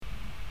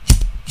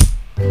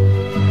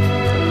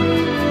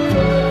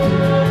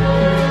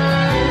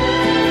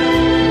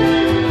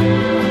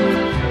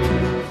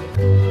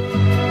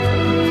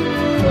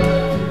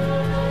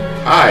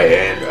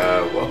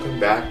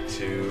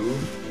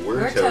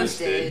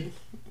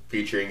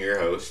featuring your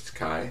hosts,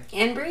 Kai.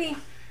 And Bree.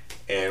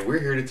 And we're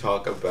here to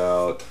talk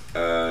about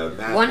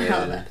Mad One Men,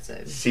 hell of an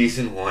episode.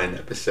 Season 1,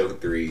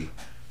 Episode 3,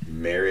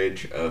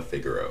 Marriage of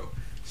Figaro.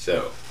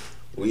 So,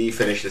 we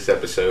finished this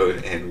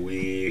episode and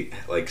we,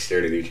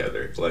 stared at each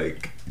other.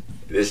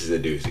 This is a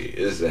doozy.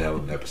 This is a hell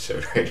of an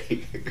episode right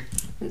here.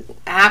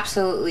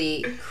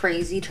 Absolutely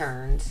crazy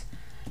turns.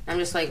 I'm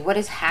just like, what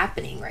is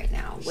happening right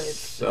now with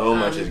so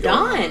much is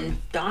going on.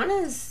 Dawn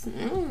is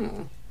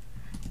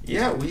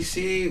Yeah, we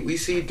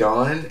see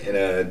Dawn in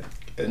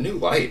a new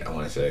light, I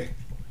want to say.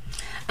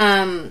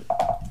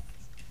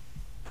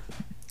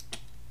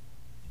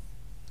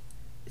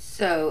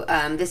 So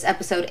this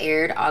episode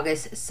aired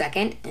August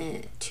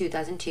 2nd,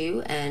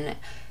 2002, and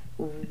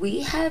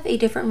we have a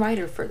different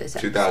writer for this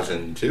episode.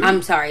 2002?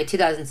 I'm sorry,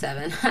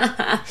 2007.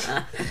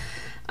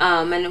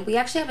 And we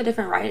actually have a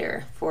different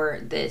writer for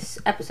this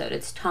episode.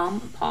 It's Tom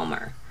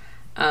Palmer.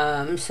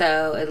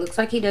 So it looks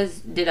like he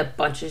did a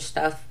bunch of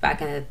stuff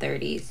back in the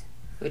 30s,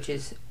 which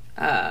is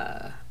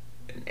an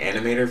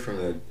animator from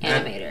the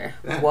animator.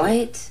 That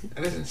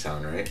doesn't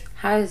sound right.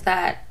 How is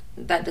that?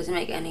 That doesn't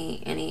make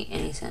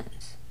any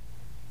sense.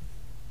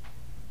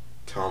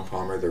 Tom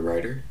Palmer, the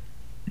writer.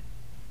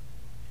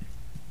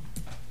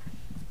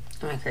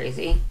 Am I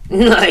crazy?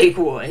 Like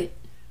what?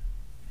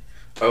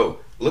 Oh,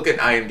 look at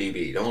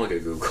IMDb. Don't look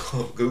at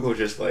Google. Google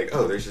just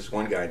there's this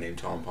one guy named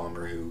Tom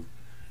Palmer who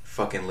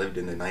fucking lived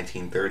in the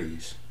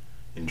 1930s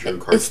and drew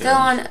cartoons.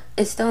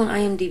 It's still on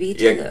IMDb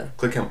too, though.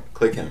 Click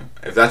him.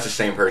 If that's the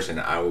same person,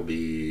 I will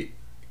be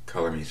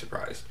color me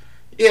surprised.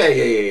 Yeah.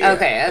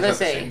 Okay, I was That's gonna not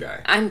say. the same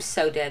guy. I'm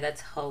so dead.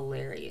 That's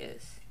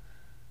hilarious.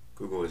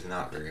 Google is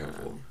not very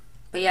helpful.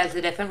 But yeah, it's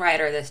a different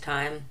writer this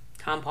time.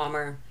 Tom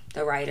Palmer,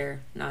 the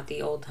writer, not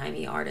the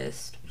old-timey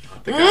artist.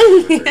 Not the guy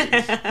from the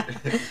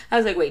 30s. I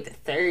was like, wait,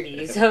 the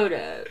 30s? Hold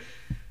up.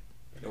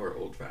 I know we're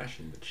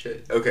old-fashioned, but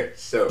shit. Okay,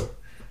 so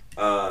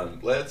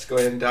let's go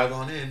ahead and dive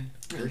on in.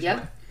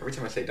 Every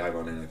time I say dive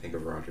on in, I think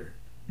of Roger.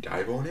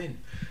 Dive on in.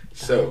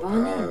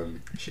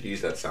 I should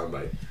use that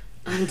soundbite.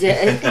 I'm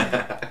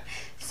dead.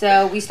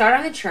 So we start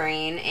on the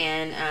train,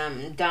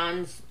 and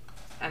Don's,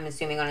 I'm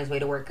assuming, on his way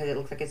to work because it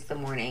looks like it's the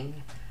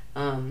morning.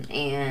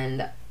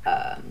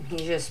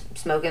 He's just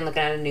smoking,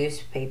 looking at a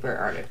newspaper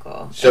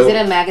article. So, is it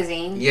a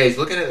magazine? Yeah, he's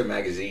looking at a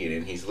magazine,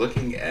 and he's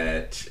looking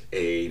at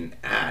an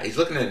ad. He's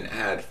looking at an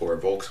ad for a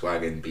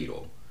Volkswagen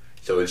Beetle.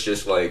 So it's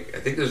just I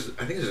think there's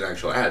an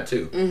actual ad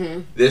too.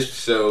 Mm-hmm.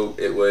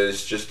 It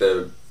was just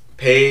a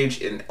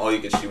page, and all you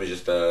could see was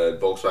just a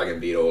Volkswagen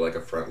Beetle, like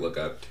a front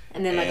lookup,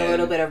 and then a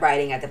little bit of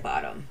writing at the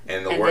bottom.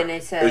 And then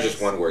it says, there's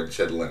just one word. It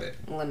said lemon.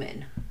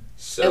 Lemon.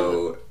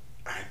 So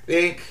I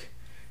think.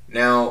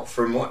 Now,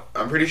 from what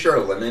I'm pretty sure,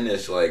 a lemon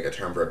is a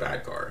term for a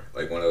bad car,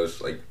 one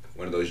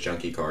of those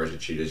junky cars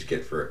that you just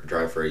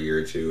drive for a year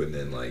or two, and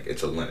then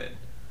it's a lemon,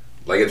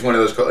 it's one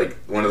of those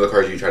one of the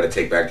cars you try to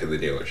take back to the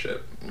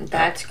dealership.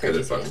 That's crazy.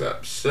 Because it fucks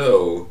up.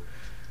 So,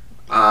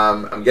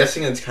 I'm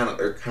guessing they're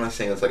kind of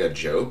saying it's like a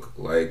joke,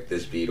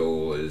 this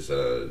Beetle is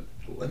a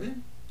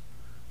lemon.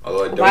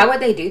 Although why would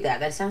they do that?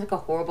 That sounds like a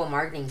horrible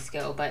marketing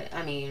skill. But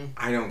I mean,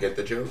 I don't get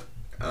the joke.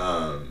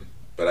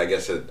 But I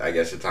guess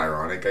it's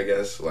ironic. I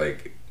guess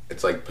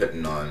It's like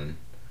putting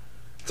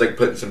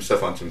some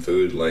stuff on some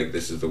food,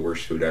 this is the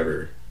worst food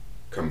ever.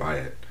 Come buy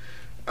it.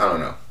 I don't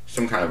know.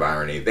 Some kind of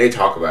irony. They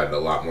talk about it a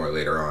lot more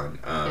later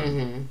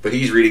on. But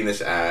he's reading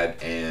this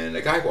ad, and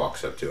a guy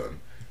walks up to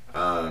him.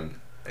 A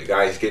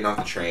guy's getting off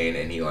the train,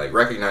 and he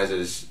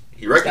recognizes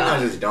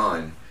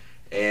Don.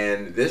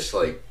 And this,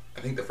 I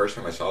think the first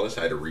time I saw this,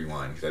 I had to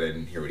rewind because I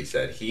didn't hear what he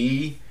said.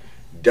 He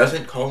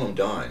doesn't call him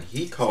Don.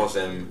 He calls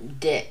him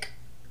Dick.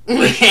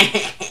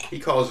 He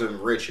calls him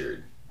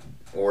Richard.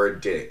 Or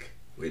Dick,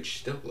 which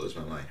still blows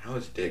my mind. How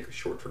is Dick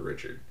short for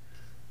Richard?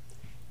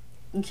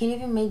 You can't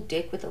even make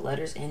Dick with the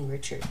letters in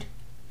Richard.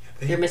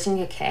 You're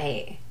missing a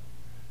K.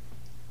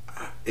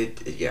 I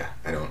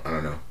don't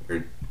know.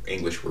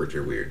 English words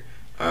are weird.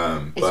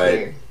 It's but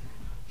weird.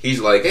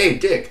 He's like, "Hey,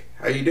 Dick,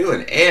 how you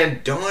doing?"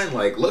 And Don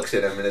looks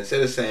at him, and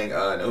instead of saying,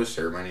 "No,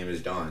 sir, my name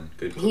is Don,"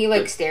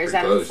 he stares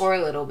at him for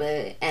a little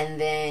bit, and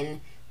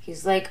then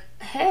he's like,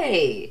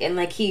 "Hey," and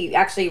he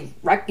actually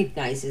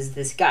recognizes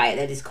this guy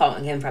that is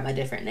calling him from a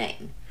different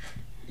name.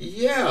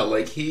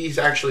 Yeah, he's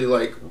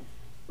actually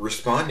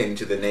responding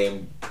to the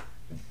name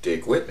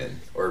Dick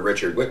Whitman or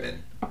Richard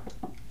Whitman.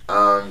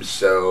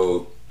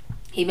 So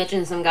he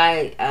mentioned some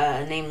guy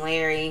named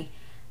Larry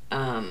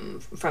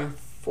from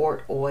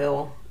Fort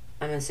Oil.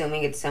 I'm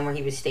assuming it's somewhere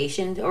he was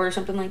stationed or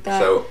something like that.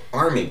 So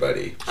Army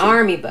buddy.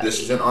 This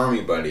is an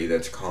Army buddy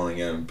that's calling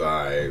him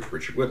by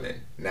Richard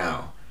Whitman.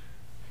 Now,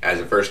 as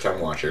a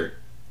first-time watcher,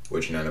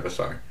 which none of us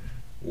are,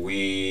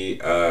 when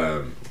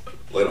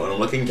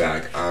looking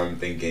back, I'm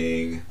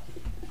thinking,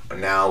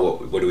 now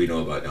what do we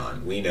know about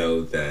Don? We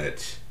know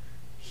that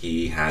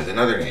he has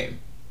another name.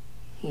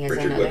 He has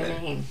Richard another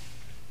Whitman. name.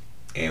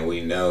 And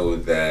we know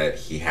that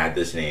he had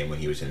this name when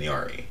he was in the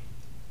Army.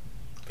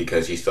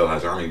 Because he still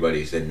has Army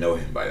buddies that know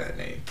him by that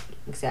name.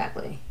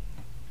 Exactly.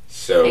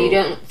 So you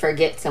don't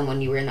forget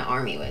someone you were in the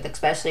army with,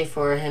 especially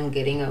for him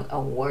getting an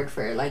award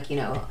for, like,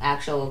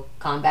 actual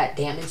combat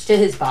damage to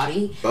his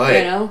body.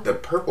 But the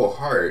Purple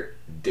Heart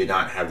did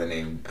not have the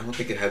name. I don't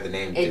think it had the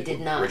name. It did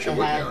not. Richard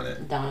Whitman on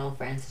it. Donald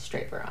Francis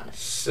Draper on it.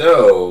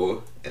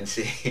 So, and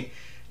see,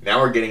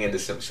 now we're getting into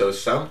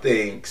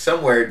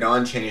somewhere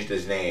Don changed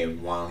his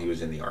name while he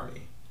was in the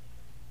army,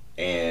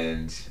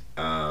 and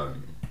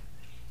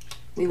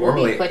we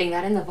will be putting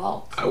that in the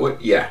vault.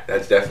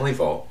 That's definitely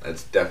vault.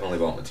 That's definitely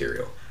vault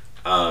material.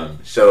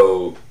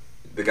 So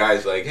the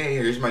guy's like, "Hey,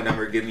 here's my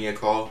number. Give me a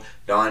call."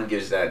 Don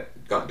gives that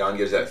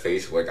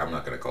face like, "I'm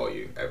not gonna call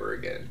you ever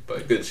again,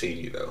 but good seeing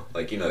you though."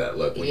 Like, that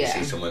look when you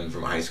see someone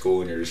from high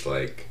school and you're just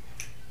like,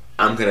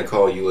 "I'm gonna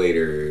call you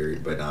later,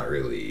 but not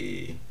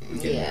really."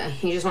 Yeah,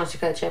 he just wants to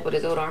catch up with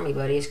his old army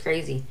buddy. It's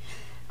crazy.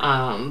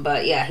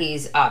 But yeah,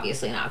 he's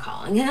obviously not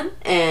calling him.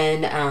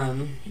 And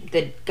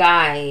the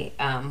guy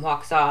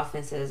walks off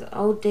and says,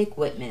 "Oh, Dick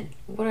Whitman,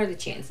 what are the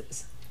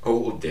chances?"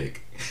 Old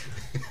Dick.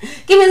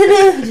 Give me the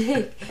new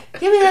Dick.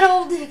 Give me that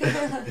old Dick.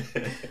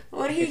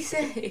 What did he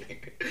say?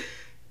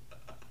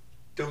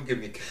 Don't give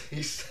me.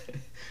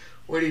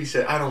 What did he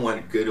say? I don't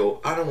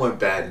want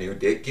bad new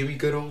Dick. Give me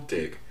good old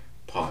Dick.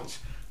 Pause.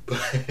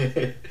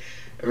 But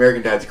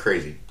American Dad's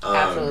crazy.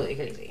 Absolutely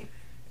crazy.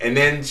 And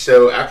then,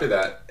 so after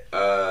that,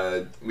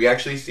 we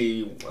actually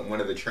see one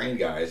of the train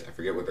guys. I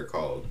forget what they're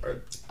called.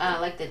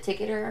 Like the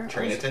ticketer.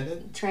 Train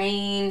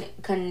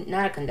attendant.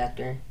 Not a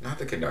conductor. Not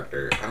the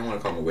conductor. I don't want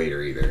to call him a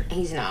waiter either.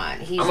 He's not.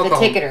 He's the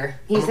ticketer.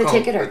 He's the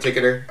ticketer. The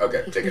ticketer.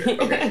 Okay, ticketer.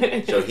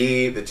 Okay. So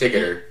the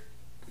ticketer.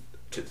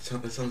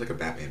 That sounds like a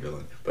Batman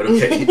villain, but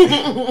okay.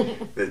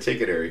 The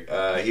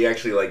ticketer, he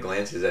actually like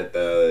glances at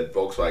the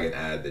Volkswagen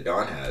ad that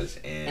Don has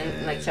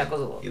and like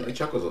chuckles a little bit. He like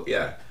chuckles,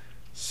 yeah.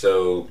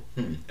 So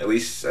at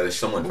least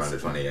someone found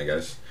it funny, I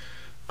guess.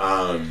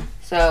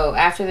 So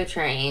after the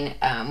train,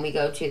 we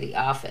go to the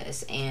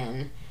office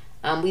and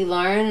we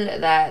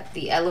learn that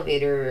the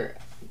elevator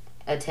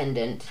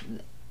attendant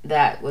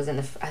that was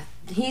in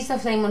he's the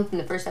same one from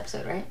the first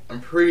episode, right?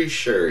 I'm pretty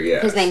sure, yeah.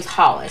 His name's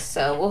Hollis,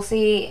 so we'll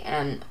see.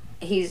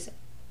 He's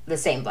the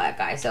same black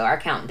guy, so our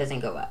count doesn't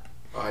go up.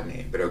 Odd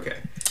name, but okay.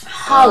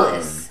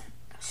 Hollis.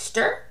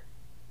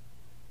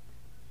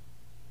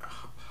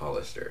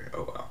 Hollister.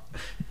 Oh, wow.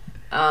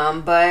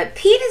 But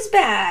Pete is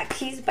back.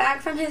 He's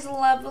back from his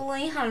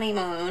lovely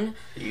honeymoon.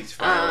 He's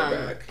finally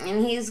back.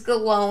 And he's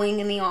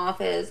glowing in the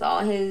office. All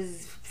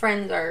his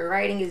friends are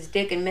riding his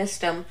dick and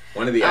missed him.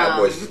 One of the ad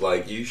boys is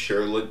like, "You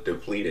sure look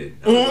depleted."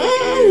 I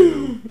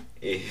was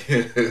like,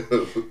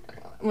 ew.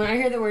 When I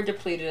hear the word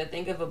depleted, I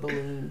think of a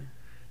balloon.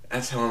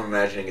 That's how I'm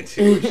imagining it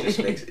too. It just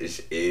makes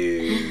it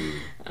ew.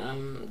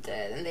 And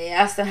they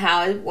asked him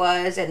how it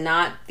was, and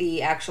not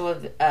the actual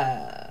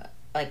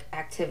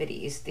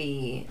activities.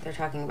 They're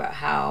talking about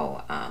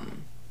how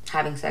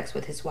having sex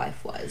with his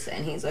wife was,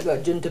 and he's like,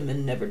 "A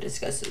gentleman never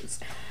discusses."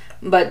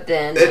 But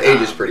then that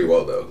ages pretty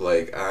well though.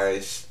 Like I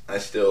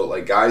still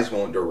like guys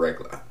won't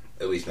directly.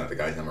 At least not the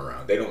guys I'm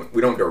around.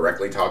 We don't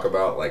directly talk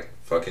about like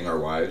fucking our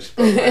wives,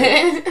 but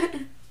like,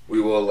 we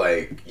will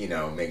like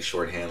make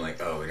shorthand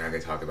like, "Oh, we're not gonna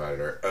talk about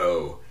it," or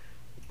 "Oh,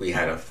 we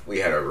had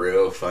a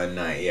real fun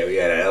night. Yeah, we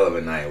had a hell of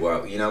a night."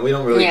 Well, we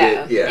don't really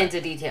get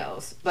into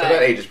details. But so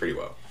that ages pretty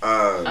well.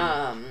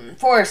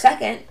 For a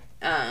second,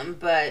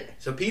 but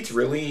so he's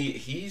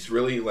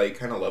really like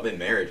kind of loving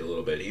marriage a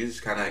little bit. He's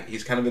kind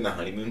of in the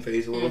honeymoon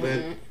phase a little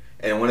bit.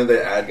 And one of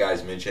the ad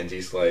guys mentioned,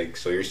 he's like,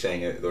 "So you're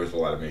saying there was a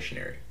lot of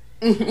missionary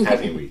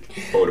happy week,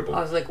 quotable."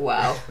 I was like,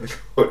 wow.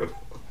 Quotable.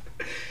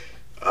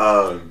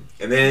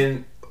 And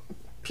then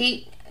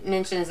Pete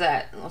mentions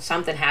that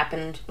something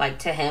happened like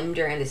to him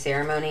during the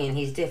ceremony, and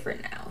he's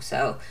different now.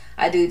 So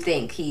I do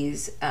think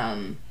he's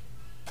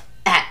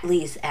at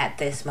least at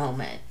this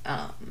moment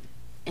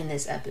in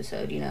this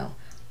episode,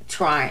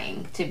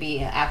 trying to be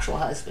an actual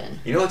husband.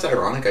 You know what's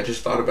ironic? I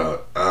just thought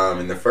about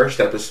in the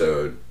first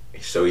episode.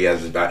 So he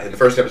has his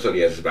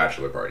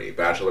bachelor party.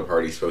 Bachelor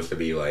party is supposed to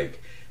be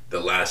like the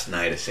last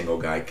night a single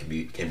guy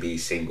can be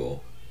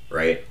single,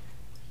 right?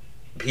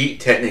 Pete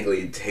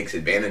technically takes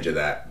advantage of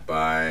that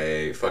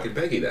by fucking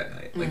Peggy that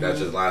night. Like that's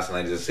his last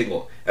night as a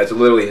single. That's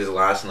literally his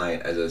last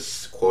night as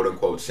a quote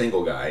unquote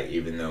single guy,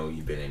 even though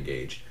you've been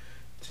engaged.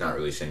 It's not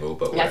really single,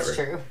 but whatever. That's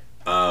true.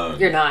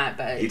 You're not,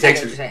 but he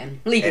takes what you're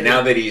saying. Legally. And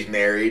now that he's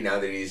married, now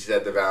that he's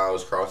said the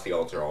vows, crossed the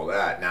altar, all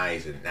that, now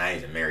he's a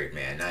married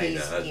man. Now he's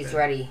a husband. He's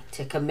ready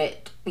to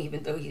commit,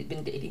 even though he's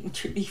been dating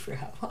Trudy for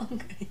how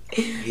long?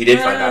 He did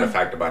find out a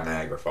fact about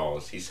Niagara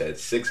Falls. He said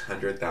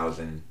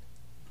 600,000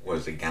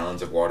 was the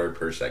gallons of water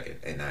per second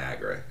in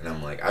Niagara, and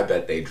I'm like, I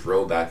bet they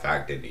drilled that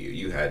fact into you.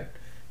 You had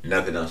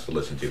nothing else to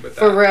listen to but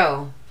that. For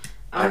real,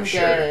 I'm sure.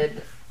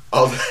 good.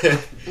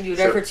 You were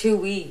there for 2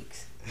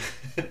 weeks.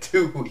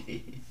 2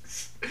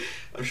 weeks.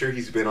 I'm sure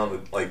he's been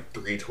on the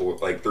three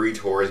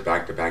tours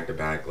back to back to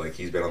back. Like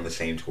he's been on the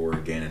same tour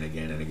again and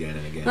again and again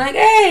and again. Like,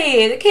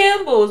 hey, the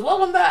Campbells,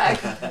 welcome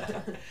back.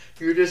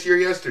 You were just here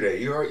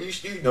yesterday. You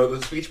know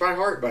the speech by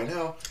heart by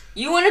now.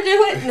 You want to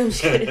do it? No, I'm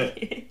just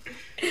kidding.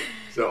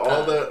 So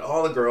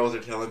all the girls are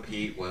telling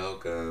Pete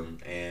welcome,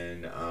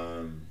 and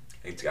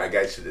I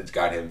guess it's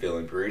got him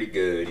feeling pretty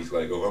good. He's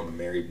like, oh, I'm a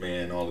married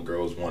man. All the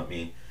girls want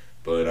me,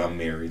 but I'm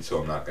married,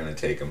 so I'm not gonna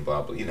take them.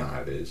 Blah blah. You know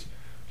how it is.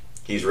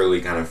 He's really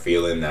kind of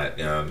feeling that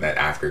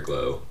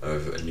afterglow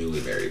of a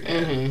newly married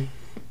man. Mm-hmm.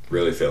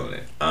 Really feeling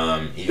it.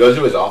 He goes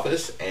to his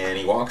office and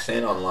he walks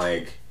in on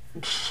like,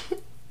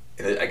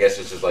 I guess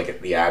this is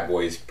like the ad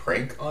boys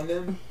prank on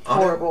them.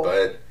 Horrible.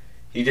 But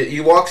he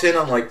walks in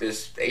on like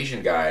this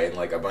Asian guy and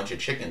like a bunch of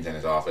chickens in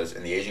his office,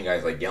 and the Asian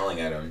guy's like yelling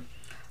at him.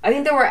 I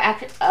think there were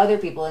other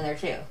people in there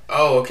too.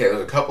 Oh, okay.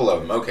 There's a couple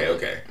of them.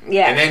 Okay.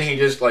 Yeah. And then he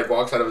just like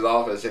walks out of his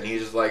office and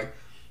he's just like,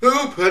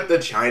 who put the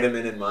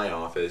Chinaman in my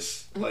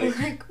office?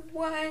 Like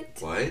what?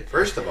 What?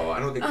 First of all, I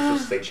don't think we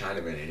should say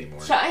Chinaman anymore.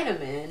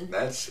 Chinaman.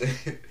 That's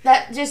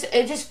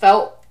it just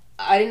felt.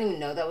 I didn't even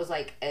know that was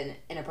like an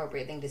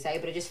inappropriate thing to say,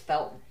 but it just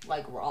felt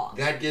like wrong.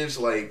 That gives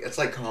like it's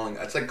like calling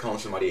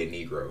somebody a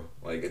Negro.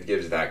 Like it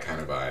gives that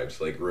kind of vibes,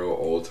 like real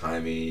old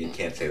timey. You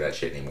can't say that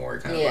shit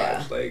anymore kind of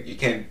vibes. Like you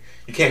can't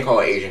call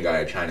an Asian guy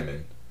a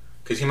Chinaman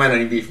because he might not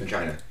even be from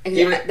China.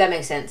 Yeah, that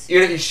makes sense.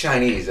 Even if he's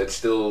Chinese, that's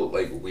still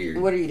like weird.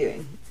 What are you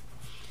doing?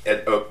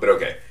 But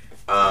okay.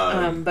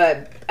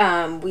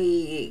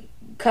 We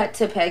cut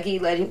to Peggy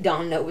letting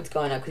Don know what's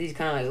going on because he's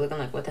kind of like looking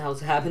like, what the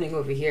hell's happening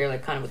over here,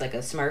 like kind of with like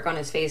a smirk on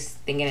his face,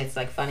 thinking it's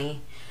like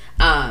funny.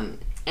 And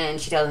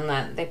she tells him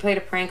that they played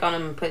a prank on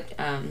him and put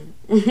them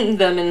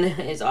in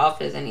his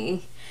office,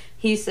 and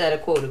he said a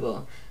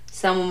quotable,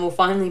 "Someone will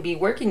finally be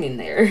working in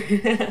there."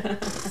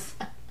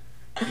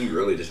 He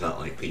really does not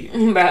like Pete.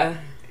 Bruh.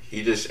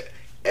 He just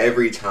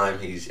every time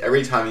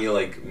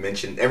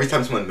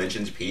someone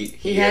mentions Pete,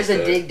 he has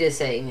a dig to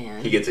say,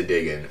 man. He gets a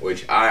dig in,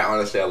 which I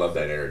love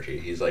that energy.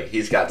 He's like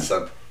he's got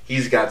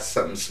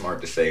something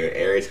smart to say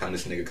every time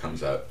this nigga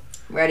comes up.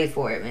 Ready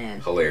for it, man.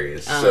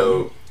 Hilarious.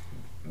 So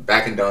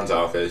back in Don's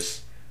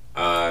office,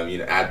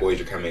 ad boys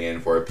are coming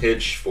in for a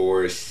pitch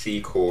for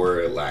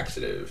C-Core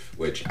laxative,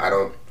 which I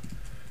don't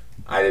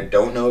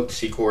know if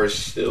C-Core is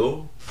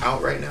still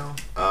out right now.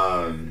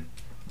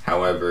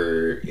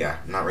 However, yeah,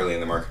 I'm not really in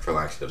the market for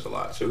laxatives a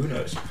lot, so who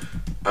knows?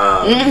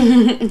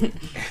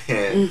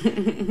 And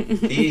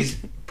he's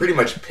pretty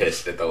much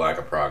pissed at the lack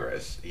of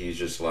progress. He's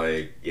just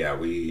like, yeah,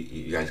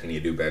 you guys need to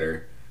do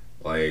better.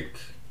 Like,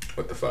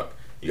 what the fuck?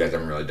 You guys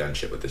haven't really done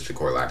shit with this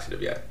C-Core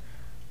laxative yet.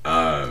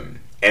 And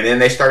then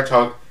they start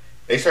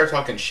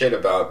talking shit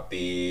about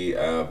the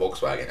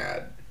Volkswagen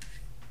ad.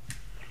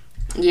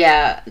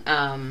 Yeah,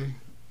 Dawn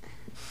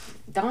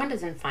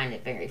doesn't find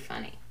it very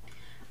funny.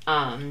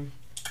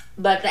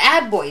 But the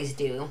ad boys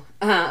do.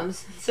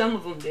 Some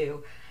of them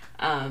do.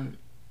 And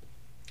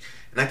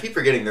I keep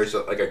forgetting there's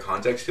a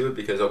context to it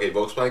because, okay,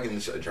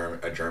 Volkswagen's a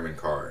German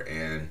car,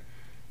 and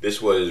this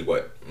was,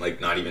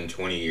 not even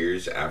 20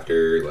 years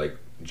after,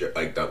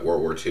 that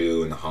World War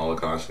II and the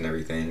Holocaust and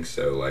everything,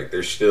 so,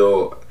 there's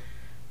still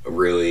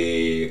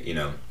really,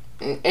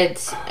 It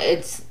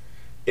feels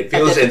a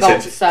difficult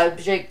insensitive.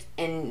 subject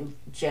in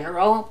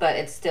general, but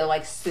it's still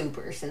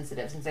super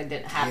sensitive since it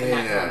didn't happen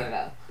that long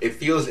ago. It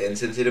feels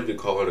insensitive to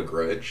call it a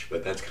grudge,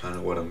 but that's kind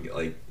of what I'm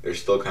like.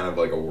 There's still kind of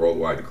a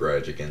worldwide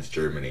grudge against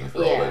Germany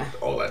for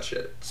all that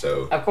shit.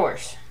 So of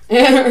course,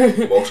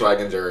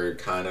 Volkswagens are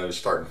kind of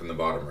starting from the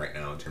bottom right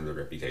now in terms of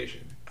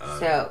reputation.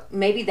 So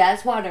maybe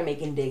that's why they're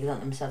making digs on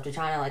themselves to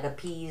try to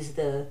appease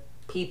the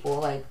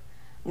people.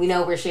 We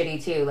know we're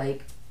shitty too,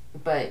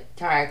 but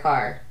try a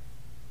car.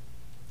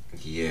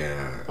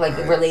 Yeah.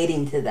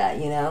 Relating to that,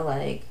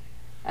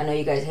 I know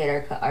you guys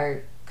hate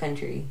our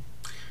country.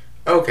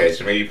 Okay,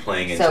 so maybe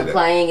playing into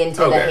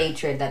the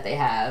hatred that they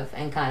have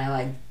and kind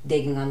of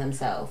digging on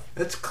themselves.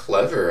 That's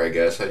clever, I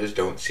guess. I just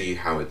don't see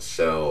how it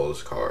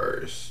sells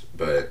cars.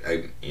 But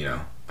maybe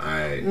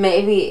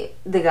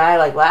the guy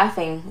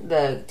laughing,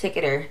 the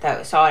ticketer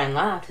that saw it and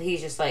laughed,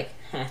 he's just huh.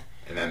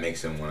 And that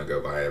makes him want to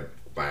go buy a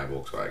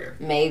Volkswagen.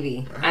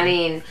 Maybe. I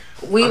mean,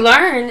 we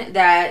learned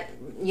that,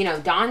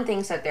 Don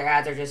thinks that their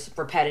ads are just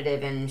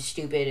repetitive and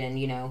stupid and,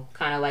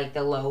 kind of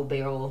the low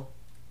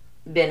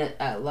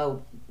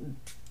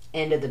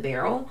end of the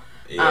barrel.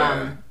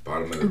 Yeah,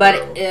 bottom of the but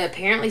barrel. It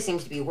apparently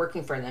seems to be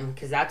working for them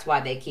because that's why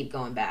they keep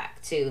going back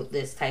to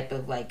this type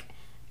of,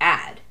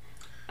 ad.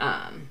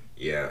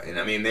 Yeah, and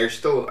I mean,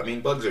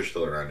 bugs are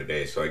still around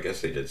today, so I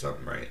guess they did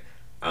something right.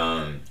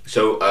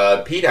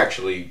 So Pete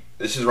actually,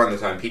 this is around the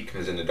time Pete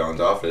comes into Don's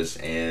office,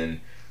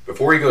 and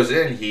before he goes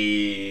in,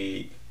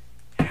 he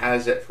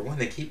has it. For one,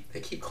 they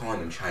keep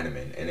calling him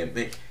Chinaman, and it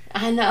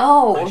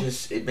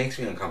makes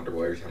me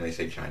uncomfortable every time they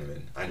say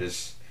Chinaman. I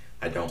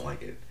don't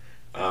like it.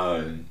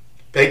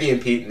 Peggy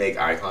and Pete make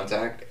eye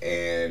contact,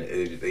 and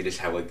they just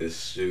have this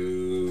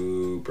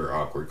super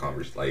awkward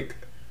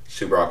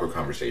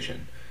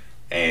conversation,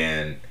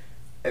 and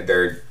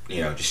they're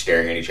just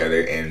staring at each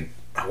other, and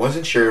I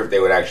wasn't sure if they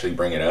would actually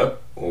bring it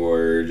up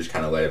or just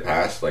kind of let it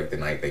pass the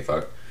night they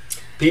fucked.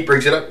 Pete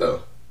brings it up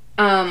though.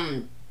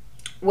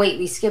 Wait,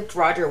 we skipped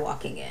Roger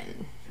walking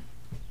in.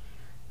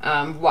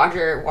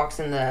 Roger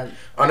walks in the...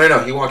 Oh,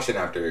 no, he walks in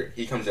after...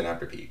 He comes in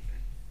after Pete.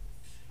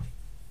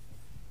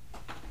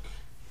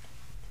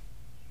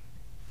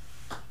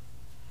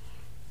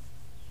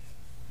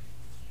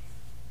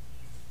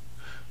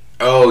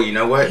 Oh, you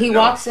know what? He No.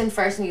 walks in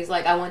first and he's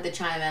like, I want the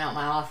Chinaman out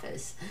my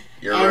office.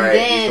 You're and right.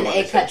 then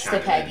it cuts to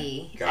Chinaman.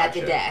 Peggy at the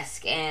Gotcha.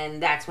 desk,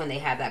 and that's when they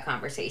have that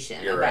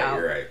conversation You're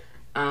about. right.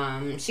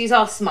 She's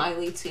all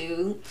smiley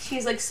too.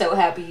 She's like so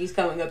happy he's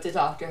coming up to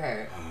talk to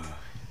her.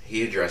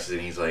 He addresses it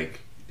and he's like,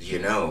 you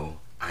know,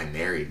 I'm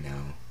married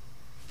now.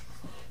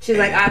 She's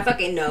like, I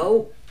fucking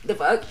know. The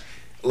fuck?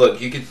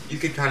 Look, you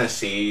could kind of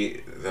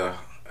see the,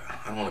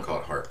 I don't want to call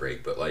it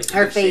heartbreak, but like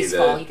her face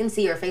fall. You can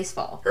see her face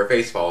fall. Her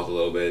face falls a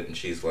little bit, and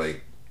she's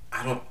like,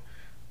 I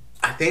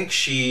think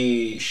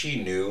she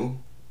knew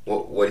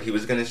what he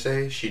was gonna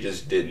say. She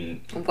just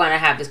didn't want to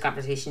have this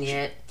conversation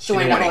yet. She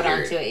wanted to hold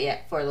on to it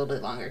yet for a little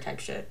bit longer type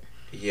shit.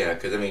 Yeah,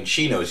 because I mean,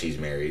 she knows he's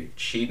married.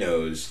 She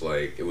knows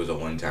like it was a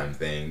one-time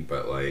thing,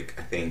 but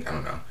like I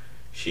don't know.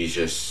 She's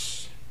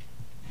just.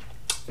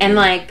 And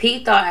like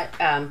Pete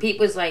thought, Pete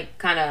was like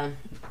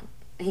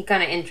he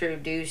kind of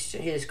introduced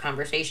his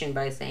conversation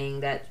by saying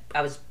that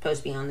I was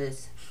supposed to be on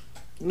this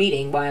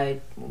meeting. Why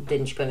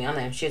didn't you put me on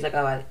there? She was like,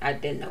 oh, I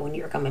didn't know when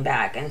you were coming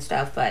back and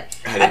stuff. But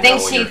I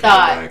think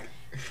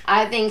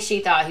she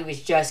thought he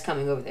was just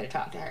coming over there to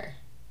talk to her.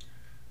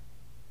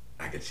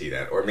 I could see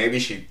that, or maybe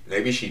she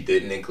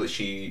didn't include.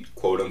 She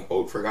quote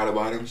unquote forgot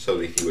about him so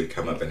that he would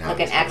come up and have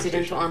like an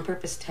accidental on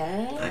purpose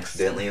text.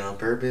 Accidentally on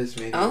purpose,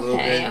 maybe. A little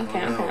bit.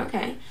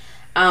 Okay.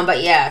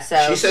 But yeah,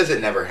 so she says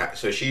it never happened.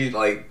 So she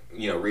like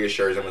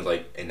reassures him and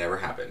like it never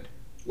happened,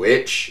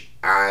 which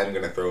I'm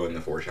gonna throw in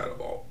the foreshadow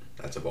vault.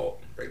 That's a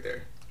vault right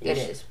there. It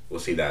is. We'll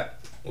see that.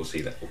 We'll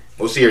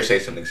see her say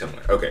something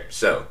similar. Okay,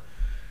 so.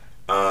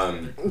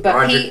 But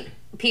Roger,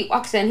 Pete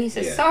walks in. He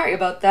says, "Sorry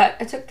about that.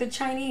 I took the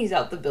Chinese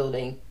out the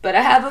building, but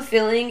I have a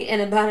feeling in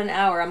about an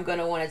hour I'm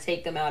gonna want to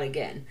take them out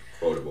again."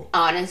 Quotable.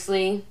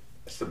 Honestly,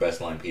 that's the best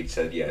line Pete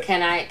said yet.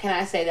 Can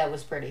I say that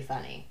was pretty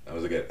funny? That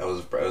was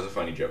a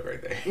funny joke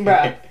right there,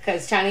 bro.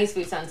 Because Chinese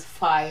food sounds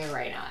fire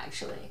right now.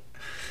 Actually,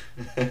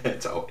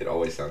 it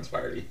always sounds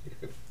fiery.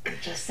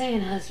 Just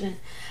saying, husband.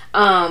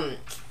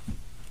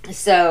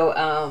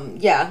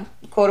 Yeah,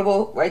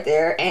 quotable right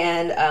there.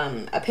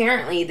 And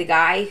apparently the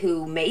guy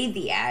who made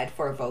the ad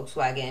for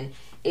Volkswagen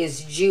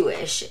is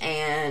Jewish,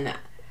 and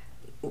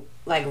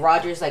like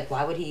Roger's like,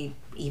 why would he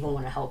even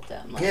want to help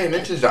them? Like, yeah, he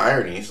mentions the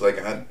ironies.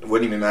 Like, I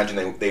wouldn't even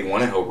imagine they'd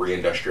want to help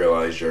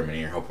reindustrialize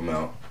Germany or help them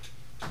out.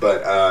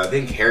 But I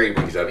think Harry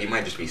brings up he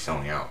might just be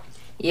selling out.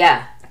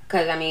 Yeah,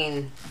 because I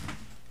mean,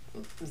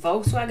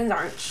 Volkswagens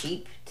aren't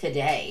cheap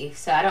today,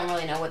 so I don't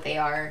really know what they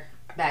are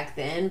back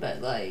then,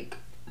 but like,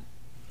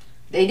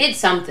 they did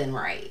something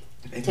right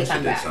to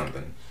come back.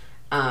 Something.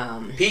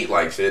 Pete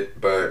likes it,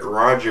 but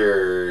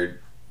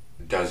Roger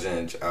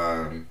doesn't.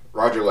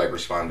 Roger like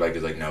responds back.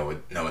 He's like, no,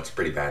 it's a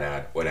pretty bad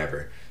ad.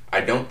 Whatever.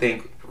 I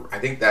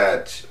think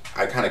that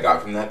I kind of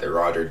got from that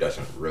Roger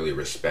doesn't really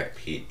respect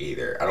Pete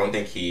either. I don't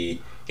think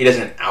he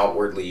doesn't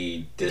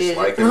outwardly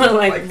dislike him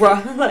like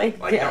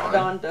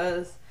Don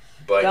does.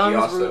 But Don's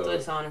he also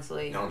ruthless,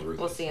 honestly. Don's ruthless.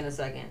 We'll see in a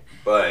second.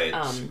 But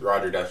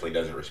Roger definitely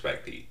doesn't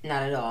respect Pete.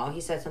 Not at all.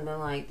 He said something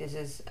like, "This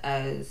is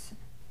as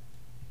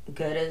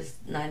good as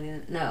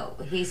 90." No,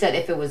 he said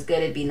if it was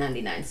good, it'd be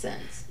 99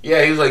 cents.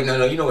 Yeah, he was like,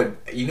 no. You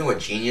know what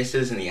genius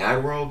is in the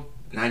ad world?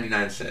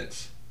 99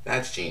 cents.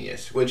 That's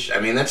genius. Which I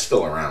mean, that's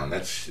still around.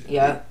 That's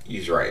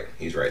He's right.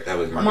 That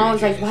was. I'm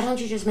always like, why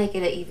don't you just make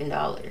it an even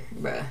dollar,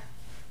 bruh?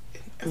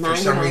 For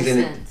some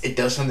reason, it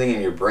does something in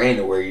your brain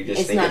to where you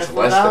just think it's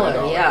less than a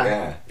dollar.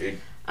 Yeah.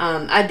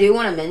 I do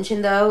want to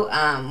mention though,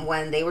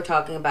 when they were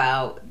talking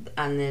about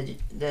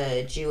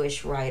the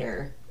Jewish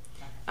writer,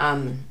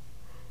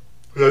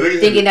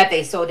 thinking that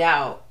they sold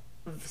out,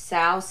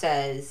 Sal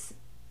says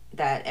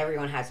that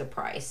everyone has a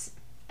price,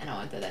 and I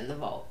want to throw that in the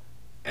vault.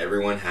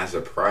 Everyone has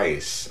a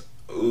price.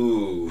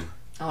 Ooh.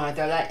 I want to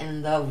throw that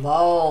in the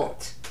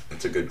vault.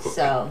 It's a good quote.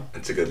 So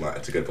it's a good line.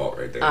 It's a good vault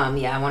right there.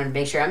 Yeah, I wanted to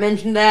make sure I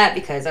mentioned that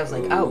because I was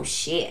like, oh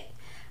shit.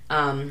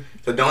 So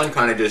Don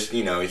kind of just,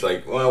 he's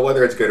like, well,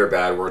 whether it's good or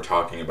bad, we're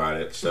talking about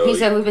it. So he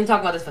said we've been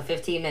talking about this for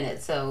 15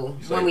 minutes. So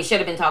when we should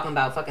have been talking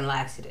about fucking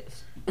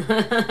laxatives.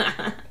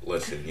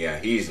 Listen, yeah,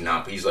 he's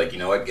not. He's like, you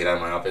know what? Get out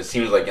of my office.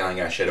 Seems like y'all ain't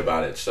got shit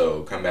about it.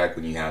 So come back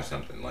when you have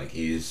something. Like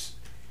he's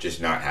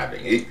just not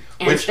having it.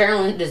 And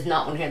Sterling does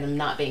not want to hear them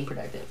not being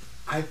productive.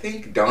 I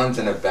think Don's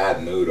in a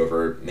bad mood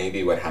over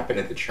maybe what happened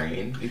at the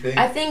train, you think?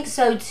 I think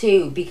so,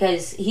 too,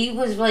 because he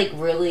was, like,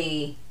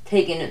 really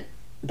taken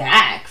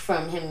back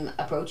from him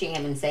approaching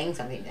him and saying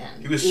something to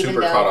him. He was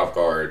super caught off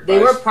guard. They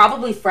were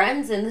probably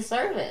friends in the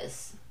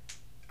service.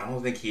 I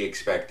don't think he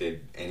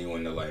expected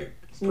anyone to, like...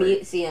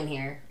 see him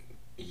here.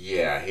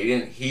 Yeah,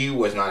 he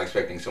was not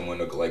expecting someone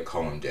to, like,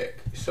 call him Dick.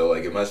 So,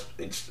 like,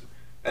 it's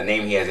a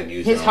name he hasn't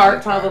used in a long time.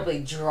 His heart probably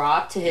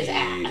dropped to his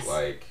ass.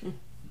 Like...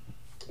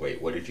 Wait,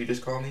 what did you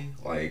just call me?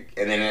 Like,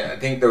 and then I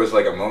think there was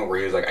like a moment where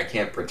he was like, I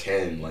can't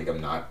pretend like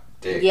I'm not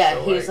Dick. Yeah,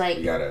 so, he was like,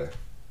 I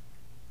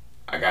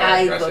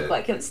gotta look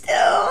like him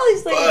still.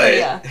 He's like,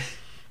 but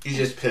he's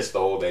just pissed the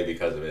whole day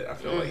because of it. I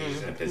feel like he's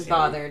just in a pissy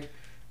bothered.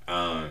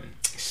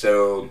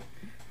 So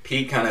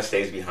Pete kind of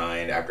stays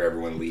behind after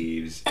everyone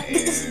leaves. And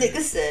this nigga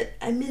said,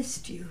 I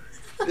missed you.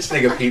 This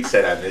nigga Pete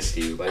said, I missed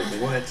you. Like,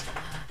 what?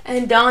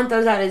 And Dawn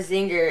throws out a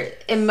zinger.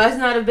 It must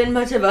not have been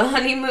much of a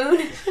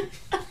honeymoon.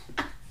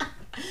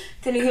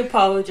 Then he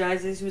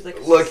apologizes. He was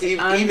like, look,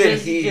 I'm even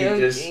just he joking.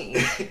 just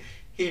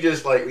he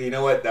just like, you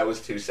know what? That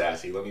was too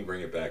sassy. Let me bring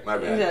it back. My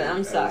bad. Yeah,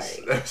 I'm sorry.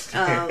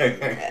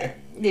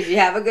 Did you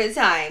have a good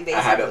time? Basically?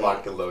 I had it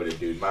locked and loaded,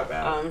 dude. My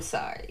bad. I'm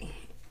sorry.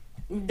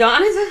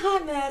 Don is a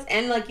hot mess,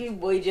 and like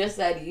we just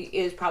said, he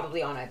is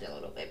probably on edge a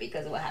little bit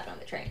because of what happened on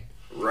the train.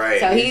 Right.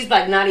 So he's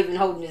like not even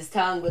holding his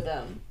tongue with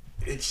them.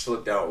 It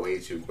slipped out way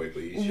too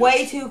quickly.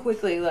 Way too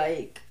quickly.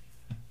 Like,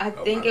 I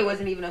think it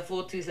wasn't even a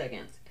full 2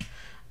 seconds.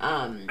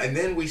 And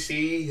then we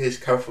see his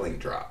cufflink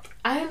drop.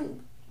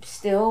 I'm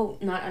still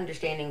not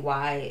understanding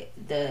why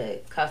the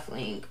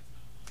cufflink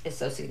is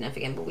so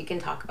significant, but we can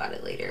talk about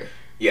it later.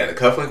 Yeah, the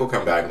cufflink will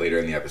come back later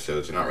in the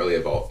episode, so not really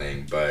a vault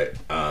thing, but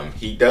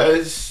he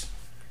does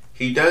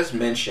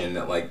mention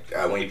that, like,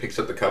 when he picks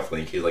up the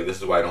cufflink, he's like, this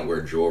is why I don't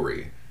wear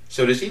jewelry.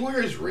 So does he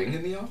wear his ring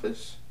in the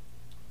office?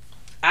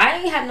 I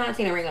have not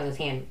seen a ring on his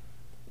hand.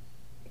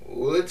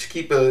 Well, let's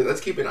keep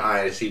an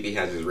eye to see if he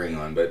has his ring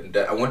on, but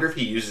I wonder if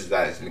he uses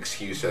that as an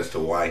excuse as to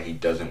why he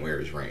doesn't wear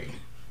his ring.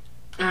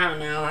 I don't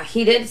know.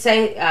 He did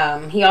say,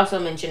 he also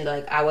mentioned,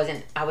 like, I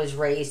was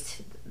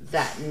raised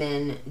that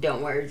men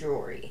don't wear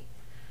jewelry.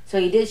 So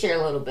he did share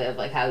a little bit of,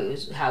 like, how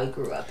he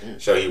grew up.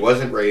 So he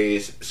wasn't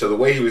raised, so the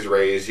way he was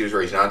raised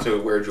not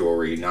to wear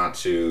jewelry, not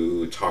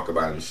to talk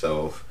about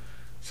himself.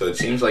 So it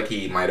seems like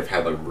he might have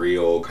had a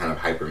real kind of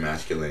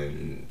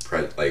hyper-masculine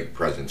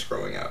presence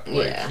growing up.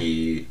 Like, yeah.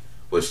 He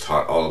was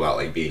taught all about,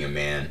 like, being a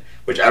man,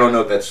 which I don't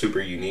know if that's super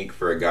unique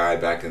for a guy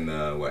back in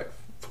the,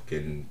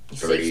 fucking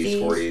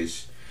 30s,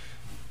 40s.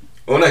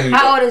 Well, no,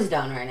 how old is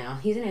Don right now?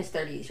 He's in his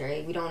 30s,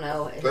 right? We don't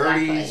know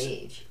exactly 30s,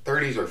 age.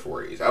 30s or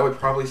 40s. I would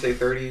probably say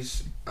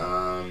 30s.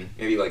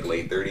 Maybe like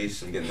late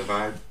 30s. I'm getting the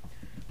vibe.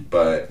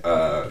 But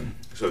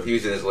so if he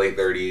was in his late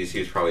 30s, he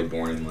was probably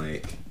born in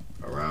like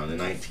around the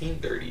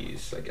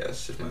 1930s, I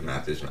guess, if my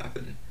math is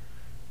mathing.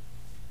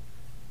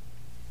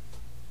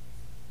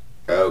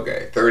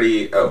 Okay,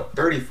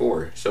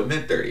 34. So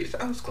mid 30s.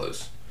 That was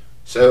close.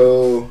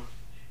 So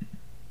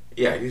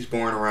yeah, he was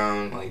born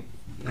around like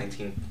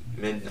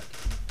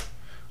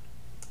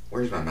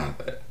where's my math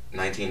at?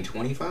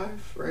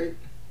 1925, right?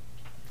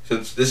 So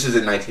this is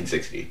in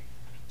 1960.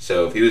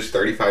 So if he was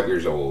 35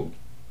 years old,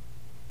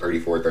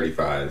 34,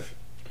 35,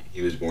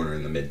 he was born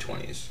in the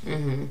mid-20s.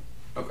 Mm-hmm.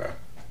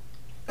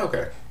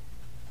 Okay.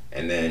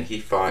 And then he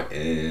fought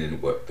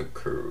in what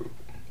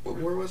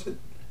war was it?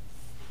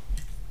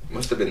 It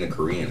must have been the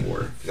Korean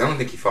War. Because I don't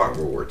think he fought in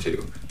World War II.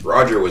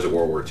 Roger was a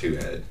World War II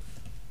head.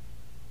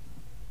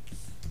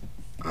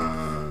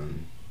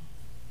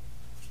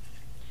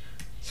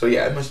 So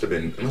yeah, it must have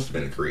been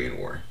the Korean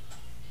War.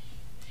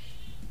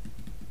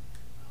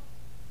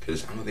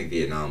 Because I don't think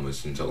Vietnam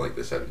was until like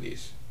the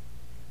 70s.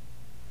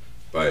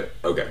 But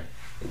okay,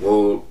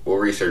 we'll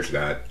research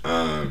that.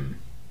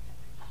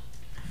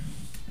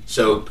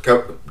 So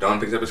Don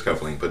picks up his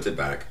cufflink, puts it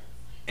back,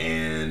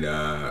 and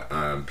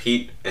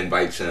Pete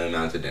invites him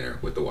out to dinner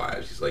with the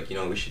wives. He's like,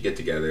 we should get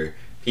together.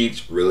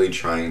 Pete's really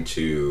trying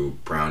to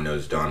brown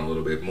nose Don a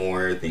little bit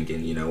more,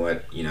 thinking, you know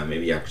what,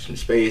 maybe after some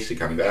space to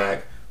come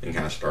back and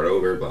kind of start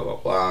over, blah blah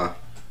blah.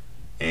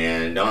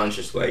 And Don's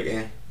just like,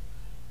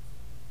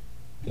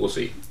 we'll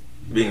see.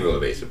 Being real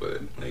evasive with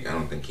it. Like, I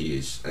don't think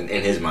he's in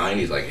his mind.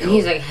 He's like,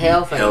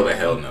 hell to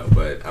hell no.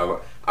 But I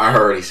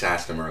already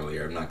sassed him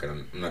earlier. I'm not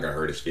gonna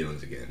hurt his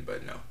feelings again.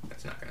 But no,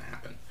 that's not gonna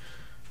happen.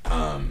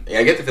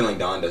 I get the feeling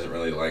Don doesn't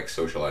really like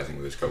socializing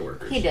with his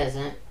coworkers. He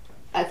doesn't.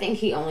 I think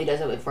he only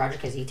does it with Roger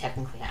because he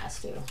technically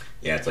has to.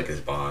 Yeah, it's like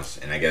his boss,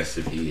 and I guess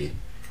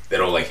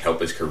that'll like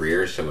help his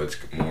career. So it's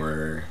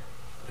more.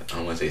 I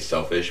don't want to say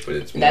selfish, but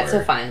it's more. That's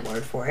a fine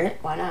word for it.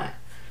 Why not?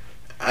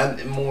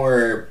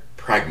 More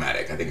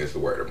pragmatic, I think is the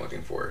word I'm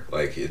looking for.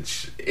 Like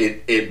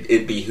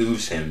it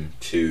behooves him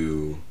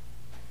to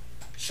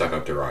suck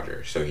up to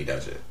Roger, so he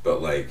does it.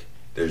 But like,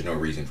 there's no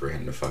reason for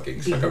him to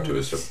fucking suck up to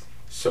his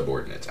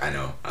subordinates. I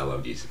know. I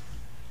love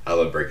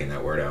breaking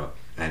that word out.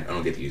 I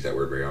don't get to use that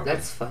word very often.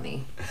 That's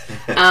funny.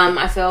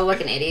 I feel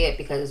like an idiot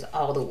because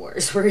all the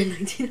wars were in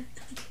 1900s.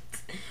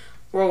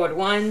 World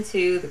War I,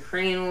 II, the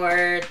Korean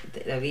War,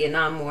 the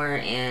Vietnam War,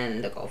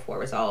 and the Gulf War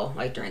was all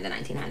like during the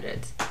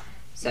 1900s.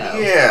 So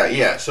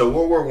yeah. So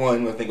World War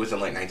I think was in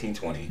like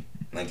 1919,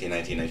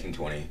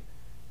 1920.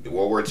 The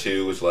World War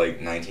II was like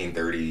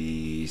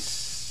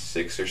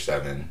 1936 or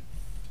 7.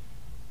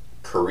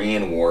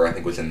 Korean War I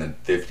think was in the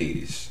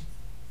 50s,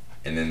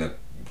 and then the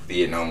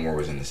Vietnam War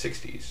was in the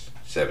 60s,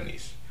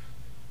 70s.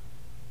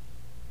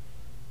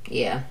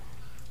 Yeah.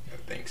 I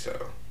think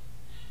so.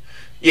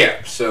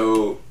 Yeah.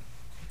 So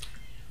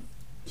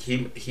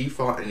he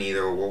fought in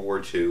either World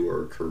War II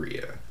or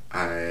Korea.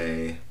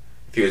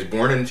 If he was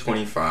born in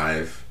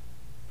 25,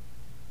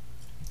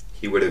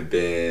 he would have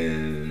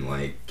been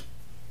like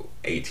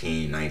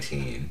 18,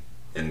 19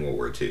 in World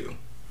War II.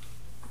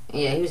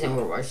 Yeah, he was in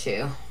World War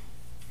II.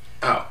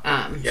 Oh.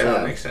 Yeah, so,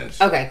 that makes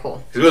sense. Okay,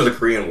 cool. Because if it was a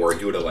Korean War,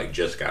 he would have like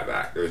just got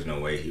back. There's no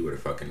way he would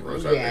have fucking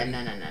rose up in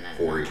no.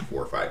 4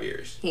 or 5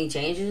 years. He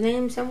changed his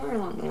name somewhere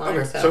along the line.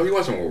 Okay, so he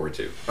was in World War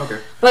II. Okay.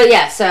 But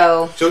yeah,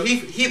 so... So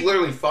he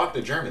literally fought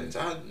the Germans.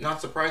 I'm not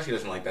surprised he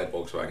doesn't like that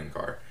Volkswagen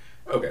car.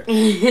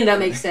 Okay. That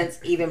makes sense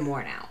even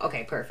more now.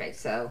 Okay, perfect.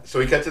 So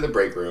we cut to the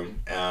break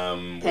room.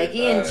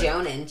 Peggy and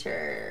Joan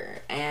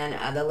enter,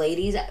 and the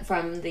ladies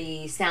from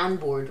the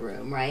soundboard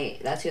room, right?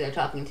 That's who they're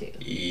talking to.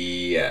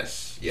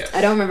 Yes. I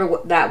don't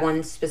remember that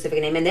one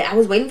specific name, and I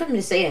was waiting for them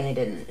to say it, and they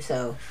didn't.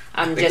 So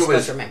I'm just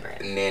supposed to remember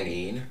it.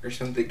 Nanine or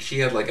something. She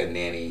had like a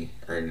nanny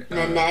or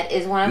Nanette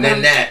is one of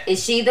them. Nanette.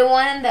 Is she the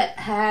one that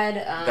had?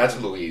 That's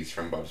Louise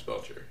from Bob's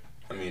Belcher.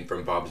 I mean,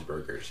 from Bob's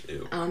Burgers.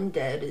 Ew. I'm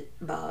dead,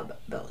 Bob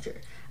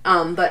Belcher.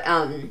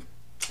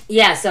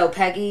 Yeah, so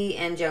Peggy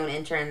and Joan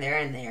enter and they're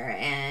in there,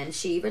 and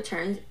she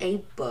returns a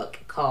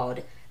book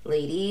called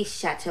Lady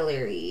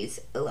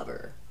Chatelier's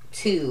Lover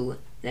to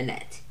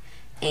Nanette.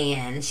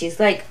 And she's,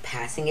 like,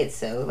 passing it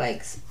so,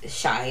 like,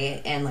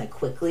 shy and, like,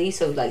 quickly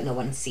so, like, no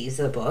one sees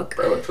the book.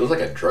 Bro, it feels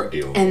like a drug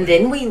deal. And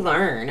then we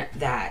learn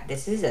that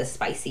this is a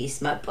spicy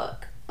smut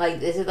book. Like,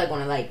 this is, like,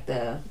 one of, like,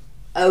 the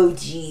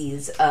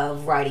OGs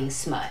of writing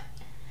smut.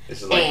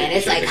 This is like and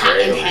it's like hot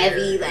and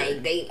heavy,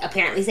 like they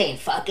apparently saying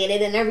fuck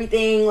it and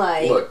everything.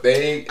 Like, look,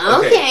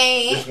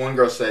 okay. This one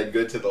girl said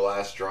 "good to the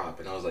last drop,"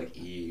 and I was like,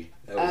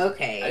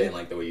 okay. I didn't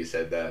like the way you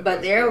said that.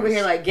 But they're over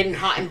here like getting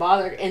hot and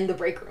bothered in the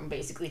break room,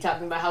 basically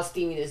talking about how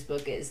steamy this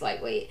book is.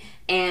 Lightweight.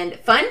 And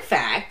fun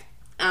fact,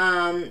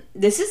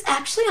 this is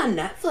actually on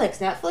Netflix.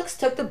 Netflix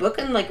took the book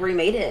and like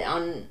remade it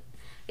on.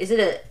 Is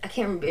it I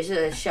can't remember. Is it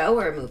a show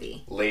or a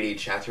movie? Lady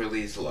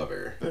Chatterley's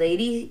Lover.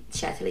 Lady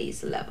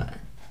Chatterley's Lover.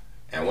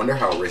 I wonder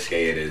how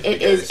risque it is.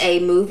 It is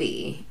a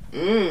movie.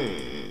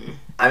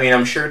 I mean,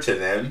 I'm sure to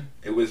them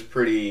it was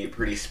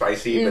pretty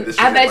spicy, but this.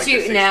 I bet like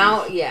you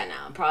now. Yeah,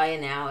 no, probably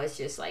now it's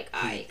just like,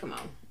 alright, come on.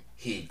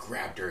 He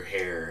grabbed her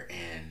hair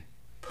and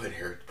put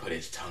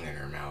his tongue in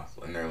her mouth,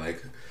 and they're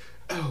like,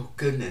 "Oh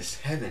goodness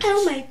heavens!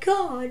 Oh my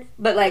god!"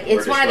 But like,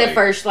 it's one of the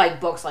first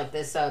like books like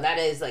this, so that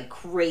is like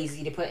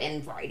crazy to put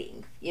in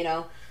writing. You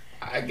know.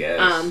 I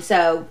guess.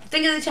 So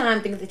think of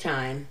the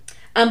time.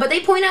 But they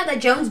point out that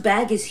Joan's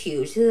bag is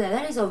huge. So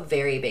that is a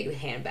very big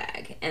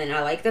handbag. And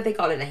I like that they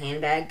called it a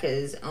handbag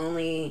because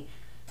only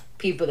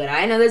people that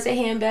I know that's a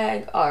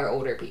handbag are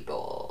older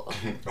people.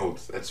 Oh,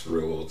 that's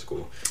real old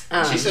school.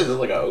 She says it's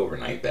like an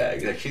overnight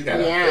bag. Like she's got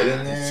a fit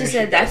in there. She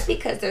said that's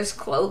because there's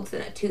clothes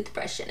and a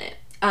toothbrush in it.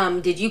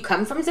 Did you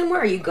come from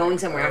somewhere or are you going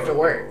somewhere after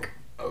work?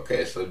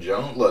 Okay, so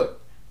Joan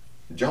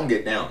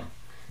get down.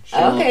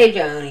 Okay,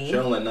 Joni. She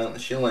don't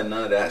let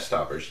none of that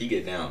stop her. She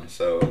get down.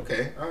 So,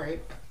 okay, all right.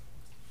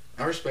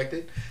 I respect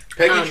it.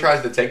 Peggy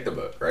tries to take the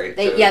book, right?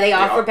 They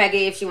offer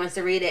Peggy if she wants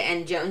to read it,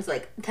 and Joan's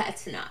like,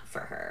 that's not for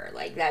her.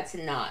 Like, that's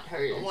not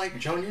her. I'm like,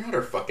 Joan, you're not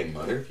her fucking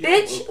mother.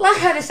 Bitch,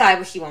 let her decide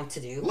what she wants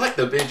to do. Let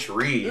the bitch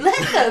read. Let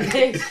the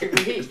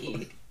bitch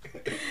read.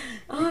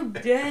 I'm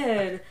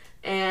dead.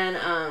 And,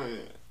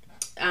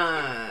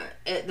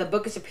 the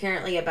book is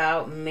apparently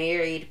about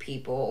married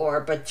people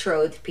or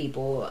betrothed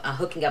people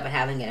hooking up and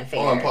having an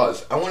affair. Hold on,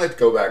 pause. I want to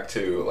go back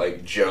to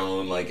like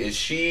Joan. Like,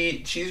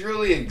 she's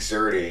really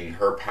exerting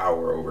her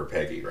power over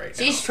Peggy right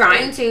now. She's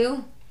trying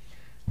to.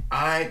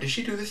 Does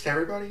she do this to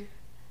everybody?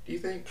 Do you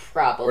think?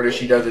 Probably. Or does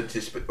she does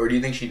it or do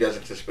you think she does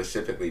it to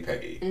specifically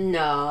Peggy?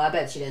 No, I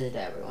bet she does it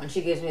to everyone.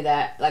 She gives me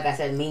that, like I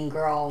said, mean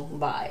girl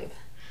vibe.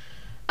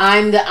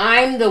 I'm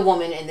the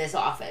woman in this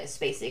office,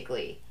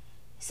 basically.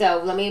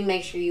 So let me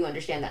make sure you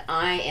understand that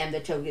I am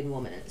the token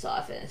woman in this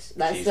office.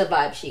 That's the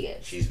vibe she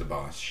gives. She's the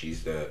boss.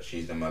 She's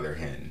the mother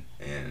hen,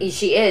 and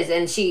she is.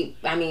 And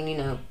I mean, you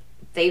know,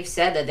 they've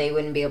said that they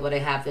wouldn't be able to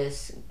have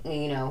this,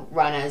 you know,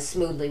 run as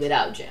smoothly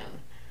without Joan.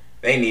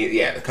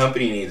 The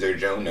company needs her.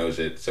 Joan knows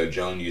it, so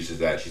Joan uses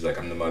that. She's like,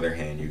 I'm the mother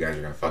hen. You guys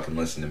are gonna fucking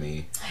listen to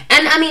me.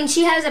 And I mean,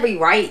 she has every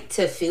right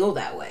to feel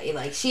that way.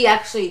 Like, she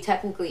actually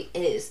technically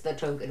is the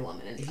token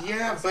woman in the office.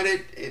 Yeah, but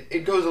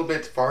it goes a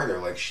bit farther.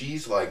 Like,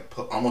 she's like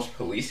almost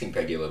policing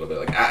Peggy a little bit.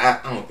 Like, I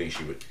don't think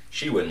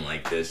she wouldn't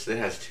like this. It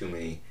has too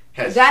many.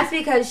 That's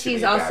because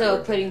she's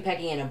also putting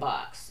Peggy in a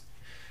box.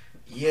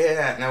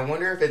 Yeah, and I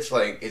wonder if it's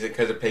like, is it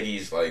because of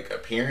Peggy's like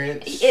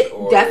appearance? It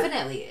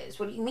definitely is.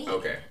 What do you mean?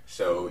 Okay,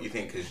 so you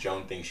think because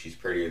Joan thinks she's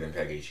prettier than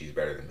Peggy, she's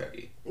better than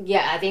Peggy?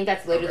 Yeah, I think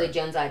that's literally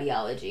Joan's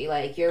ideology.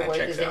 Like, your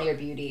worth is in your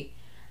beauty.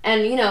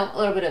 And, you know, a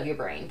little bit of your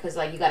brain. Because,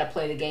 like, you got to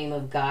play the game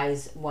of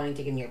guys wanting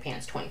to get in your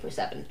pants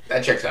 24/7.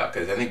 That checks out,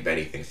 because I think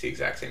Betty thinks the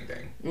exact same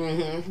thing.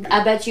 Mm-hmm.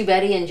 I bet you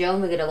Betty and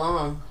Joan would get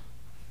along.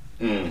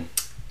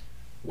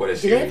 What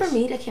is Did they ever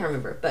meet? I can't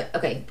remember. But,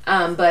 okay.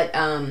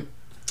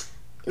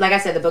 Like I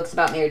said, the book's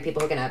about married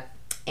people hooking up.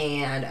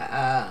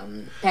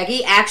 And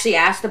Peggy actually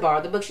asked to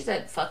borrow the book. She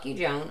said, fuck you,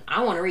 Joan.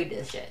 I want to read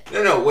this shit.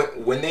 No.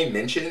 When they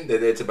mentioned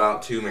that it's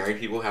about two married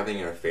people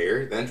having an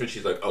affair, then when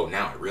she's like, oh,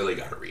 now I really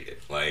got to read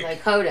it.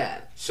 Like, hold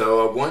up.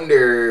 So I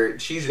wonder,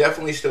 she's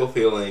definitely still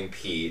feeling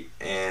Pete.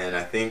 And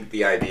I think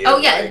the idea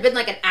it's been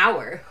like an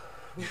hour.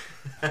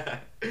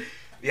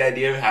 The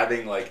idea of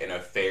having like an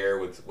affair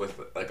with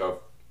like a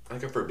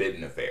like a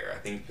forbidden affair. I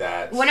think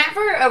that's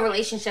Whenever a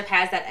relationship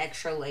has that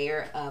extra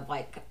layer of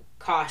like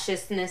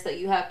cautiousness that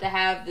you have to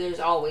have, there's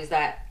always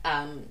that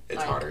it's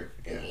like, harder.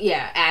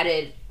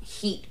 added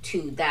heat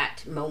to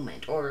that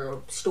moment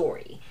or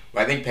story.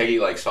 I think Peggy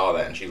like saw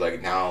that and she's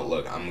like, now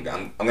look, I'm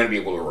gonna be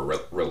able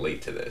to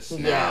relate to this.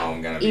 Now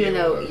I'm gonna be even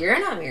able though to... you're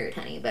not married,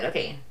 honey, but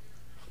okay.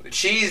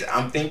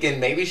 I'm thinking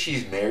maybe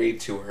she's married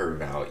to her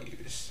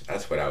values.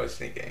 That's what I was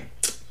thinking.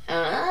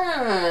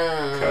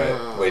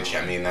 Oh. Which,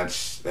 I mean,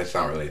 that's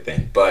not really a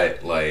thing.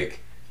 But, like,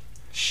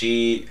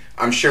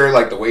 I'm sure,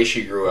 like, the way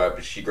she grew up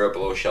a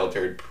little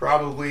sheltered.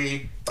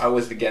 Probably, if I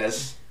was to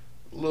guess,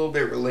 a little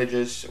bit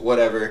religious,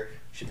 whatever.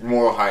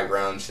 Moral high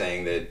ground,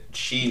 saying that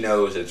she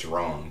knows it's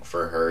wrong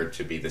for her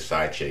to be the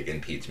side chick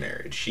in Pete's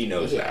marriage. She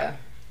knows that.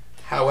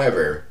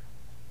 However,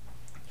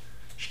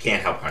 she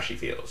can't help how she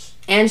feels.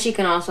 And she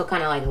can also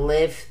kind of like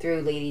live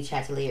through Lady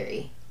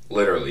Chatterleary.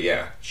 Literally,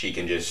 yeah. She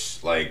can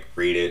just like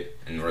read it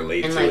and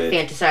relate and to like it.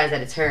 fantasize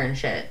that it's her and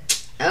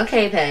shit.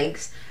 Okay,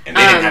 Pegs. And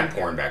they didn't have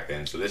porn back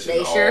then, so this is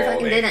all sure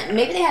fucking they didn't. had.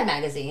 Maybe they had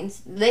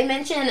magazines. They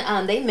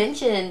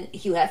mention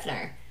Hugh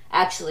Hefner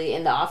actually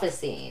in the Office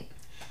scene.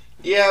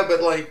 Yeah,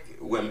 but like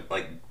women,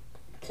 like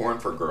porn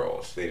for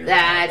girls. They didn't really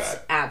have That's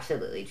that.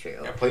 absolutely true.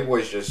 Yeah,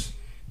 Playboy's just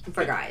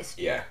for guys.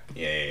 Yeah.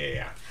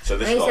 So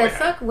this They is all said, they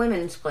fuck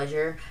women's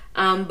pleasure.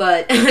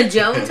 But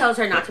Joan tells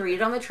her not to read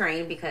it on the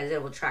train because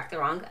it will attract the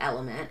wrong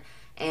element.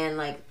 And,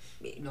 like,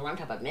 you know what I'm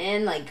talking about?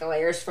 Men, like,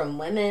 glares from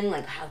women.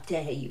 Like, how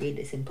dare you read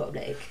this in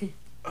public?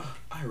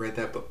 I read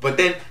that book. But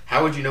then,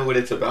 how would you know what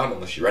it's about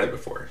unless you read it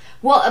before?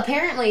 Well,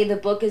 apparently the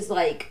book is,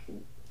 like,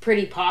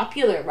 pretty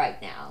popular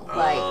right now.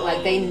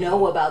 Like they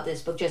know about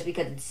this book just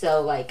because it's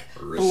so, like,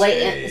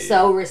 blatant,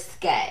 so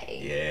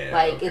risque. Yeah.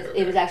 Like,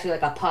 it was actually,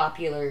 like, a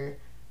popular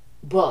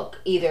book,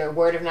 either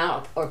word of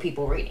mouth or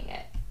people reading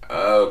it.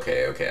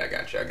 Okay, I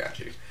got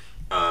you.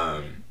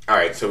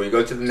 Alright, so we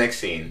go to the next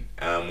scene.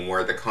 We're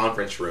at the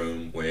conference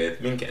room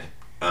with Minkin.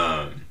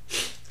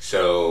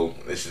 So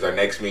this is our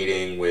next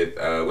meeting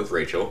with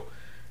Rachel.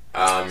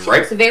 She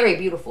looks very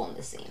beautiful in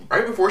this scene.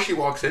 Right before she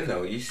walks in,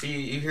 though, you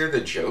hear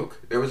the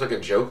joke. There was like a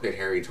joke that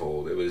Harry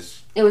told. It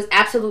was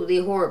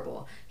absolutely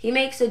horrible. He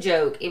makes a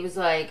joke. It was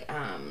like,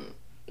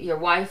 your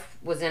wife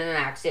was in an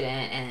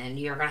accident and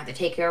you're gonna have to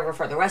take care of her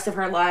for the rest of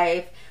her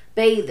life,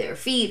 bathe her,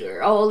 feed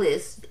her, all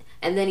this.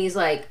 And then he's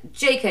like,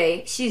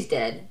 JK, she's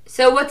dead.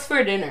 So what's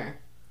for dinner?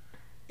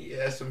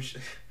 Yeah, some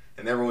shit.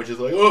 And everyone's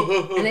just like,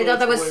 oh. And they thought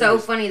that was so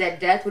funny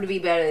that death would be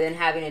better than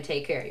having to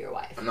take care of your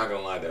wife. I'm not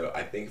gonna lie though,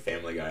 I think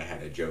Family Guy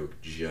had a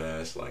joke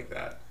just like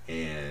that.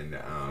 And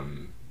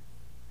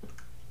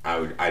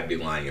I'd be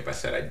lying if I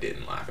said I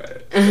didn't laugh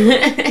at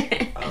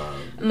it. So,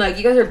 I'm like,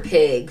 you guys are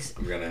pigs.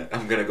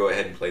 I'm gonna go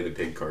ahead and play the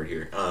pig card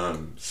here.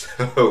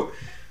 So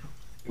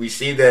we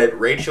see that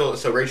Rachel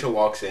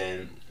walks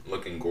in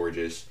looking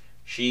gorgeous.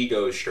 She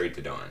goes straight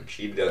to Dawn.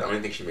 I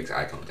don't think she makes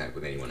eye contact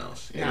with anyone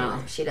else.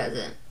 No, she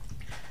doesn't.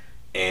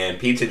 And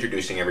Pete's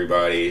introducing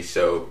everybody.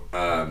 So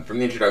from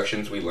the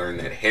introductions, we learn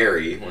that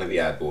Harry, one of the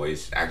ad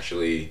boys,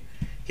 actually,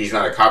 he's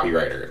not a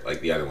copywriter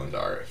like the other ones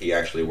are. He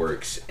actually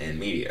works in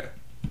media.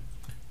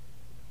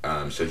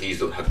 So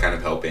he's kind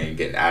of helping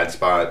get ad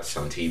spots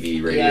on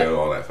TV, radio,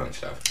 all that fun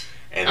stuff.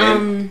 And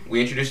then we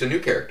introduced a new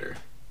character,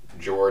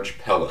 George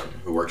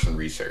Pelham, who works in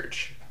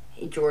research.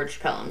 George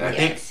Pelham,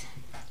 yes.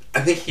 I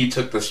think he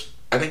took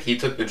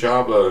the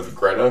job of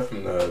Greta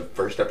from the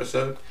first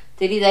episode.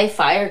 Did they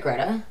fire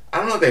Greta? I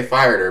don't know if they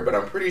fired her, but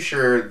I'm pretty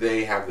sure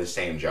they have the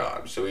same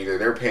job. So either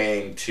they're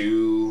paying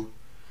two...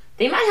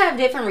 They might have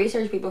different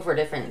research people for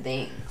different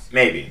things.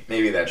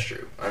 Maybe that's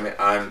true. I mean,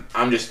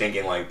 I'm just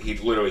thinking like he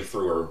literally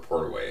threw her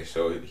report away,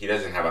 so they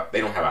don't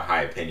have a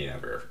high opinion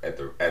of her at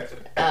the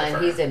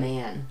firm. He's a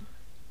man.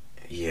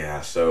 Yeah,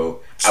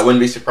 so I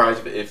wouldn't be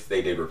surprised if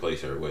they did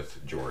replace her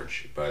with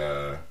George,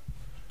 but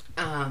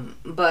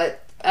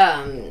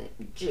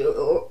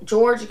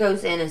George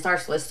goes in and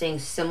starts listing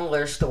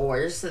similar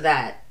stores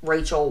that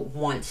Rachel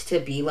wants to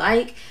be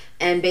like,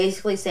 and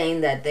basically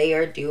saying that they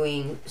are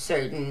doing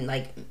certain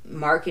like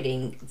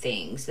marketing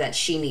things that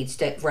she needs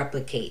to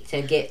replicate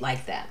to get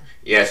like them.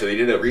 Yeah, so they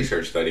did a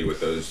research study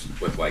with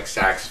like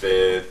Saks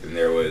Fifth, and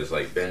there was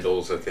like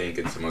Bendel's, I think,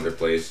 and some other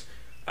place,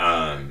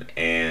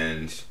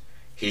 and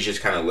he's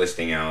just kind of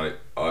listing out,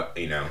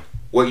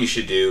 what you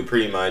should do.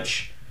 Pretty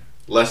much,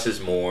 less is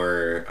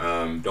more.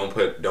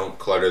 Don't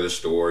clutter the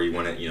store. You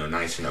want it,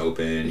 nice and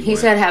open. He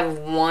said have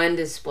one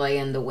display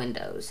in the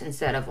windows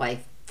instead of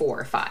like 4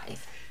 or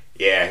 5.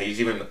 Yeah, he's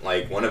even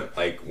like one of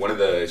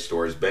the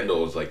stores,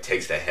 Bendel's, like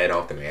takes the head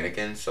off the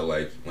mannequin, so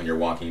like when you're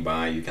walking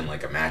by, you can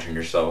like imagine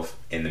yourself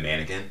in the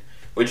mannequin,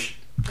 which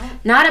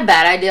not a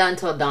bad idea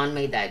until Don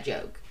made that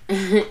joke.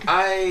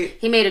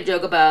 He made a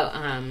joke about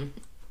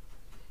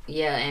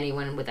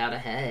anyone without a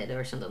head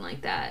or something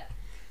like that.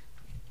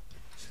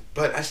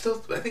 But I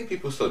think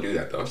people still do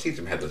that though. I've seen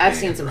some headless. I've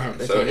seen some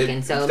headless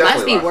mannequins, so it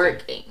must be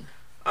working.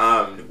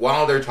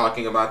 While they're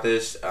talking about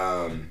this,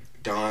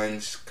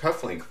 Don's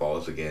cufflink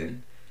falls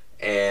again.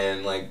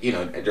 And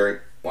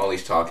while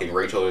he's talking,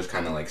 Rachel just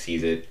kind of like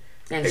sees it,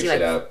 and picks she like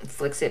it up,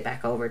 flicks it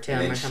back over to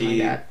him and or something like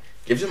that.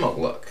 Gives him a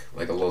look,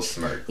 like a little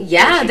smirk.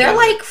 Yeah, they're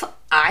like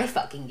eye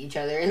fucking each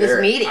other in this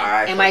meeting.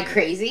 Am I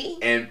crazy?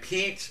 And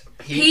Pete's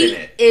peeping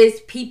it.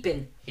 Is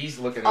peeping. He's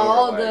looking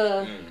all over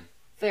the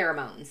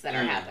pheromones that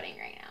are happening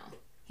right now.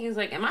 He's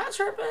like, am I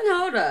tripping?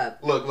 Hold up.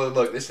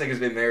 Look. This nigga's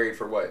been married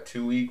for what,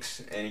 2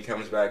 weeks? And he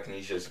comes back and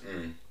he's just,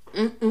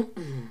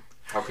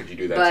 How could you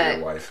do that to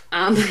your wife?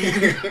 I'm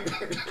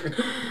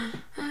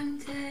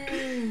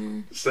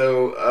dead.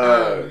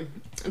 So,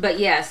 but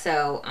yeah,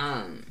 so,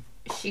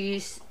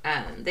 she's,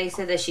 they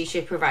said that she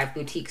should provide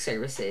boutique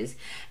services.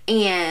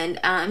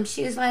 And,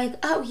 she was like,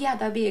 oh yeah,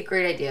 that'd be a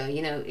great idea.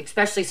 You know,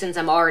 especially since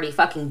I'm already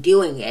fucking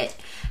doing it.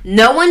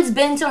 No one's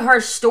been to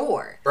her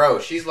store.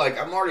 Bro, she's like,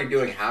 I'm already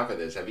doing half of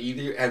this.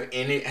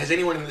 Has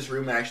anyone in this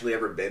room actually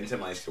ever been to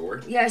my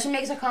store? Yeah, she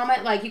makes a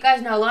comment like, you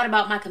guys know a lot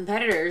about my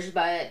competitors,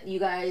 but you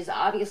guys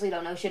obviously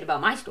don't know shit about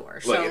my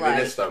store. Look, so and like,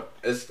 then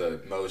it's the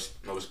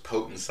most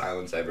potent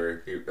silence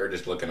ever. They're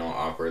just looking all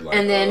awkward. Like,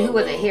 and then who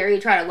was it? Harry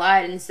tried to lie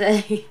and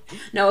say,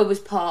 no, it was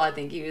Paul. I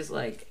think he was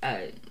like,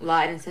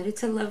 lied and said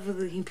it's a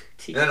lovely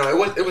boutique.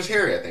 No, it was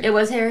Harry. I think it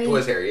was Harry. It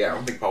was Harry. Yeah, I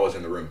don't think Paul was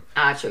in the room.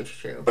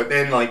 True. But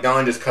then like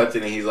Don just cuts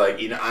in and he's like,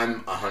 you know,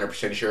 I'm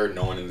 100% sure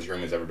no one in this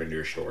room has ever been to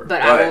your store.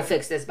 But I will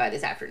fix this by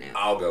this afternoon.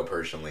 I'll go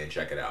personally and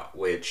check it out.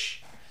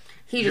 Which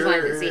he just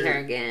wanted to see her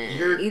again.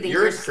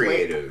 You're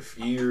creative.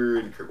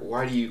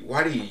 Why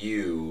do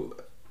you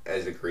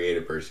as a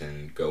creative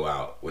person go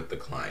out with the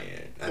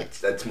client?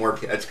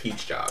 That's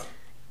Pete's job.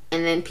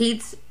 And then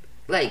Pete's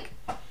like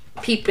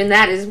peeping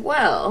that as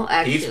well,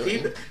 actually. He's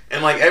peeping.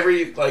 And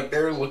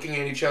they're looking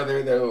at each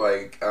other, they're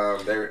like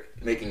they're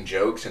making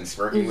jokes and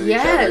smirking with each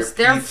other. Yes,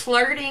 they're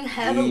flirting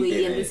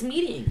heavily in this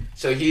meeting.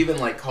 So he even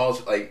like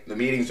calls, like, the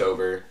meeting's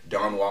over,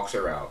 Dawn walks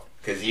her out.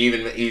 Because he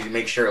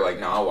makes sure, like,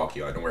 no, I'll walk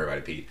you out, don't worry about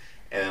it, Pete.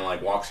 And then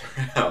like walks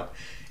her out.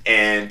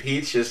 And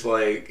Pete's just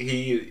like,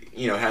 he,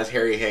 you know, has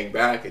Harry hang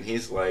back and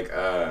he's like,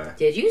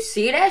 did you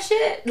see that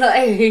shit?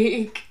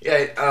 Like,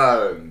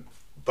 yeah,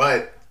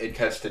 but it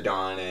cuts to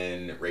Dawn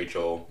and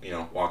Rachel, you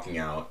know, walking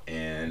out,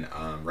 and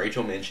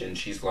Rachel mentioned,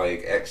 she's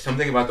like,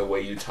 something about the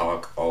way you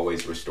talk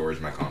always restores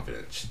my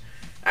confidence.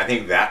 I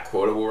think that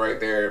quotable right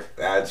there,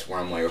 that's where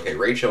I'm like, okay,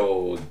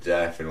 Rachel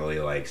definitely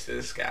likes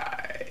this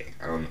guy.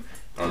 I don't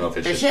know if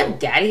it's does she have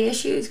daddy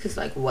issues? Because,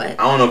 like, what?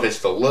 I don't know if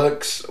it's the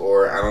looks,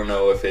 or I don't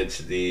know if it's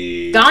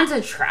the... Dawn's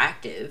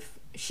attractive.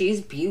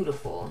 She's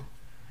beautiful.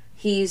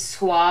 He's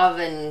suave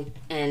and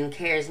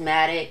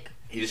charismatic.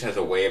 He just has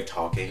a way of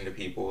talking to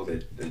people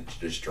that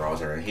just draws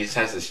her in. He just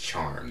has this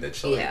charm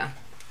that's like... Yeah.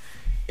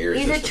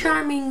 He's a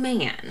charming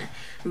man.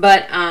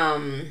 But,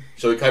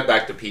 So we cut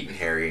back to Pete and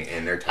Harry,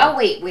 and they're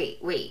talking... Oh,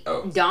 wait.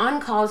 Oh.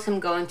 Dawn calls him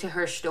going to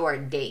her store a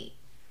date.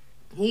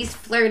 He's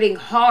flirting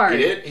hard. He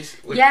did?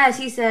 Yes,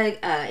 he said,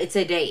 it's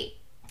a date.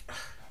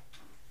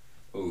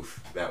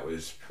 Oof, that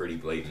was pretty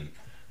blatant.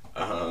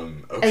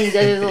 Okay. And he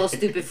does his little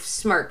stupid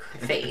smirk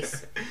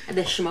face.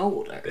 The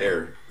schmolder.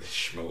 The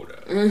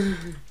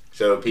schmolder.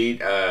 So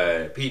Pete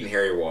and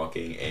Harry are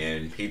walking,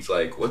 and Pete's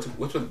like, "What's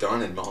with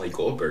Dawn and Molly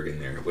Goldberg in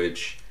there?"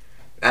 Which,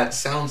 that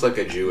sounds like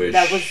a Jewish.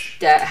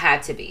 That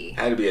had to be.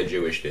 Had to be a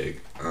Jewish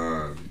dig.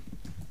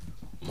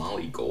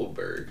 Molly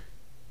Goldberg.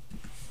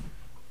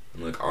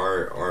 I'm like,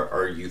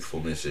 our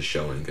youthfulness is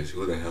showing, because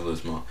who the hell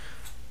is Molly?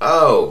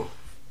 Oh,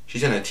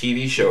 she's in a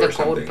TV show or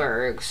something. The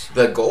Goldbergs.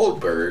 The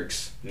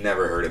Goldbergs.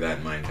 Never heard of that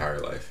in my entire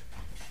life.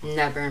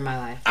 Never in my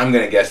life. I'm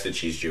gonna guess that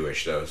she's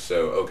Jewish though.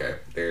 So okay,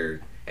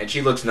 and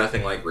she looks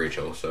nothing like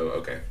Rachel, so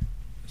okay.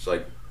 It's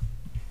like,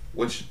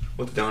 what's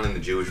Dawn and the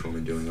Jewish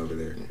woman doing over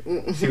there?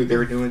 See what they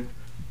were doing?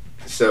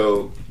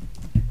 So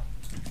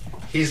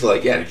he's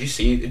like, yeah, did you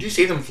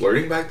see them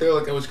flirting back there?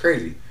 Like, that was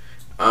crazy.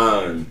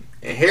 And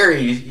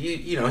Harry,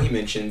 you know, he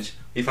mentions,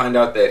 we find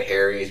out that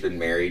Harry's been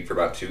married for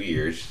about 2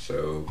 years,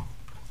 so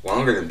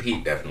longer than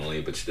Pete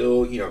definitely, but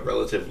still, you know,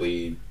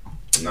 relatively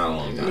not a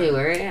long time.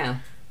 Newer, yeah.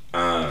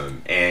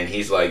 And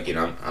he's like, you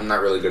know, I'm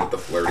not really good at the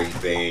flirting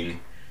thing.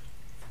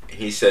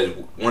 He says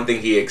one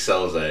thing he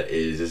excels at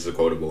is, this is a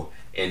quotable,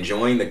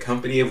 enjoying the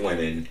company of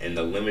women in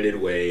the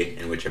limited way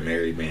in which a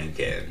married man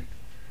can.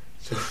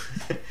 So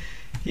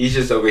he's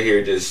just over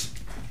here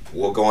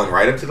going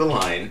right up to the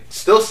line,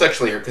 still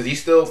sexually hurt, because he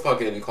still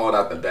fucking called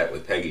out the bet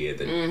with Peggy at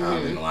the,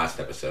 in the last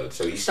episode.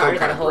 So he's started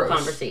still kind of the whole gross,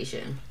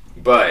 conversation.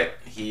 But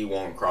he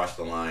won't cross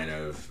the line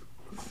of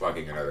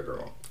fucking another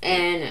girl.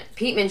 And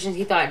Pete mentions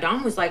he thought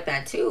Dawn was like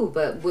that too,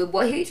 but with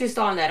what he just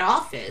saw in that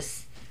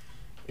office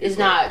is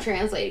not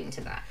translating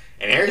to that.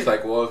 And Harry's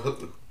like, well,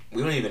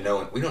 we don't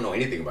know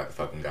anything about the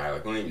fucking guy.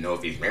 Like, we don't even know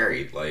if he's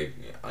married. Like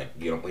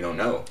we don't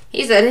know.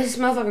 He said this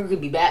motherfucker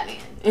could be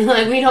Batman.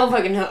 Like, we don't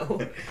fucking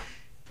know.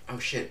 Oh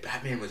shit,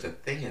 Batman was a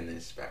thing in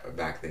this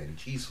back then.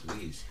 Jeez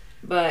Louise.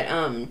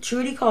 But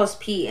Trudy calls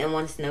Pete and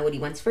wants to know what he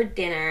wants for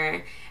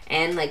dinner,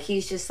 and like,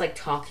 he's just like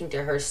talking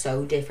to her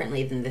so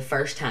differently than the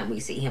first time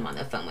we see him on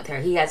the phone with her.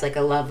 He has like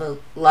a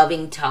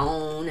loving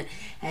tone,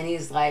 and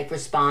he's like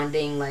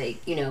responding,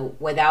 like, you know,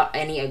 without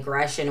any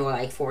aggression or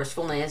like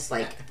forcefulness.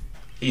 Like,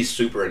 He's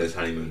super in his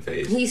honeymoon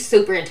phase. He's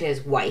super into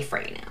his wife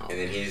right now. And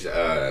then he's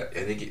I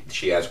think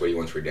she asked what he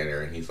wants for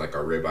dinner, and he's like a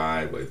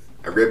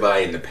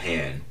ribeye in the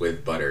pan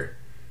with butter,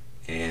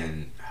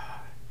 and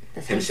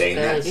him saying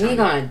good. that. You need to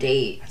go on a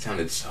date. That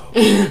sounded so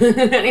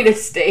good. I need a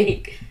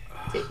steak.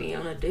 Take me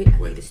on a date. I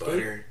with need a steak.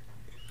 butter.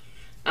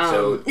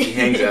 So he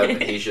hangs up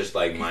and he's just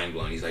like mind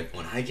blown. He's like,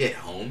 when I get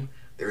home,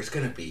 there's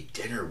gonna be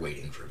dinner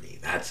waiting for me.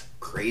 That's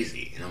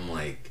crazy. And I'm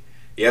like,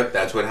 yep,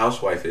 that's what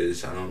housewife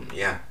is.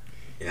 Yeah.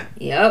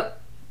 Yep.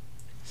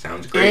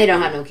 Sounds great. And they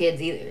don't have no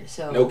kids either,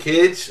 so. No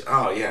kids?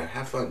 Oh, yeah.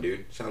 Have fun,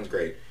 dude. Sounds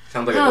great.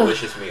 Sounds like a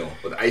delicious meal.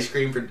 With ice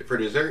cream for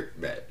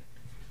dessert? Bet.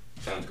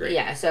 Sounds great.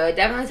 Yeah, so it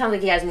definitely sounds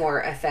like he has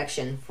more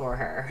affection for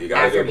her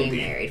after being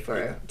married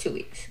for 2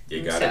 weeks.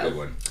 You got a good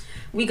one.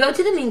 We go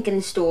to the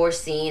Minkin store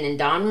scene, and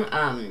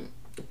Don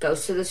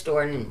goes to the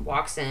store and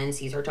walks in,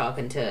 sees her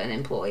talking to an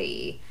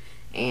employee.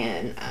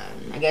 And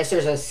I guess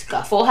there's a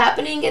scuffle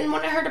happening in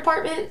one of her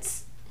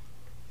departments.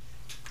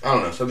 I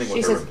don't know, something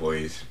with her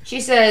employees. She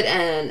said,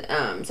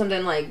 and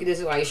something like, this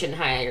is why you shouldn't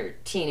hire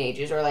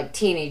teenagers, or like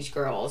teenage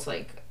girls,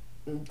 like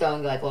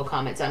throwing like little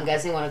comments. I'm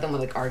guessing one of them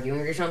was like arguing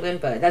or something,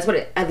 but that's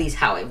what at least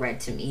how it read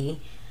to me,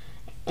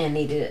 and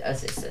needed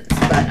assistance.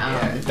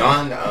 But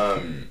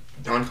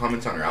Dawn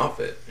comments on her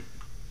outfit,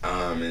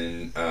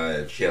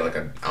 and she had like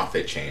an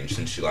outfit change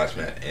since they last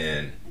met,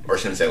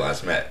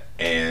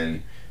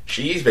 and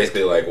she's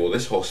basically like, well,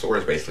 this whole store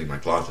is basically my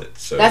closet.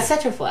 So that's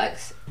such a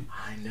flex.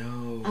 I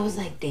know. I was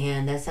like,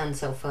 damn, that sounds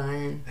so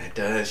fun. That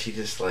does. She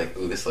just like,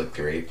 ooh, this looks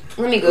great.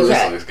 Let me go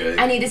check. This looks good.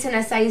 I need this in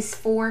a size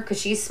 4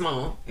 because she's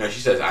small. No,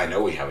 she says, I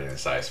know we have it in a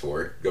size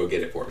 4. Go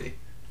get it for me.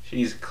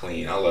 She's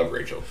clean. I love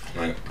Rachel.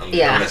 I'm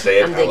gonna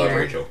say it. I love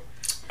Rachel.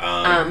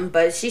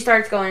 But she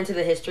starts going into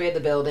the history of the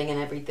building and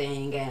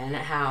everything, and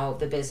how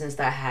the business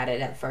that had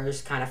it at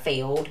first kind of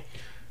failed.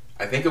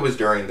 I think it was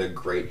during the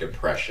Great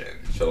Depression.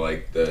 So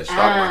like the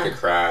stock market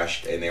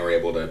crashed, and they were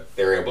able to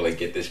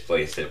get this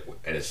place at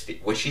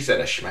what she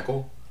said, a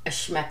schmeckel. A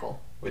schmeckel.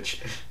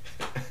 Which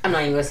I'm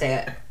not even gonna say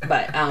it,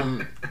 but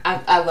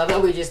I love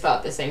that we just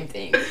thought the same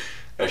thing.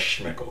 A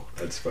schmeckel.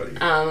 That's funny.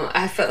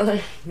 I felt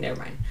like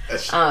never mind.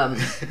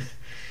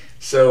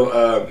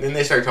 So then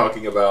they start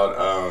talking about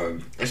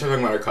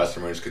our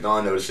customers, because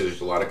Dawn notices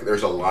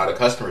there's a lot of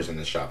customers in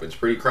the shop. It's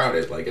pretty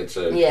crowded. Like it's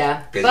a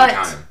busy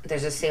time.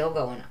 There's a sale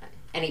going on,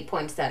 and he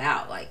points that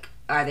out. Like,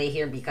 are they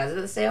here because of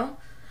the sale?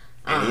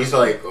 And he's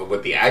like,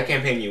 with the ad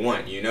campaign you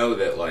want, you know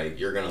that like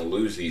you're gonna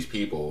lose these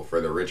people for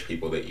the rich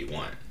people that you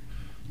want.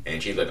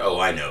 And she's like, oh,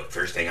 I know.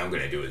 First thing I'm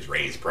gonna do is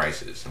raise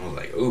prices. I was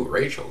like, ooh,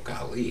 Rachel,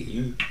 golly,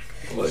 you.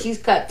 Look,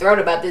 she's cutthroat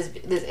about this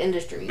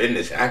industry.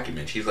 Business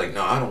acumen. She's like,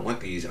 no, I don't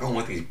want these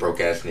broke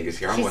ass niggas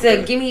here. She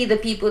said, give me the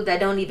people that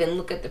don't even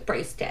look at the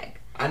price tag.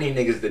 I need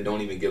niggas that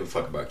don't even give a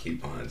fuck about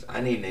coupons. I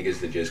need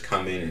niggas that just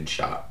come in and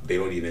shop. They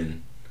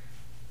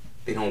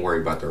don't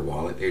worry about their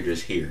wallet. They're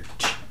just here.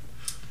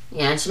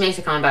 Yeah, and she makes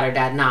a comment about her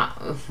dad,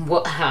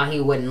 how he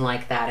wouldn't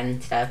like that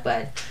and stuff,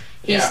 but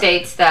he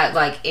states that,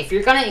 like, if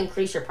you're going to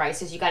increase your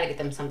prices, you got to get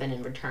them something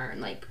in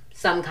return, like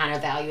some kind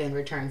of value in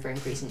return for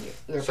increasing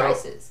your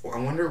prices. I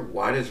wonder,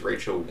 why does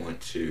Rachel want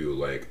to,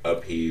 like,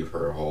 upheave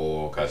her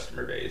whole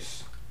customer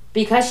base?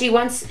 Because she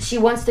wants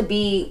to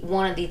be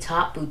one of the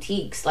top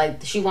boutiques.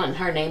 Like, she wants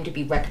her name to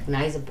be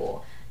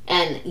recognizable.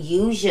 And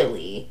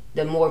usually,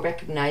 the more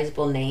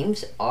recognizable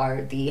names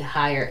are the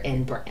higher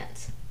end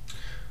brands.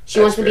 She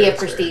wants to be a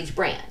prestige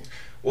brand.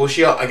 Well,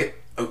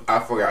 I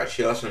forgot.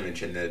 She also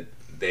mentioned that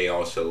they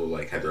also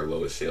like had their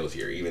lowest sales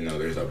year, even though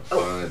there's a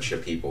bunch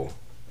of people.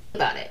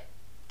 About it.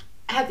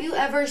 Have you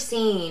ever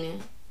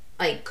seen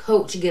like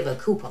Coach give a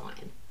coupon?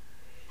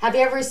 Have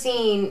you ever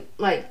seen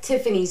like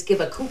Tiffany's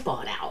give a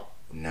coupon out?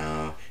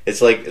 No,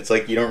 it's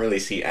like you don't really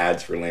see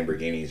ads for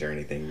Lamborghinis or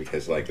anything,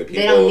 because like the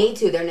people, they don't need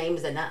to. Their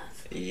name's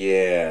enough.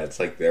 Yeah, it's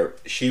like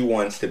she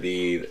wants to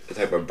be the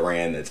type of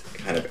brand that's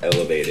kind of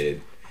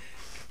elevated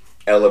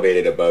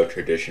above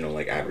traditional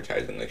like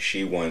advertising. Like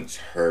she wants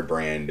her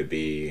brand to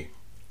be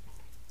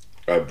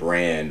a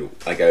brand,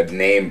 like a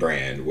name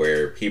brand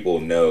where people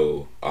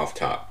know off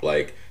top.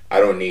 Like I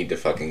don't need to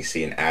fucking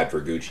see an ad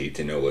for Gucci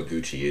to know what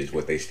Gucci is,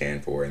 what they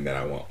stand for, and that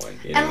I want one.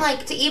 You know? And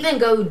like to even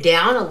go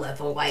down a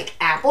level, like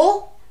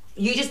Apple,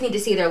 you just need to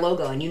see their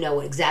logo and you know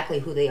exactly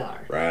who they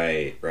are.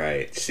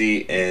 Right.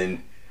 See,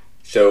 and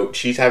so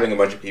she's having a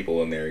bunch of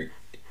people in there.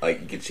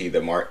 Like you can see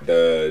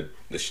the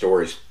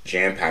store is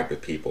jam packed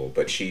with people,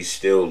 but she's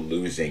still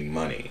losing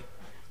money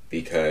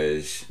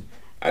because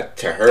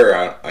to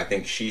her, I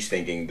think she's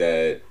thinking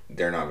that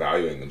they're not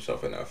valuing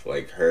themselves enough.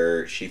 Like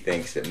she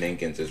thinks that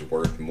Minkins is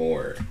worth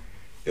more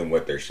than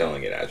what they're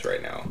selling it as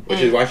right now, which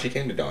is why she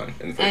came to Dawn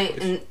in the first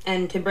place.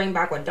 And to bring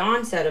back what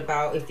Dawn said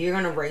about if you're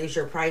gonna raise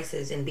your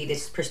prices and be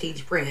this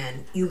prestige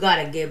brand, you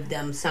gotta give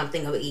them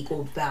something of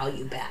equal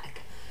value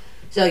back.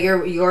 So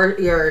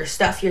your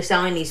stuff you're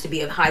selling needs to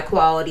be of high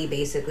quality.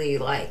 Basically,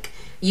 like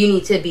you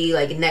need to be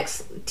like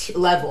next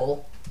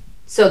level,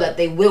 so that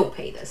they will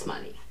pay this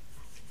money.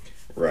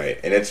 Right,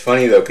 and it's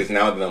funny though because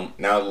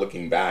now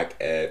looking back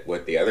at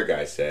what the other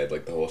guy said,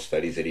 like the whole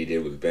studies that he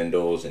did with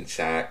Bindles and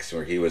Sachs,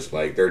 where he was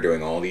like, they're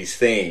doing all these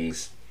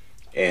things,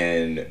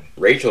 and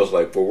Rachel's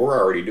like, well, we're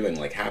already doing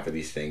like half of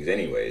these things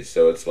anyways.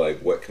 So it's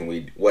like,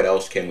 what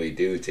else can we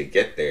do to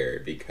get there?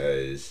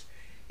 Because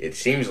it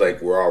seems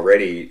like we're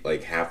already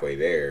like halfway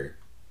there.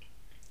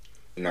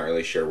 I'm not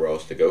really sure where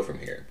else to go from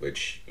here,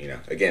 which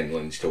again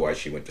lends to why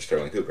she went to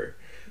Sterling Cooper.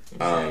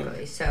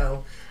 Exactly.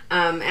 So.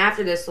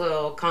 After this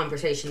little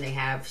conversation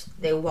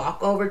they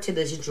walk over to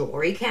this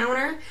jewelry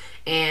counter,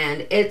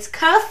 and it's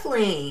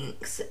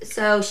cufflinks.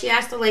 So she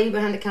asked the lady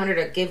behind the counter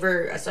to give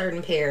her a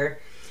certain pair,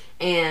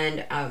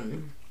 and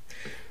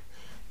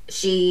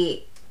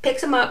she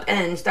picks them up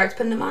and starts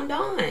putting them on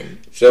Dawn.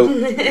 So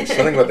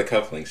something about the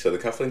cufflinks. So the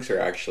cufflinks are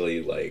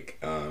actually like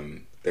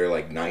they're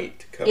like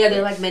knight cufflinks. Yeah,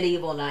 they're like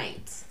medieval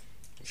knights.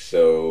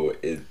 So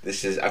I feel like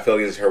this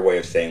is her way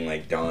of saying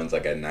like Dawn's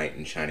like a knight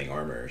in shining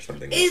armor or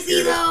something. Is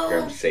he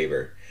though?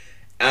 Saber.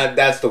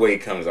 That's the way he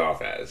comes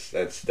off as.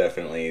 That's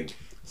definitely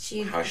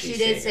how she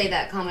did say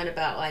that comment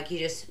about like you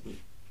just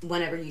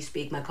whenever you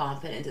speak, my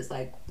confidence is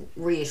like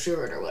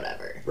reassured or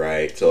whatever.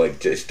 Right. So like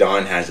just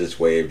Dawn has this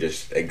way of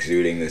just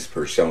exuding this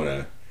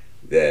persona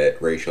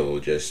that Rachel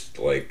just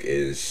like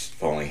is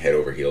falling head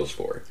over heels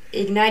for.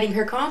 Igniting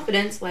her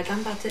confidence like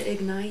I'm about to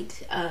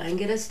ignite and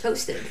get us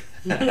toasted.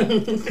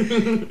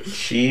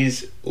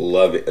 She's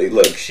loving.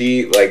 Look,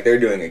 they're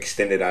doing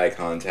extended eye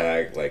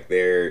contact. Like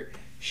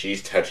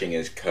she's touching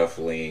his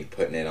cufflink,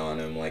 putting it on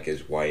him like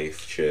his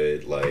wife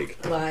should. Like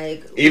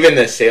even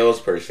the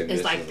salesperson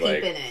is like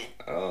peeping it.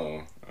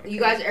 Oh, okay. You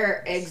guys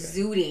are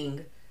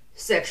exuding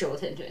sexual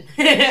tension.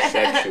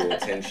 Sexual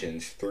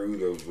tensions through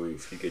the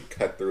roof. You could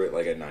cut through it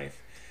like a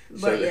knife.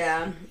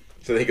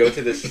 So they go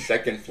to the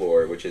second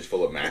floor, which is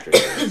full of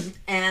mattresses.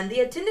 And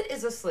the attendant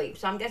is asleep,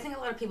 so I'm guessing a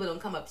lot of people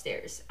don't come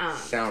upstairs.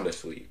 Sound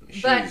asleep.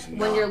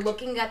 When you're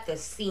looking at the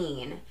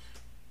scene,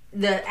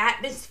 the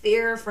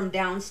atmosphere from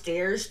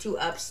downstairs to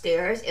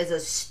upstairs is a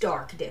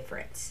stark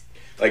difference.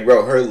 Like,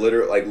 bro,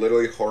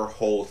 literally her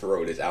whole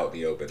throat is out in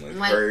the open.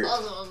 Like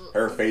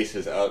her face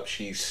is up.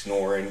 She's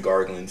snoring,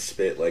 gargling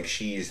spit. Like,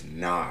 she's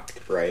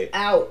knocked, right?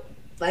 Out.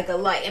 Like a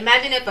light.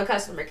 Imagine if a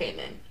customer came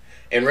in.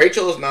 And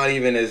Rachel's not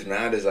even as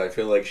mad as I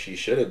feel like she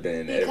should have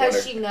been.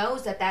 Because she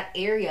knows that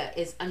area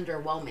is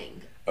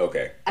underwhelming.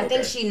 Okay. I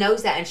think she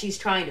knows that and she's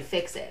trying to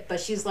fix it. But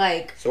she's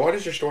like... So why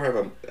does your store have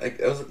that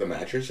was like the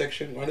mattress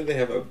section? Why did they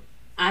have a...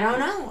 I don't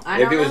know.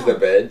 Maybe it was the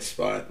bed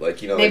spot.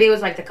 Like, maybe it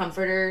was like the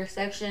comforter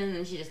section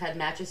and she just had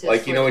mattresses.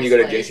 Like, when you go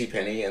to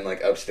JCPenney and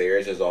like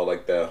upstairs is all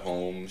like the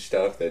home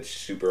stuff that's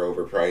super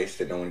overpriced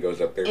that no one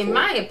goes up there for. In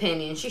my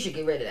opinion, she should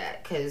get rid of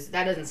that because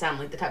that doesn't sound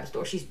like the type of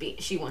store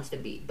she wants to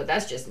be. But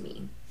that's just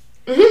me.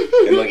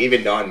 And like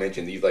even Don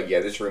mentioned, he's like, yeah,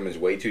 this room is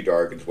way too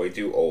dark. It's way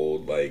too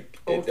old. Like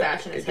old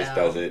fashioned as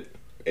hell.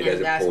 It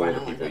doesn't pull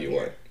the people you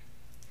want.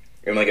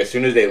 And like as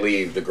soon as they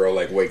leave, the girl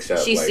like wakes up.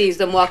 She sees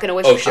them walking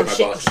away. Oh shit, my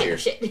boss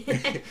is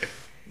here.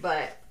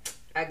 But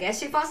I guess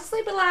she falls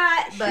asleep a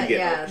lot.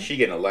 But she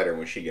getting a letter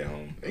when she get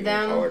home. They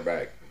gonna call her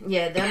back.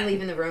 Yeah, them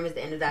leaving the room is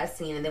the end of that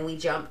scene, and then we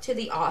jump to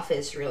the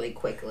office really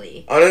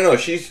quickly. Oh no,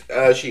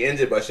 she ends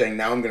it by saying,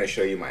 "Now I'm gonna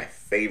show you my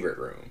favorite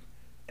room,"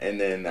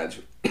 and then that's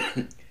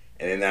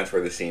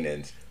where the scene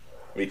ends.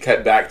 We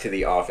cut back to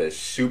the office.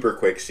 Super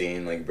quick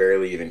scene, like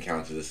barely even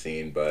counts as a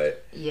scene,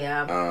 but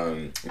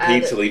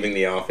Pete's leaving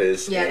the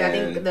office. Yeah, I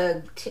think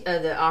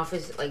the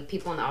office, like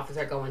people in the office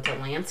are going to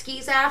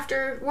Lansky's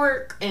after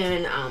work,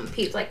 and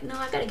Pete's like, "No,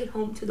 I gotta get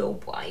home to the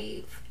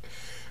wife."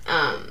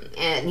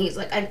 And he's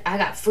like, I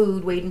got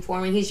food waiting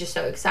for me. He's just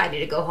so excited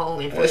to go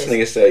home. And this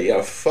nigga said,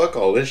 "Yeah, fuck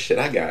all this shit.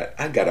 I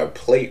got a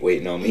plate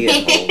waiting on me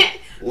at home,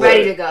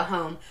 ready to go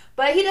home."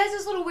 But he does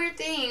this little weird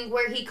thing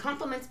where he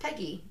compliments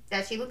Peggy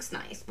that she looks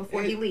nice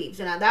before he leaves,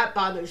 and that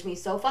bothers me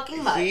so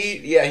fucking much.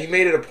 He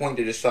made it a point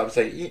to just stop and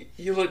say,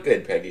 "You look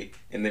good, Peggy,"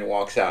 and then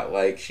walks out.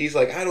 Like she's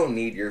like, "I don't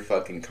need your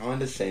fucking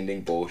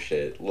condescending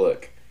bullshit.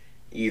 Look,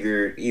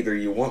 either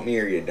you want me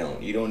or you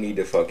don't. You don't need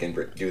to fucking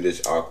do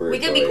this awkward." We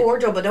can be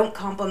cordial, but don't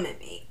compliment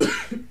me.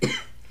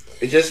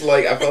 It's just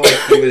like I felt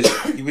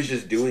like he was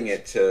just doing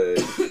it to.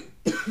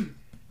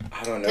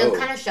 I don't know. I'm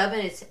kind of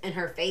shoving it in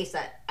her face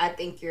that I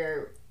think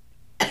you're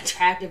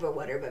attractive or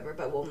whatever,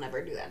 but we'll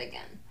never do that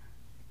again.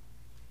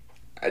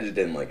 I just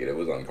didn't like it. It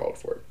was uncalled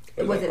for.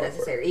 It wasn't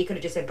necessary. You could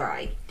have just said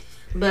bye.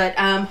 But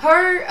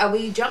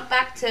we jump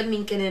back to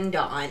Minkin and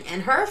Dawn,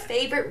 and her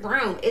favorite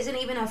room isn't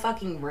even a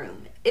fucking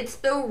room. It's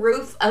the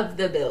roof of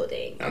the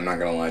building. I'm not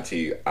gonna lie to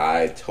you.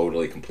 I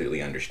totally,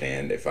 completely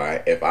understand. If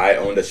I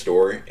owned a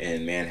store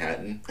in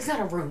Manhattan, it's not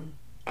a room.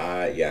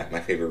 Yeah, my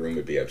favorite room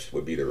would be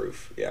the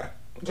roof. Yeah.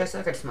 Just so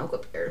I could smoke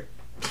up there.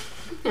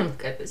 I'm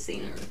good at the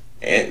scenery.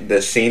 And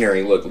the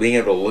scenery, look, being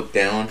able to look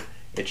down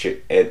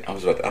I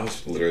was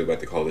literally about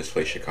to call this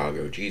place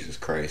Chicago. Jesus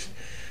Christ.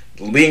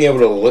 Being able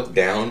to look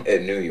down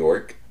at New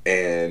York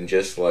and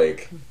just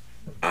like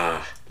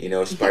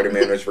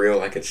Spider-Man was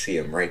real. I could see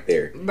him right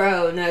there.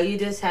 Bro, no, you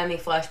just had me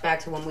flashback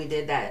to when we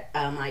did that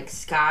like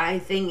sky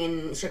thing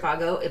in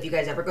Chicago. If you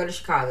guys ever go to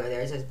Chicago,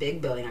 there's this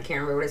big building. I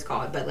can't remember what it's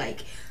called, but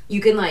like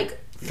you can like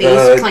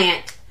face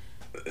plant.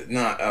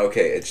 Not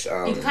okay. It's you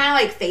can kind of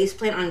like face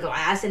plant on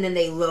glass, and then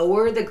they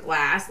lower the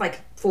glass like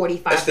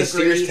 45 that's the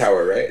degrees. Sears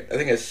Tower, right? I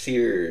think it's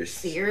Sears.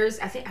 Sears.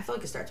 I feel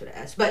like it starts with an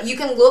S. But you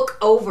can look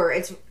over.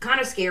 It's kind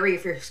of scary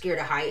if you're scared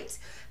of heights.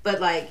 But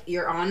like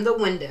you're on the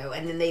window,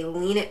 and then they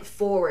lean it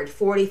forward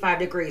 45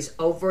 degrees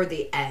over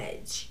the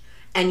edge,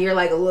 and you're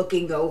like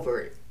looking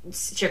over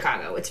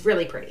Chicago. It's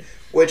really pretty.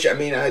 Which I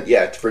mean,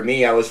 for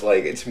me, I was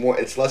like, it's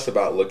less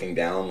about looking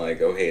down,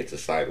 like, oh hey, it's a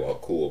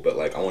sidewalk, cool. But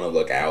like, I want to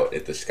look out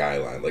at the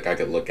skyline. Like I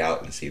could look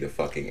out and see the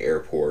fucking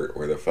airport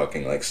or the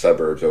fucking like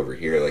suburbs over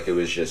here. Like it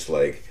was just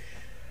like,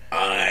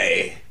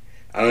 I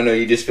don't know.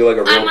 You just feel like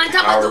a real I'm on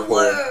top powerful.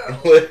 of the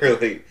world.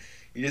 Literally,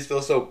 you just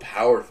feel so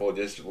powerful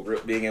just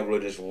being able to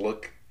just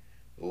look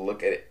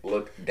at it,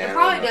 look down. It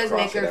probably does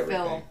make her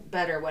feel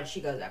better when she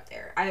goes up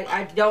there.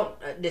 I don't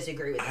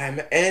disagree with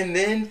that. And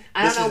then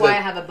I don't know why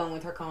I have a bone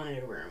with her calling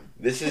it a room.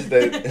 This is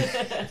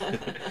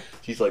the.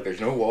 She's like, there's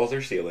no walls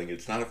or ceiling.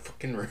 It's not a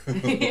fucking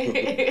room.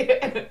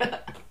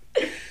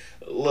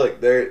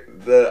 Look,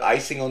 the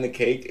icing on the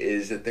cake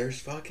is that there's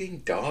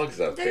fucking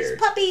dogs up there. There's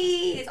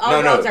puppies.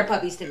 All dogs are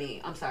puppies to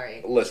me. I'm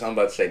sorry. Listen, I'm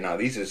about to say,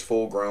 these is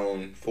full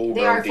grown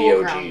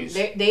DOGs.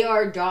 They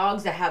are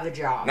dogs that have a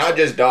job. Not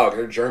just dogs,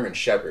 they're German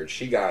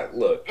shepherds.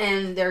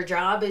 And their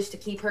job is to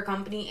keep her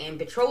company and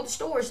patrol the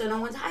store so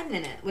no one's hiding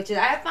in it, which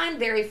I find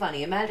very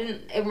funny.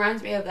 Imagine, it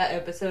reminds me of that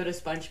episode of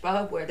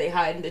SpongeBob where they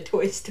hide in the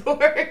toy store.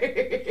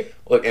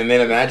 Look, and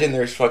then imagine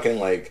there's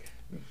fucking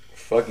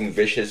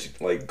vicious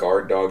like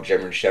guard dog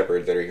German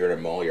shepherds that are here to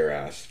maul your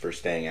ass for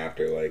staying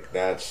after. Like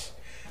that's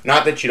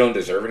not that you don't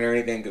deserve it or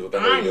anything, because what the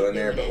hell are you doing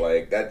there? But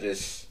like that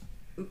just,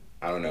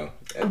 I don't know.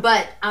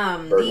 But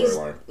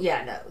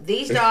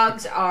these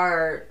dogs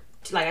are,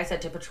 like I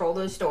said, to patrol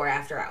the store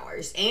after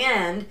hours,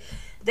 and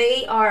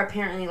they are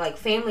apparently like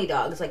family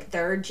dogs, like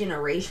third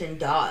generation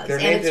dogs,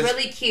 and it's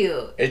really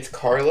cute. It's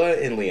Carla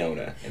and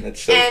Leona, and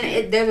it's so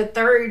cute. They're the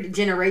third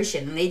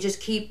generation, and they just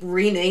keep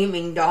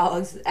renaming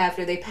dogs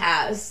after they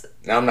pass.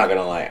 Now I'm not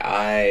gonna lie,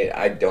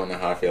 I don't know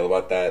how I feel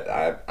about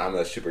that. I'm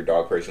a super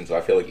dog person, so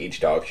I feel like each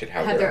dog should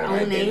have their own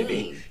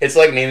identity. Name. It's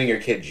like naming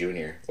your kid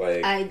Junior.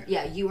 Like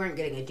you weren't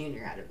getting a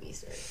Junior out of me,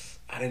 sir.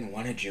 I didn't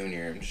want a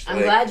Junior.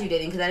 I'm glad you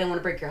didn't, because I didn't want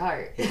to break your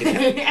heart.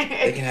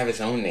 They can have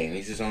his own name.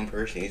 He's his own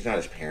person. He's not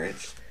his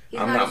parents.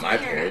 I'm not my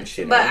parents,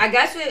 you know. But I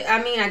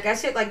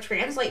guess it like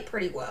translate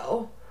pretty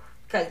well,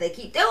 because they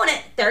keep doing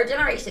it, third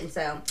generation.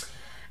 So,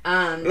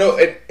 no,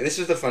 this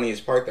is the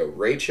funniest part though.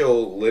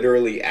 Rachel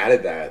literally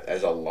added that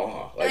as a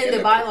law, like in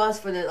the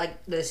bylaws for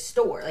the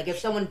store. Like if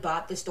someone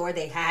bought the store,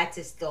 they had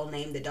to still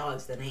name the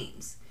dogs the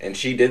names. And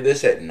she did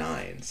this at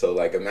 9. So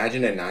like,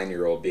 imagine a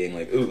 9-year-old being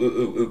like,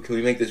 ooh, can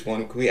we make this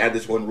one? Can we add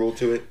this one rule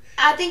to it?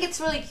 I think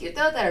it's really cute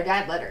though that her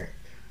dad let her.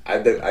 I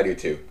do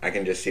too. I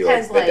can just see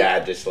like the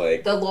dad just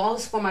like, the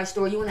laws for my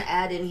store. You want to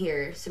add in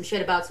here some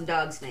shit about some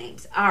dogs'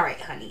 names? All right,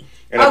 honey.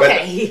 And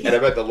okay. I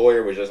bet the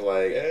lawyer was just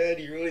like,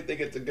 do you really think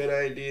it's a good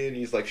idea? And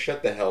he's like,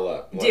 shut the hell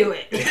up. Like, do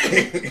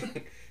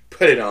it.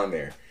 Put it on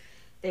there.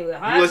 They will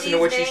have listen to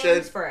what she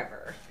said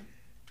forever.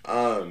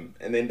 And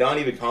then Don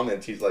even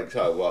comments, he's like,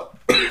 oh, well,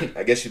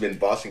 I guess you've been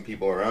bossing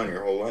people around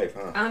your whole life,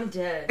 huh? I'm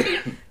dead.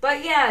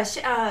 But yeah,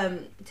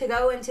 to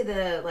go into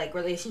the like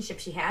relationship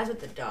she has with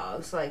the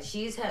dogs, like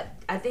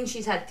I think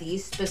she's had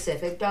these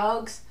specific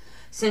dogs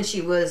since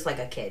she was like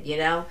a kid, you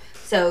know?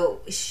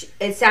 So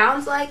it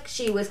sounds like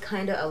she was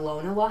kind of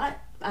alone a lot.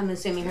 I'm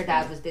assuming her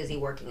dad was busy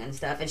working and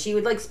stuff, and she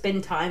would like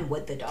spend time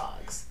with the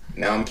dogs.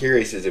 Now I'm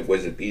curious,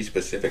 was it these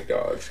specific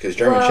dogs? Because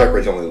German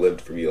Shepherds only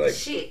lived for like...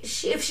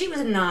 If she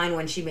was 9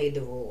 when she made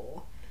the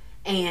rule,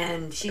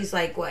 and she's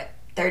like, what,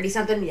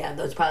 30-something? Yeah,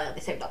 those probably not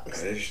the same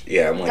dogs.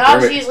 Yeah, I'm like...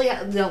 Dogs usually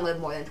don't live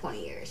more than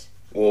 20 years.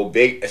 Well,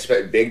 big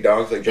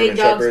dogs like German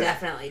Shepherds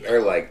definitely are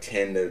like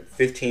 10 to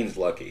 15's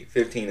lucky.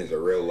 15 is a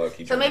real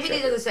lucky. So maybe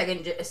these are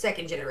the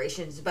second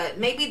generations, but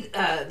maybe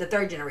the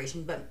third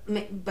generation.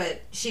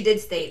 But she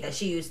did state that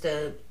she used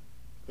to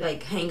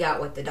like hing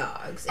out with the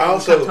dogs and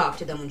also come talk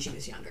to them when she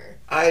was younger.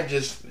 I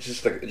just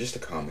a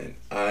comment.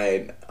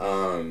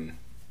 So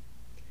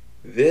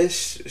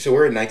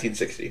we're in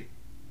 1960,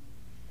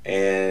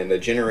 and a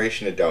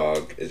generation of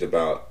dog is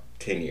about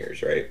 10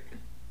 years, right?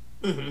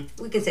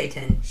 Mm-hmm. We could say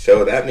 10.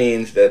 So that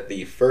means that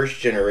the first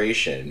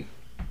generation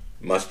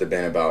must have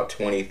been about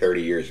 20,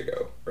 30 years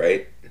ago,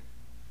 right?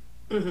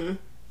 Mm-hmm.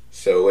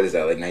 So what is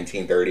that, like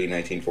 1930,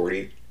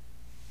 1940?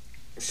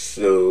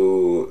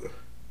 So...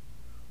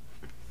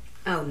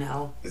 Oh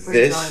no.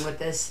 Where's going with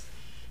this?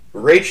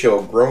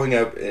 Rachel, growing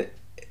up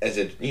as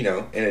in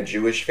a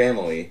Jewish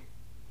family,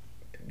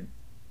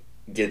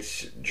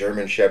 gets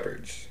German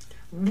Shepherds.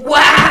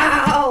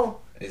 Wow!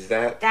 Is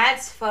that...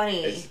 That's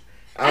funny.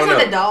 I don't That's know.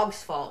 not the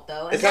dog's fault,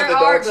 though. And It's not the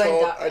there are dog's good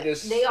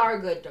fault. They are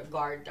good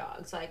guard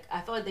dogs. Like, I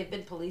feel like they've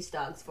been police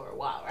dogs for a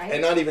while, right?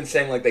 And not even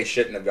saying, like, they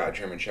shouldn't have got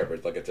German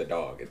Shepherds. Like, it's a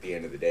dog at the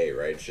end of the day,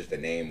 right? It's just a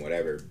name,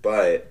 whatever.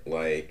 But,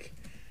 like,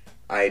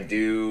 I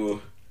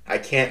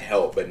can't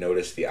help but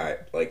notice I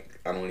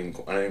don't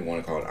even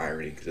want to call it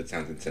irony because it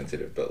sounds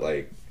insensitive, but,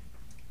 like,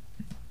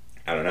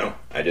 I don't know.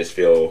 I just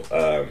feel,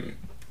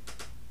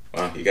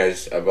 well, you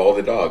guys, of all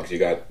the dogs, you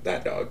got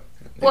that dog.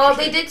 Well,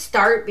 they did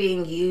start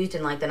being used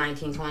in, like, the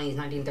 1920s,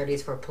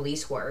 1930s for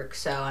police work.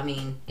 So, I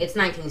mean, it's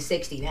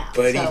 1960 now.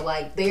 But so,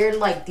 like, they're,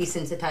 like,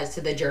 desensitized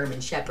to the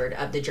German Shepherd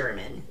of the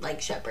German,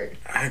 like, Shepherd.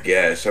 I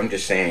guess. I'm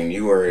just saying,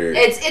 you were...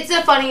 It's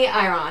a funny,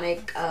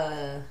 ironic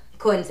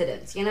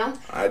coincidence, you know?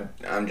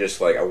 I'm just,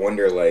 like, I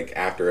wonder, like,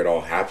 after it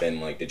all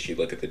happened, like, did she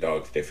look at the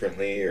dogs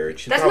differently? Or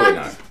she's That's probably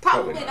not. not.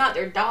 Probably not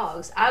their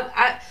dogs.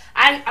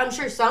 I'm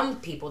sure some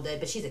people did,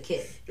 but she's a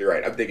kid. You're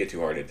right. I'm thinking too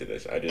hard into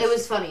this. It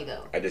was funny,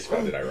 though. I just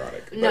found it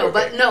ironic.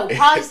 But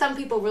probably some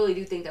people really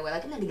do think that way.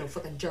 Like, I'm not getting no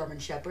fucking German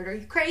Shepherd. Are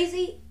you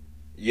crazy?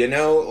 You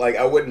know, like,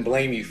 I wouldn't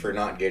blame you for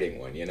not getting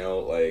one, you know?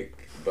 Like,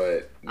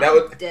 but...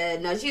 I'm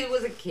dead. No, she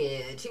was a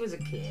kid. She was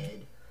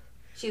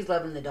She's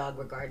loving the dog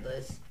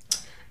regardless.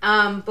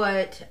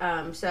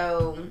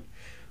 So...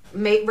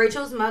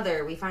 Rachel's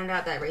mother, we find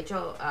out that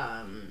Rachel's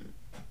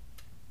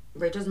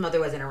mother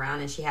wasn't around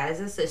and she had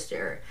a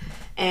sister.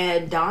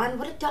 And Don,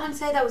 what did Don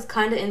say that was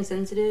kind of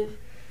insensitive?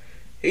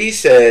 He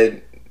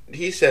said,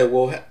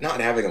 well,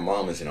 not having a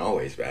mom isn't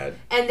always bad.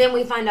 And then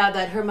we find out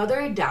that her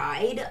mother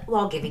died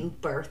while giving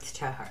birth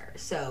to her.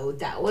 So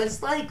that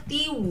was, like,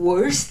 the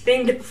worst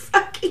thing to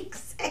fucking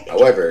say.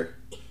 However,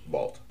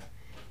 Walt.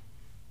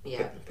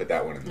 Yeah. Put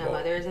that one in the No, vault.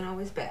 mother isn't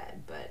always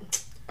bad,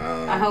 but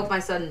I hope my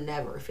son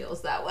never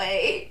feels that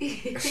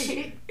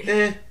way.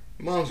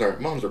 Moms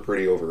are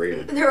pretty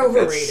overrated. They're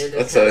overrated.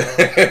 That's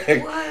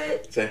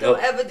what?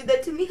 Don't ever do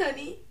that to me,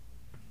 honey.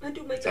 I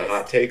do my best. It's a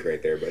hot take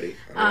right there, buddy.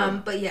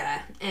 But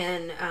yeah,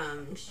 and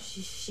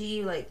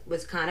she like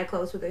was kind of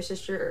close with her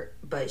sister,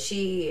 but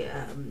she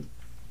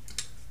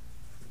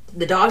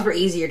the dogs were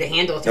easier to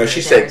handle. No,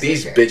 she said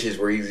these bitches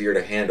were easier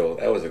to handle.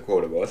 That was a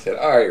quotable. I said,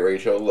 all right,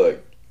 Rachel,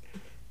 look,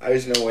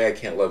 there's no way I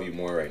can't love you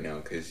more right now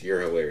because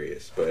you're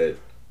hilarious, but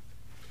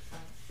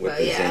with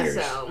the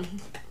singers. So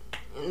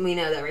we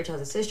know that Rachel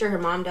has a sister. Her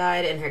mom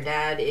died, and her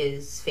dad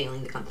is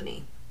failing the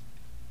company.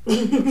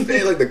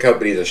 Failing the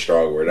company is a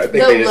strong word. I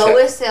think the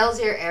lowest sales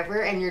year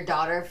ever, and your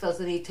daughter feels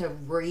the need to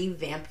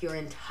revamp your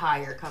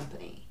entire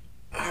company.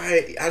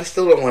 I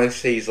still don't want to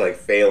say he's like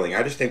failing.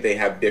 I just think they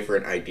have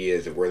different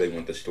ideas of where they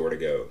want the store to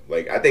go.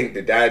 Like, I think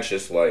the dad's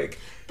just like...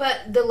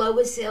 But the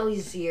lowest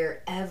sales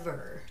year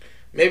ever.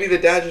 Maybe the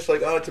dad's just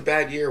like, oh, it's a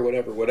bad year,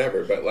 whatever.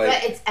 But like...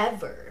 But it's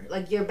ever.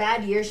 Like, your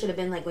bad year should have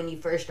been like when you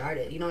first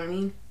started. You know what I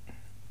mean?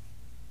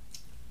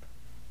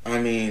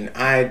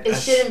 It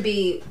shouldn't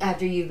be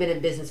after you've been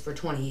in business for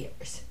 20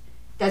 years.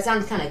 That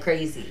sounds kind of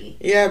crazy.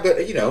 Yeah, but,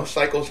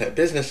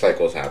 business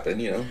cycles happen,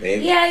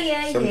 maybe.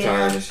 Yeah.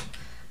 Sometimes.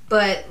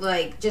 But,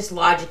 like, just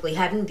logically,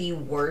 having the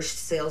worst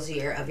sales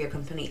year of your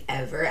company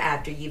ever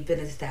after you've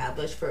been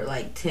established for,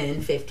 like,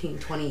 10, 15,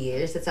 20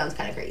 years, that sounds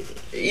kind of crazy.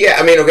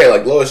 Yeah,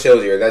 like, lowest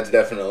sales year, that's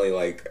definitely,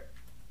 like,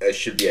 it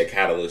should be a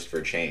catalyst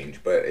for change.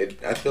 But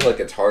I feel like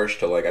it's harsh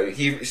to, like,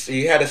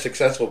 he had a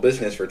successful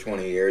business for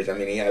 20 years. I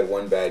mean, he had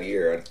one bad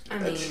year. I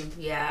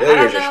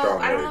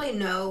don't really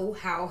know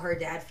how her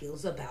dad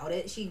feels about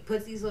it. She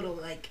puts these little,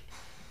 like,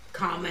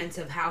 comments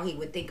of how he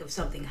would think of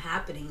something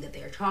happening that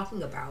they're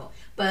talking about,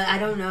 but I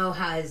don't know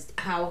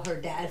how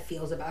her dad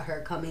feels about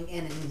her coming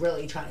in and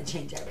really trying to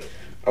change everything.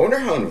 I wonder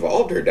how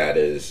involved her dad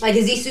is. Like,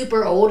 is he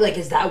super old? Like,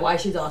 is that why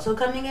she's also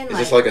coming in? Is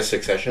this like a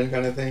Succession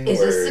kind of thing? Is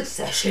this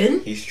Succession?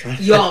 He's trying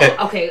to... Y'all,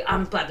 okay,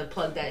 I'm about to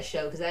plug that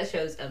show because that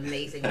show's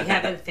amazing. We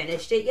haven't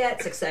finished it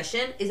yet.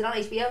 Succession. Is it on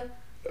HBO?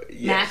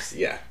 Yes, Max?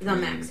 Yeah. It's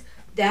on Max.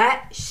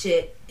 That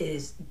shit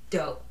is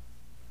dope.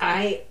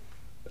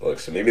 Look,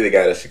 so maybe the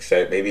guy to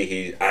success,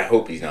 I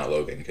hope he's not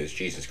Logan, because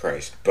Jesus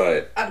Christ,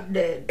 but... I'm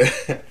dead.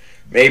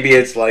 Maybe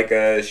it's like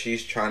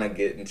she's trying to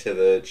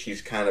get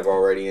she's kind of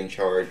already in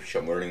charge,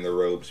 she's learning the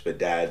ropes, but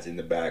dad's in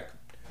the back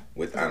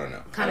with, I don't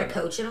know. Kind of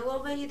coaching a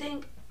little bit, you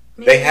think?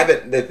 Maybe? They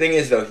haven't, the thing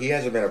is though, he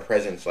hasn't been a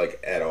presence,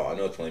 like, at all. I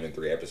know it's only been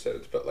 3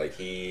 episodes, but like,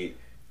 he,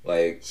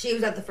 like... She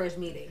was at the first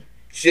meeting.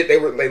 Shit, they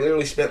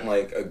literally spent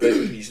like a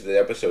good piece of the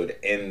episode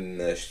in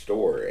the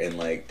store, and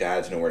like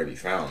dad's nowhere to be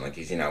found. Like,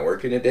 is he not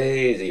working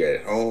today? Is he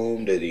at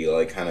home? Did he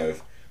like kind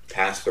of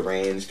pass the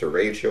reins to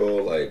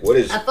Rachel? Like, what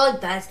is? I feel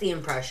like that's the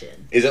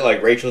impression. Is it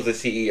like Rachel's the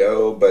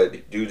CEO,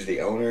 but dude's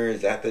the owner?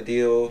 Is that the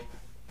deal?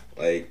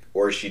 Like,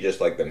 or is she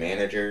just like the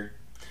manager?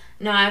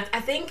 No, I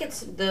think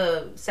it's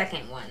the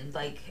second one.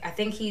 Like, I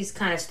think he's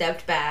kind of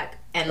stepped back,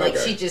 and like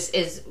she just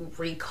is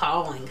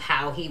recalling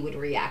how he would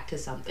react to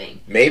something.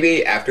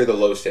 Maybe after the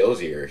low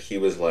sales year, he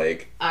was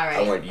like, "All right,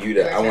 I want you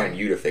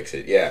to fix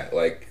it." Yeah,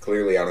 like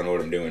clearly I don't know what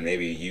I'm doing.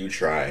 Maybe you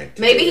try.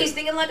 Maybe he's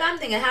thinking like I'm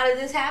thinking. How did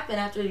this happen?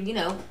 After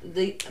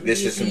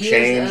this is some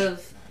change.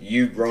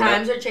 you've grown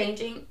Times up. are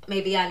changing.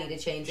 Maybe I need to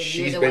change. And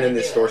She's been in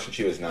this store since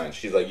she was 9.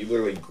 She's like, you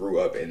literally grew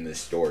up in this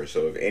store.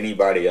 So if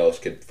anybody else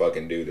could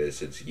fucking do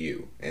this, it's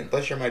you. And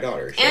plus, you're my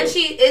daughter. So. And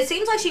it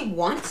seems like she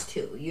wants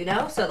to, you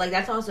know. So like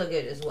that's also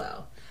good as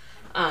well.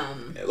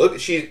 Look,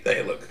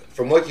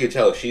 from what you can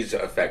tell, she's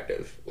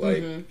effective.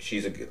 Like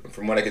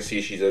from what I can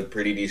see, she's a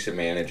pretty decent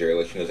manager.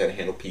 Like she knows how to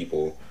handle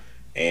people,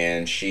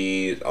 and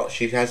she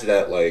has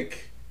that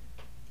like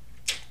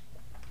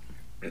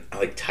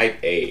type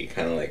A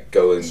kind of like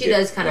go and. She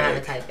does kind of have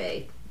a type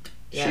A.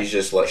 Yeah. She's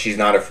just like she's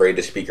not afraid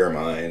to speak her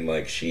mind.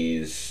 Like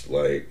she's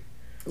like.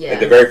 Yeah.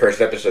 At the very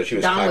first episode, she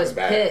was Dawn clapping was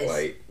back. Pissed.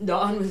 Like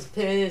Dawn was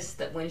pissed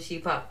that when she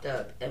popped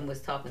up and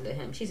was talking to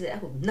him, she said, "I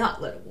will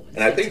not let a woman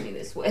speak to me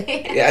this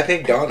way." Yeah, I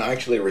think Dawn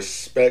actually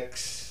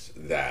respects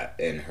that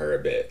in her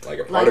a bit. Like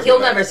a part of he'll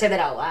never say that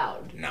out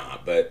loud. Nah,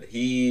 but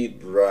he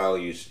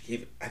values.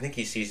 I think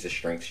he sees the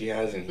strength she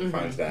has, and he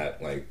finds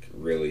that like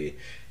really.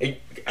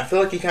 I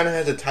feel like he kind of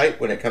has a type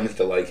when it comes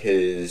to like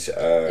his.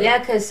 Yeah,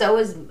 because so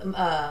is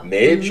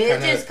Midge.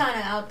 Midge is kind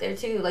of out there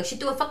too. Like she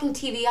threw a fucking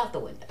TV out the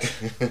window.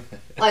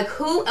 Like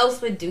who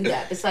else would do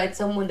that besides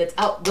someone that's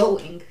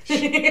outgoing?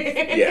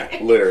 Yeah,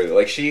 literally.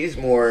 Like she's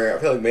more. I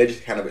feel like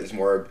Midge kind of is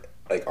more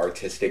like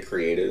artistic,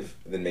 creative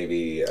than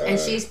maybe. And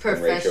she's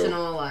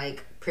professional,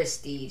 like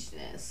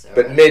prestigeness.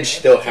 But Midge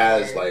still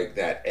has like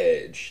that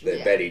edge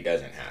that Betty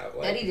doesn't have.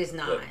 Like, Betty does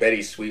not. Look,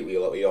 Betty's sweet.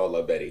 We all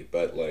love Betty,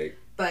 but like.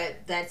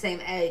 But that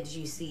same edge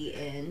you see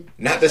in.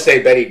 Not to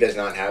say Betty does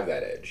not have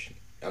that edge.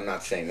 I'm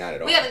not saying that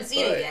at all. We haven't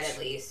seen it yet, at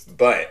least.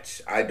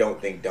 But I don't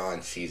think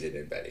Dawn sees it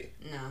in Betty.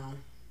 No,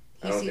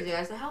 he sees it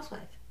as a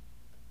housewife.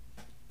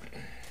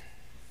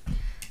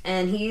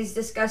 And he's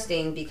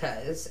disgusting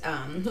because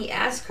he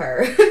asked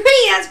her.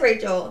 He asked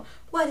Rachel,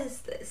 "What is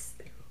this?"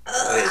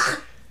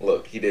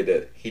 Look, he did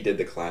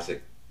the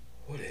classic.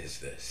 What is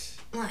this?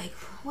 Like,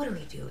 what are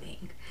we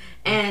doing?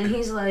 And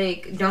he's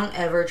like, "Don't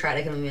ever try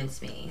to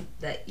convince me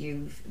that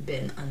you've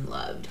been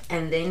unloved."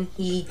 And then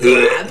he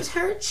grabs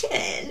her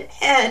chin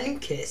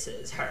and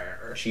kisses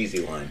her.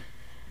 Cheesy line.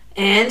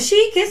 And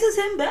she kisses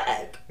him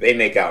back. They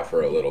make out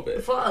for a little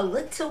bit. For a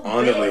little bit.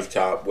 On the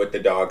rooftop with the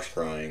dogs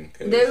crying.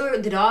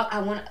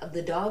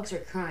 The dogs are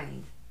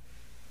crying.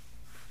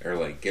 They're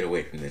like, get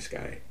away from this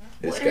guy.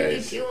 What are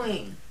you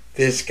doing?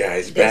 This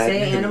guy's they bad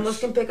say news. Animals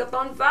can pick up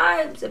on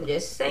vibes. I'm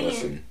just saying.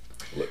 Listen.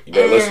 You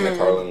better listen to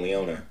Carl and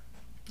Leona.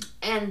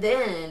 And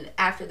then,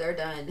 after they're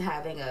done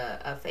having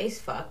a face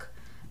fuck,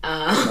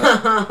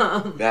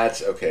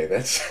 that's okay.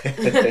 That's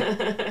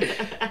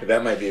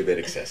that might be a bit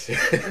excessive.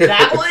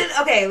 That one,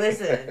 okay.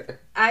 Listen,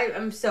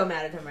 I'm so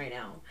mad at him right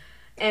now,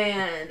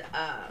 and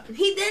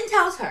he then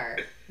tells her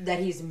that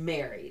he's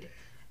married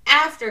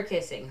after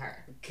kissing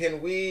her.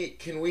 Can we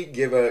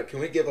give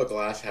a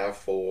glass half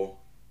full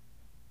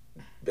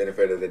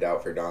benefit of the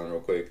doubt for Don real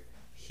quick?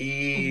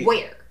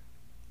 Where?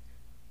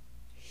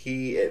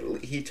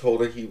 He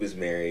told her he was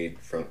married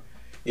from.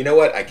 You know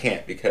what? I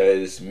can't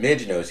because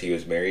Midge knows he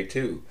was married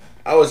too.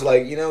 I was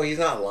like, he's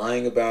not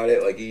lying about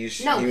it. Like he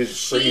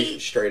was pretty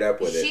straight up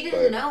with it. She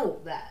didn't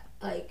know that.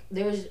 Like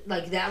there's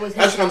like that was.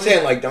 That's what I'm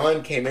saying. Like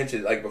Don came into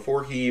like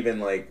before he even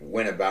like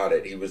went about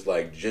it. He was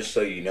like, just so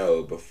you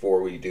know,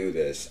 before we do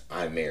this,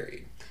 I'm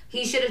married.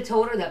 He should have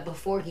told her that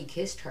before he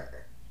kissed her.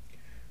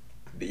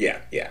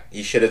 Yeah.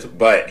 He should have,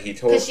 but he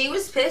told. Because she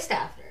was pissed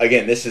after.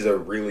 Again, this is a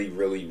really,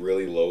 really,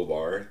 really low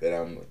bar that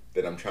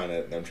I'm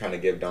trying to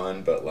give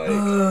Don, but like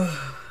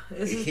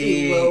this is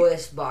the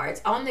lowest bar.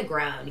 It's on the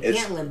ground. You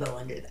can't limbo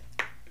under that.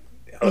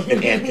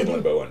 An ant can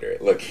limbo under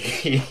it. Look,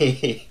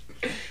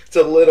 it's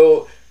a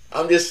little.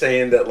 I'm just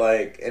saying that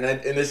like, and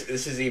this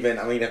is even.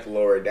 I'm gonna have to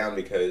lower it down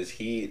because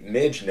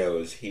Midge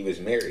knows he was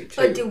married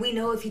too. But do we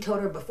know if he told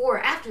her before or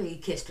after he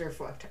kissed her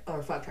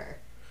or fucked her?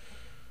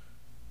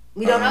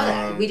 We don't know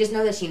that. We just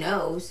know that she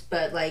knows.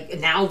 But, like,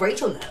 now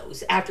Rachel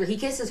knows after he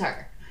kisses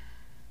her.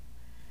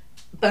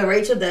 But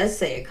Rachel does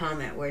say a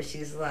comment where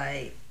she's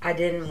like, I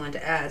didn't want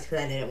to ask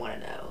because I didn't want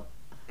to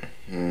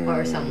know.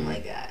 Or something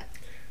like that.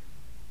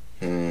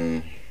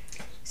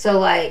 So,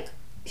 like,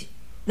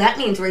 that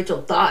means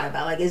Rachel thought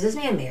about, like, is this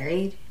man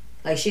married?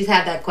 Like, she's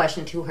had that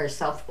question to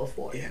herself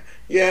before.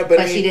 Yeah,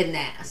 but she didn't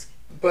ask.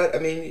 But, I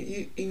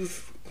mean,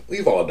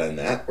 we've all done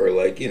that where,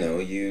 like,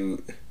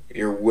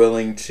 you're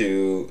willing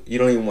to. You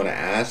don't even want to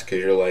ask because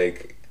you're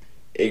like,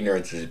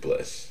 ignorance is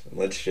bliss.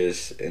 Let's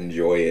just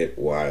enjoy it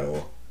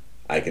while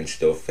I can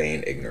still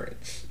feign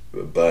ignorance.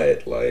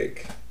 But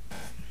like,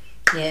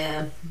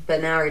 yeah.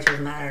 But now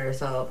Rachel's mad at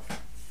herself.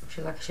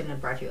 She's like, I shouldn't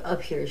have brought you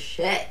up here.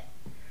 Shit.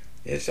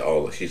 It's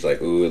all. She's like,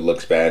 ooh, it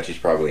looks bad. She's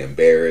probably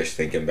embarrassed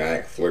thinking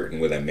back, flirting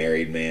with a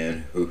married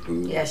man.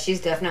 Hoo. Yeah,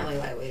 she's definitely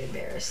lightweight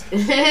embarrassed.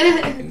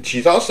 And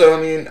she's also, I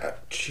mean,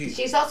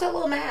 she's also a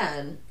little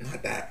mad.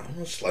 Not that,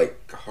 almost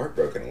like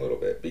heartbroken a little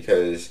bit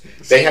because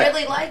she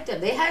really liked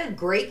him. They had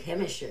great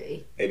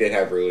chemistry. They did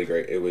have really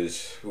great. It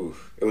was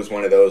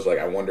one of those like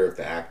I wonder if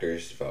the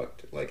actors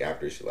fucked like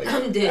after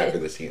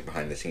the scene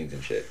behind the scenes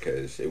and shit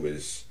because it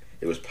was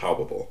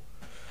palpable.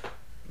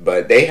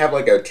 But they have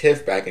like a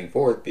tiff back and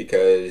forth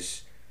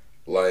because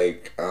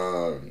like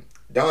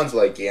Don's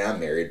like, yeah, I'm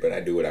married, but I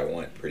do what I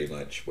want, pretty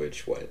much.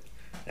 Which what?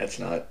 That's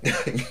not.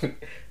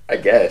 I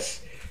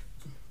guess.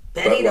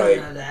 Betty don't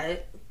know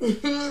that,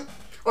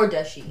 or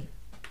does she?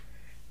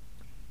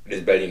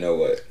 Does Betty know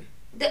what?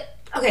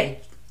 Okay,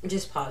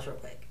 just pause real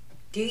quick.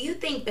 Do you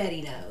think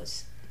Betty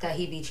knows that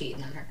he be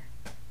cheating on her?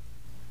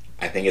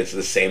 I think it's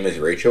the same as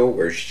Rachel,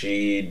 where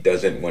she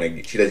doesn't want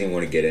to. She doesn't even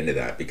want to get into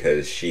that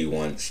because she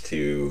wants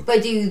to.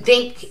 But do you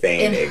think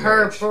in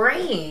ignorance. her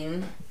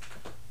brain,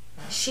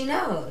 she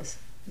knows?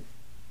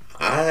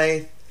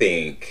 I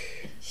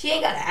think. She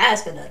ain't gotta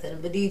ask for nothing,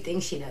 but do you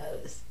think she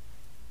knows?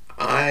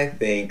 I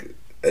think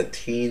a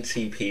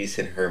teensy piece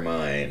in her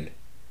mind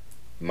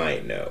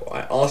might know.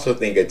 I also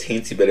think a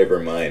teensy bit of her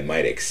mind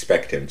might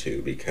expect him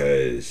to,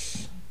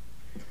 because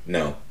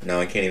no,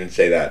 I can't even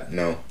say that.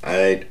 No,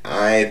 I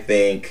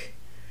think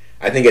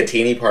a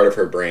teeny part of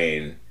her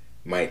brain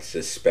might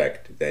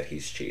suspect that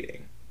he's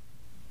cheating,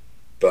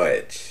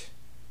 but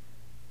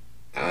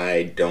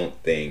I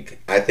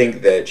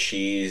think that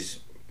she's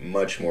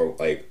much more,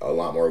 like, a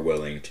lot more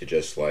willing to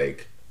just,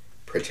 like,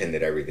 pretend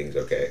that everything's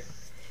okay.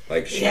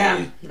 Like,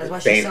 that's why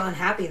she's so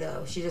unhappy,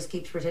 though. She just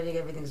keeps pretending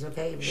everything's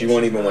okay. She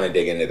won't even want to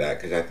dig into that,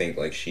 because I think,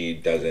 like, she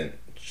just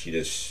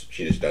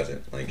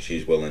doesn't. Like,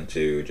 she's willing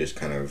to just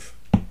kind of,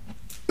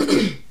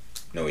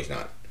 no, he's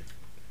not.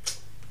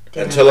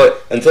 Damn.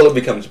 Until it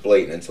becomes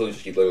blatant, until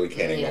she literally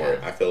can't ignore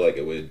it. I feel like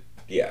it would,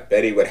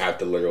 Betty would have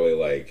to literally,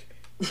 like,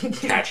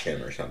 catch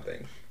him or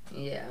something.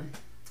 Yeah.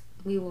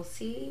 We will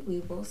see.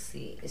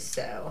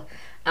 So,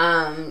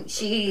 Rachel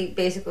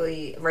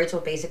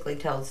basically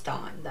tells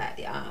Dawn that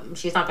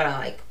she's not gonna,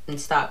 like,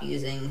 stop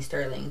using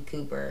Sterling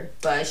Cooper,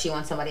 but she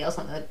wants somebody else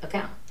on the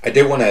account. I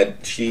did want to.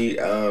 She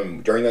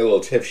during that little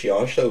tip, she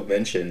also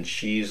mentioned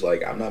she's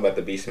like, I'm not about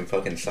to be some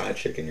fucking side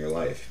chick in your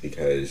life,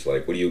 because,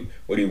 like, what do you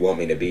want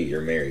me to be? You're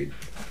married,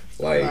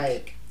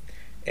 like.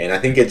 And I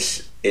think it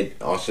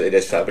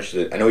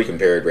establishes. I know we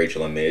compared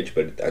Rachel and Midge,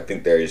 but I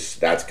think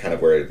that's kind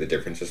of where the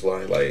differences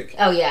lie. Like,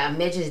 oh yeah,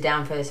 Midge is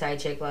down for the side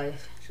chick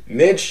life.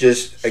 Midge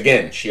just,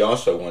 again, she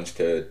also wants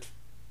to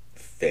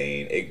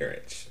feign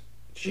ignorance.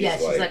 She's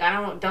like, I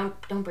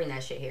don't bring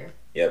that shit here.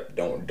 Yep,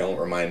 don't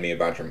remind me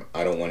about your.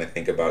 I don't want to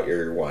think about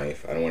your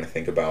wife. I don't want to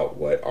think about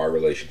what our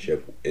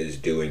relationship is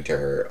doing to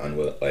her,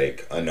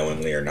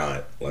 unknowingly or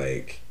not.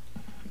 Like,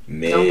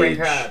 Midge. Don't bring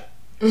her up.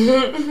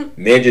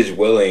 Midge is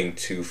willing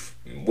to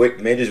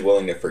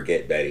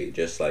forget Betty,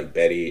 just like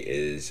Betty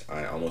is.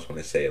 I almost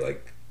want to say,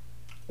 like,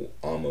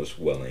 almost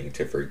willing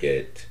to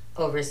forget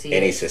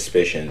any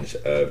suspicions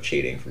of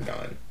cheating from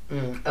Don.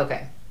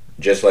 Okay.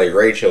 Just like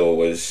Rachel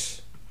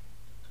was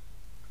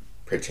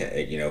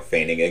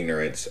feigning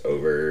ignorance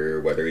over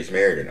whether he's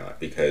married or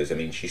not, because, I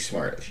mean, she's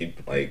smart. She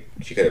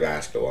could have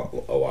asked a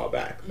while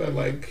back, but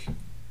like,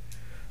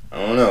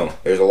 I don't know.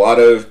 There's a lot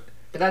of.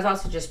 But that's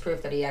also just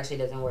proof that he actually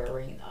doesn't wear a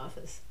ring in the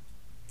office.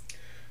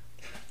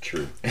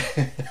 True.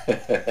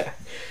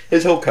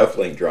 His whole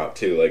cufflink dropped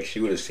too. Like,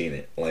 she would have seen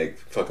it. Like,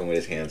 fucking with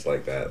his hands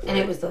like that. And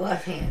it was the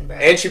left hand, bro.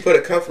 And she put a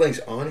cufflinks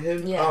on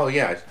him? Yeah. Oh,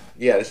 yeah.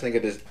 Yeah, this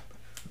nigga just.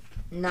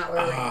 Not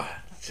really.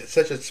 It's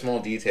such a small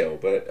detail,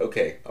 but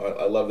okay.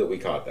 I love that we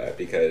caught that,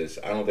 because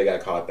I don't think I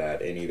caught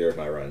that in either of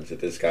my runs. That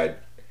this guy.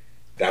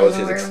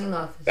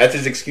 That's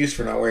his excuse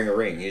for not wearing a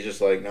ring. He's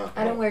just like, no.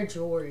 I don't wear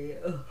jewelry.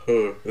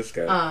 This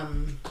guy.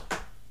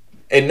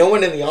 And no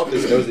one in the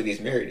office knows that he's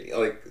married.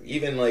 Like,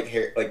 even, like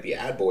the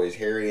ad boys,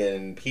 Harry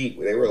and Pete,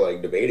 they were,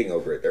 like, debating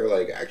over it. They were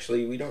like,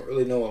 actually, we don't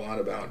really know a lot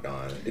about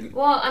Don.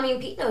 Well, I mean,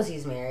 Pete knows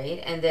he's married,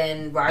 and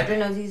then Roger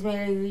knows he's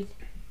married.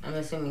 I'm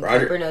assuming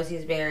Cooper knows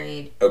he's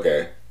married.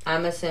 Okay.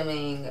 I'm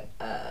assuming,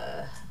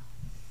 I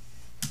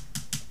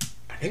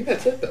think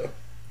that's it, though.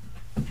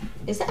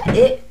 Is that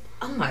it?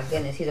 Oh my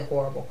goodness, he's a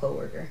horrible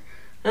coworker.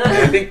 And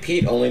I think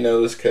Pete only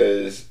knows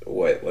because,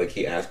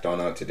 he asked Dawn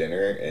out to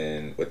dinner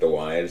and with the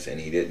wives, and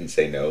he didn't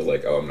say no,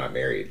 like, oh, I'm not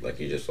married. Like,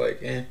 he's just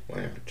like,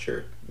 whatever,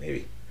 sure,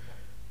 maybe.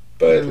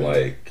 But,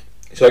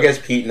 so I guess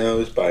Pete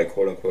knows by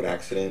quote-unquote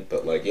accident,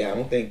 but, I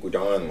don't think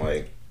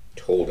Dawn,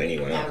 told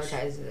anyone else.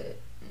 Advertises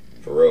it.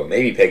 For real.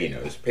 Maybe Peggy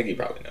knows. Peggy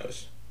probably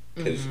knows.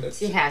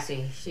 She has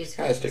to. She's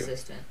his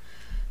assistant.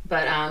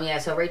 But,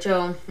 so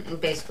Rachel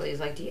basically is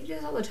like, do you do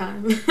this all the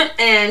time?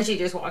 And she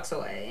just walks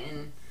away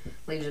and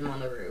leaves him on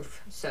the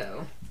roof.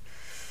 So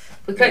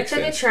we cut to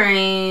the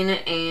train,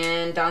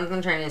 and Don's on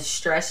the train is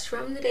stressed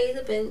from the day's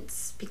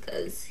events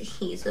because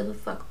he's a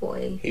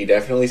fuckboy. He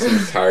definitely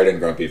seems tired and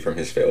grumpy from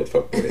his failed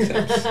fuckboy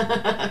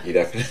attempts. He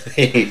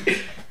definitely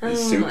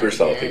is super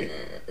salty.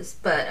 Goodness.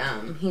 But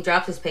he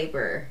drops his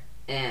paper,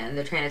 and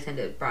the train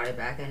attendant brought it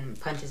back and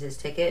punches his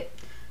ticket.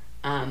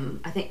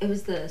 I think it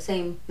was the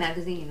same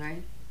magazine,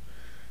 right?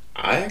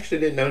 I actually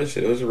didn't notice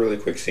it. It was a really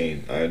quick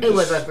scene. It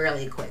was a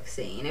really quick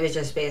scene. It was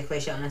just basically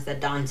showing us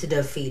that Don's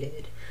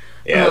defeated.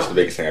 Yeah, that's the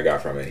biggest thing I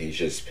got from it. He's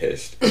just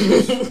pissed.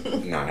 He's just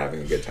not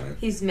having a good time.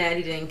 He's mad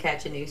he didn't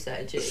catch a new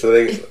side chick. So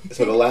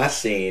the last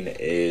scene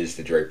is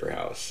the Draper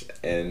house,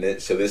 and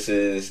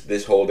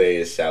this whole day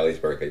is Sally's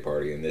birthday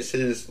party, and this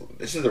is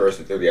the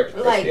rest of the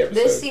episode. Like,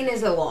 this scene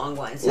is a long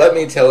one. So let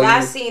me tell you,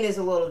 last scene is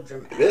a little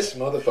dramatic. This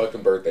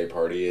motherfucking birthday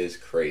party is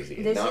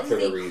crazy. This not is for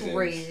the reasons.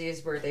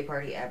 Craziest birthday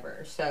party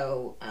ever.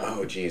 So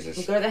oh Jesus!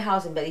 We go to the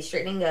house and Betty's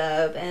straightening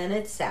up, and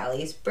it's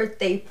Sally's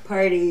birthday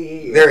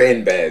party. They're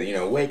in bed,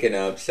 waking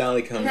up.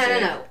 Sally comes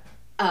in. No.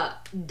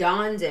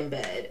 Dawn's in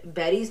bed.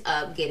 Betty's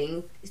up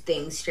getting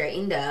things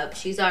straightened up.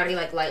 She's already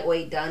like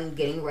lightweight done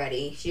getting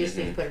ready. She just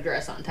needs to put a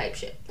dress on type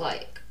shit.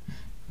 Like,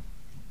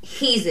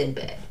 he's in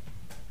bed.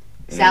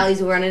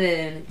 Sally's running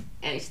in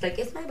and she's like,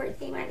 "It's my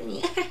birthday,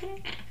 Martin."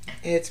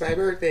 It's my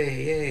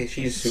birthday, yay.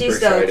 She's super She's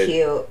excited. So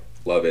cute.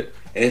 Love it.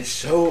 And it's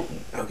so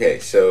okay,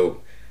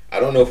 so I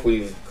don't know if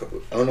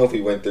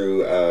we went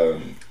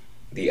through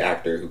the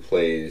actor who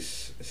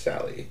plays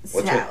Sally.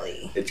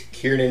 Sally. It's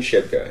Kiernan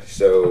Shipka.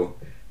 So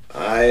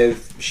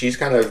she's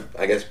kind of,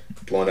 I guess,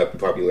 blown up in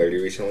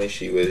popularity recently.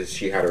 She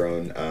had her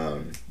own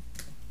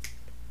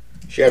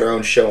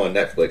show on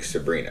Netflix,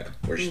 Sabrina,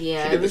 where she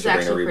did it was the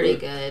Sabrina actually reboot. pretty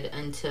good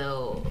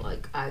until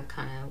like I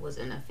kind of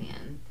wasn't a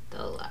fan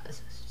the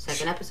last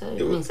second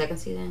episode. Second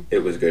season. It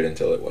was good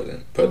until it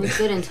wasn't. But it was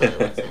good until it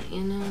wasn't.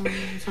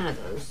 It's one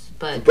of those.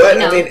 But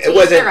it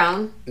wasn't. Their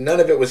own. None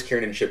of it was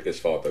Kiernan Shipka's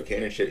fault though.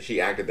 She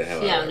acted the hell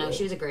out of it. Yeah, no,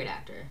 she was a great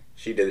actor.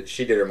 She did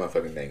her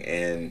motherfucking thing,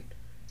 and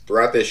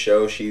throughout this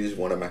show, she's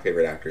one of my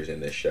favorite actors in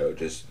this show.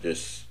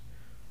 Just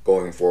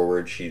going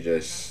forward, she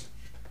just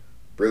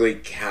really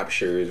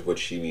captures what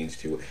she means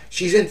to.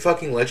 She's in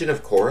fucking Legend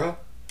of Korra.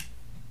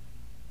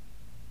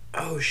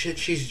 Oh shit,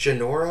 she's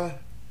Janora.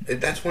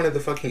 That's one of the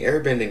fucking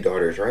airbending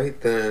daughters, right?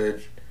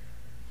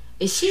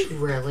 Is she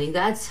really?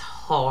 That's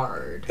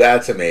hard.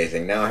 That's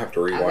amazing. Now I have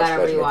to rewatch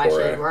Legend of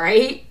Korra. It,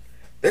 right?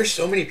 There's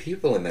so many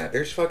people in that.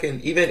 There's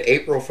fucking even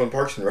April from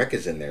Parks and Rec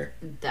is in there.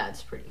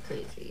 That's pretty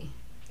crazy.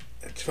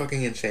 It's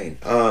fucking insane.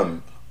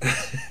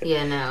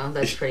 Yeah, no,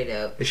 that's pretty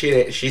dope.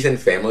 She's in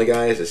Family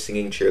Guy as a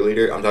singing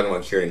cheerleader. I'm talking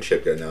about Kiernan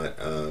Shipka,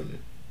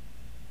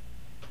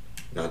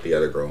 not the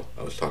other girl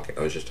I was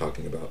just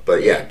talking about.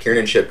 But yeah,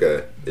 Kiernan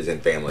Shipka is in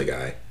Family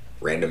Guy.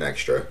 Random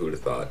extra. Who'd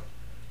have thought?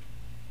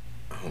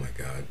 Oh my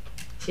god.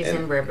 She's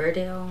in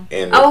Riverdale.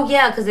 And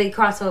yeah, because they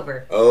cross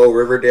over. Oh,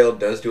 Riverdale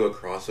does do a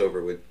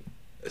crossover with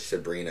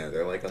Sabrina.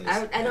 They're like on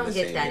the I don't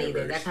get that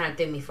universe. either. That kind of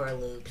threw me for a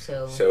loop.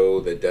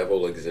 So the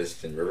devil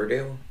exists in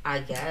Riverdale? I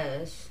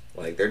guess.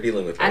 Like they're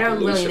dealing with. I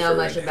don't really know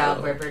much about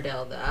hell.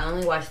 Riverdale though. I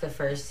only watched the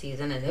first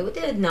season and it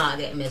did not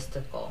get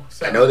mystical.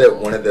 So I know that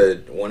one of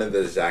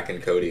the Zack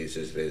and Cody's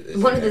is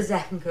one of the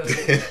Zack and Cody.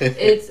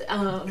 It's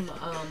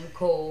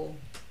Cole.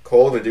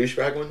 Cole, the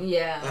douchebag one?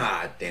 Yeah.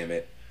 Ah, damn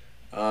it.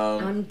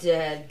 I'm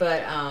dead,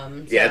 but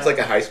yeah, it's like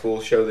a high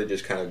school show that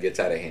just kind of gets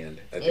out of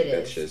hand. I think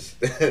that's just.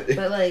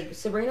 But like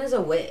Sabrina's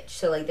a witch,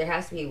 so like there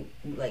has to be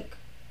like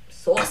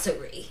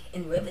sorcery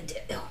in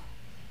Riverdale.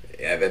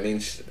 Yeah, that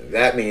means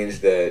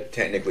that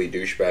technically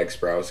douchebag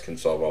Sprouse can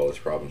solve all his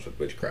problems with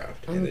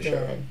witchcraft in the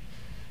show.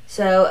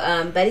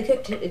 So Betty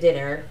cooked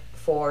dinner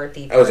for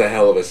the. That was a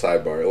hell of a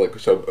sidebar. Like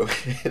so.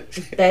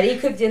 Betty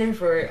cooked dinner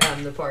for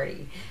the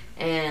party,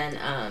 and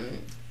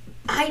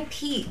I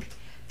peeked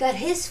that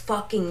his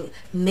fucking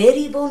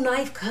medieval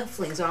knife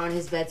cufflinks are on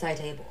his bedside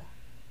table.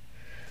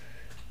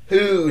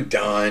 Who,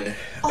 Don?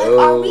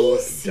 Are we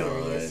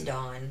serious,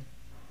 Don?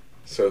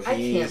 So I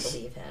can't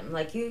believe him.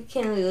 Like, you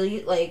can't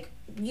really, like,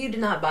 you did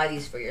not buy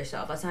these for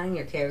yourself. That's not in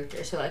your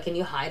character. So, like, can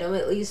you hide them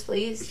at least,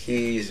 please?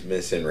 He's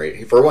missing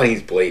Rachel. For one,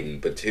 he's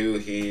blatant, but two,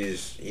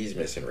 he's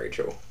missing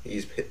Rachel.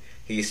 He's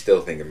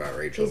still thinking about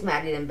Rachel. He's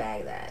mad he didn't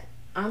bag that.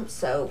 I'm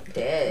so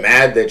dead.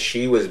 Mad that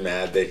she was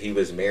mad that he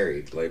was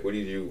married. Like, what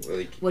did you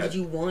like? What did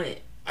you want?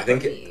 I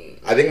think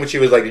when she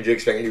was like, "Did you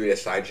expect me to be a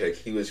side chick?"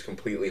 He was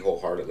completely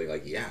wholeheartedly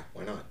like, "Yeah,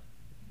 why not?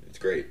 It's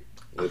great.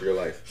 Live your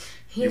life.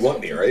 You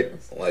want me, right?"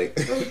 Like.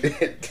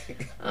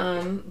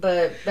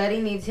 But Betty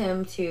needs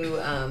him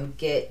to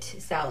get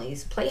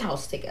Sally's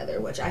playhouse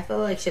together, which I feel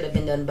like should have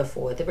been done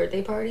before the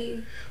birthday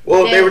party.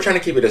 Well, they were trying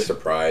to keep it a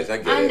surprise. I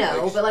get it. I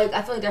know, but like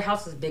I feel like their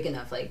house is big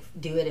enough. Like,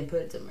 do it and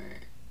put it somewhere.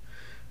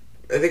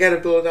 They got to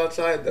build it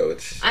outside, though.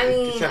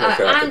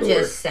 I'm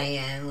just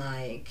saying,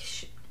 like,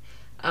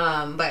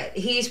 but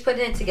he's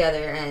putting it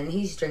together and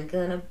he's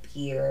drinking a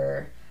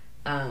beer,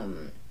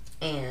 and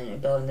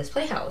building this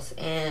playhouse.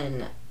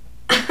 And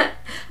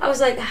I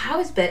was like, how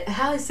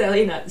is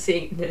Sally not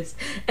seeing this?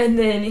 And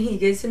then he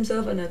gets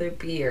himself another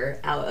beer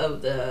out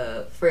of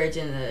the fridge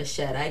in the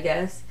shed, I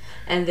guess.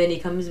 And then he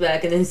comes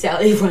back, and then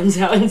Sally runs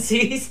out and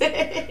sees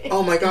it.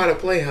 Oh my god, a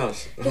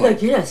playhouse. He's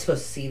like, you're not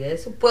supposed to see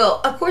this.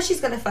 Well, of course she's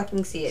going to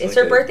fucking see it. It's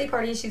her birthday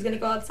party, and she's going to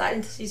go outside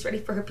until she's ready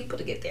for her people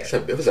to get there.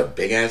 It was a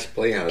big-ass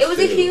playhouse, It was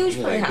a huge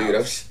playhouse. Dude,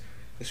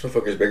 this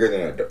motherfucker's bigger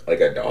than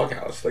a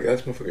doghouse. Like, that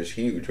motherfucker's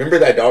huge. Remember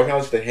that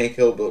doghouse that Hank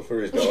Hill built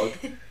for his dog?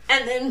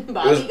 And then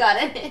Bobby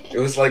got in it. It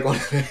was like one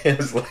of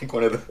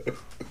the...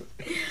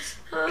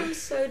 I'm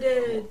so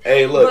dead.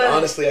 Hey, look,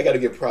 honestly, I gotta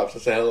give props.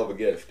 That's a hell of a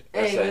gift.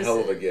 That's hey, a hell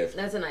of a gift.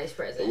 That's a nice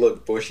present.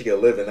 Look, boy, she could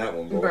live in that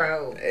one,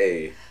 bro.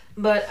 Hey.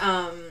 But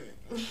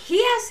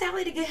he asked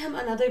Sally to get him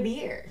another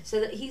beer, so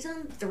that he's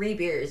on 3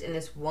 beers in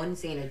this one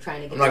scene of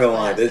trying to get. I'm not gonna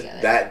lie,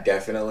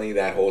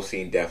 that whole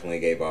scene definitely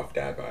gave off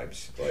dad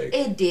vibes. Like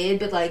it did,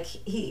 but like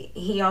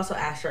he also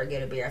asked her to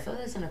get a beer. I feel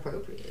like that's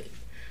inappropriate.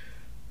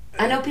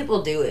 I know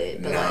people do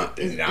it, but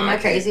am I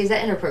crazy? Is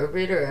that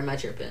inappropriate or am I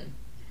tripping?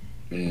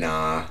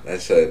 Nah,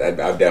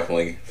 I've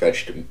definitely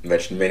fetched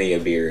many a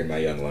beer in my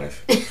young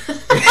life.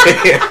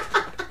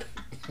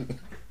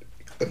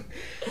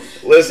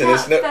 Listen,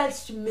 it's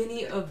fetched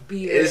many a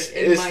beer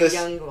in my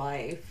young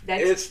life.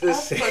 That's a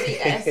funny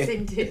ass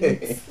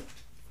sentence.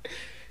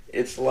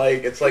 It's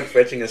like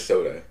fetching a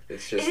soda.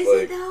 It's just is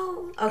like it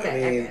though?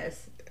 Okay, I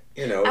guess.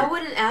 You know, I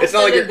wouldn't ask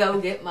them to go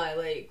get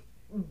my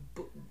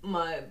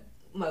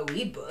my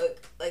weed book.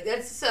 Like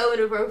that's so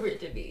inappropriate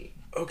to me.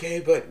 Okay,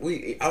 but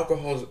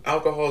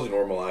alcohol's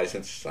normalized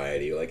in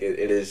society. Like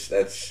it is.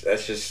 That's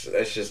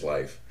just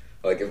life.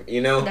 Like if you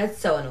know, that's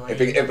so annoying.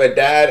 If a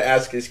dad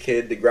asks his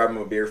kid to grab him a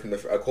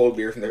cold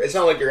beer from the, it's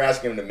not like you're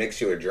asking him to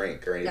mix you a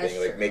drink or anything. That's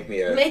like true.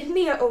 Make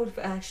me an old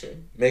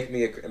fashioned. Make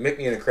me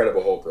an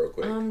Incredible Hulk real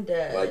quick. I'm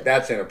dead. Like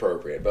that's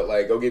inappropriate. But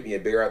like, go get me a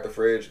beer out the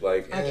fridge.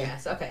 Like I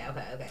guess. Okay.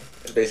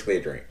 It's basically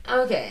a drink.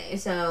 Okay,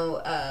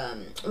 so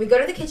we go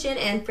to the kitchen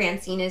and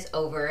Francine is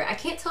over. I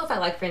can't tell if I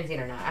like Francine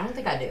or not. I don't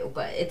think I do,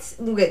 but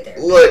we'll get there.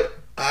 Look,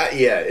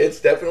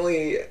 it's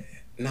definitely.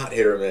 Not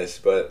hit or miss,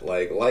 but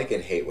like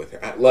and hate with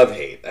her. Love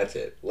hate. That's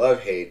it.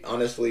 Love hate.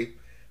 Honestly,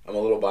 I'm a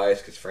little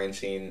biased because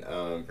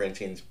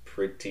Francine's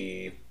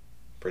pretty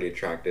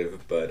attractive,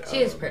 but she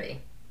is pretty.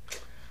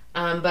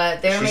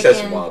 But she says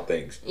some wild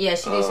things. Yeah,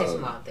 she does say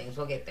some wild things.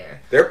 We'll get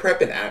there. They're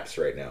prepping apps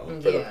right now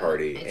for the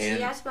party, and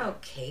she asked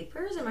about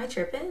capers. Am I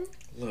tripping?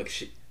 Look,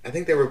 I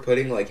think they were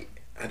putting like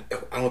I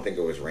don't think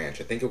it was ranch.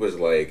 I think it was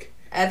like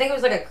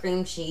a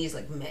cream cheese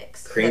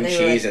mix. Cream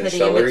cheese and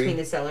celery. In between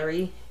the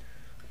celery.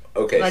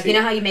 Okay, you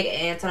know how you make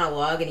ants on a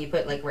log and you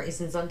put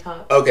raisins on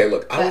top? Okay,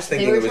 look, I was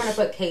thinking they were trying to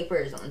put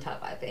capers on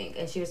top, I think,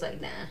 and she was like,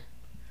 nah.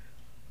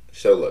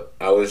 So look,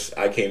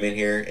 I came in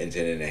here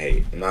intending to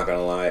hate. I'm not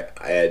gonna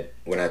lie.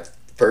 When I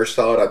first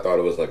saw it, I thought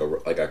it was like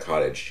a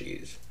cottage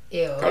cheese.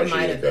 Ew, it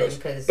might have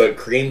been but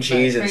cream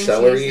cheese and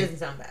celery doesn't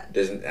sound bad.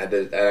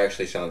 That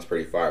actually sounds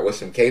pretty fire with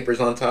some capers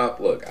on top.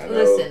 Look, I know.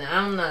 Listen,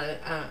 I'm not.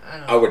 I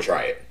don't. I would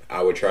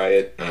try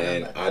it,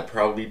 and I'd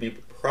probably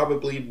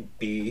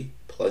be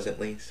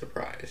pleasantly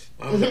surprised.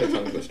 Why was that a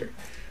tongue twister?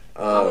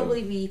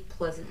 Probably be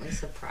pleasantly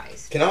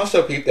surprised. Can I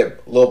also peep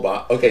that little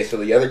Bob? Okay, so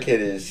the other kid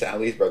is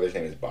Sally's brother's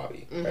name is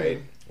Bobby,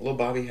 right? Little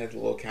Bobby has a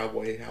little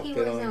cowboy outfit on. He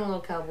was in a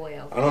little cowboy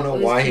outfit. I don't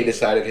know why he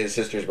decided his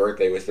sister's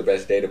birthday was the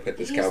best day to put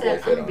this cowboy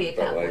fit on. I'm gonna be a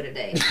cowboy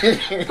today.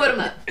 Put him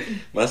up.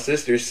 My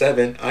sister's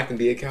 7. I can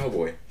be a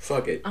cowboy.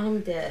 Fuck it. I'm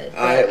dead.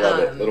 I love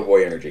it. Little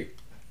boy energy.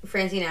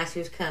 Francine asks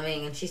who's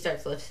coming, and she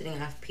starts listing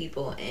off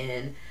people,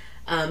 and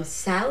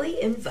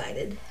Sally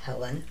invited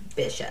Helen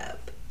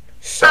Bishop.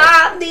 So,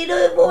 I need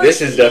a voice.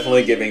 This is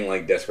definitely giving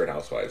Desperate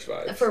Housewives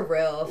vibes. For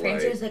real.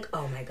 Francine's like,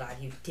 oh my god,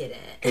 you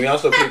didn't. Can we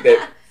also peep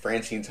that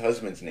Francine's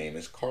husband's name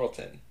is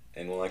Carlton,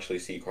 and we'll actually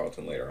see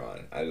Carlton later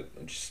on.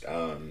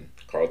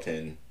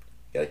 Carlton,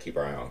 gotta keep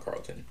our eye on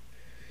Carlton.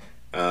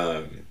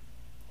 But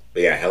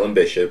yeah, Helen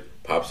Bishop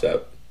pops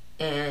up,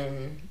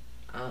 and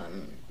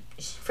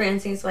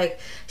Francine's like,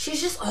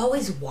 she's just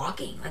always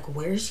walking.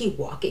 Where is she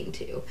walking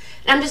to?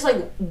 And I'm just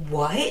like,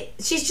 what?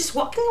 She's just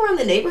walking around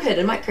the neighborhood.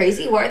 Am I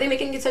crazy? Why are they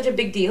making it such a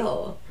big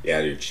deal?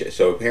 Yeah, dude.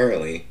 So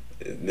apparently,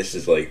 this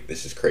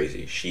is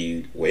crazy.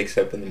 She wakes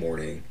up in the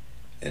morning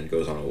and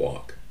goes on a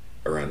walk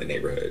around the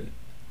neighborhood.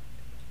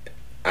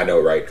 I know,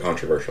 right?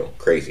 Controversial,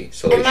 crazy,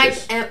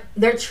 salacious. And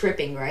they're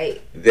tripping,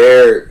 right?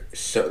 They're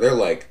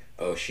like,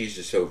 oh, she's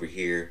just over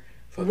here,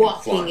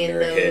 walking in her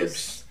those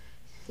hips.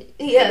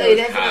 Yeah, they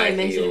definitely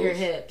mentioned her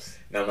hips.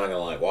 No, I'm not gonna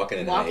lie. Walking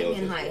in high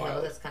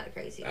heels, that's kind of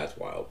crazy. That's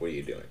wild. What are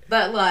you doing?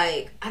 But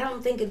I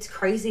don't think it's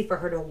crazy for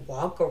her to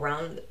walk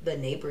around the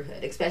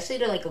neighborhood, especially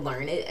to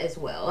learn it as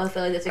well. I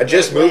feel like that's. I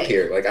just moved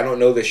here. I don't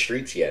know the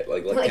streets yet.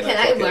 Can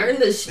I learn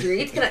the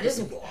streets? Can I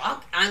just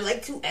walk? I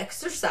like to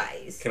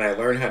exercise. Can I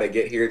learn how to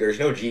get here? There's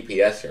no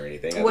GPS or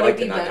anything. Would it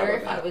be better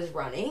if I was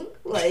running?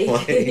 I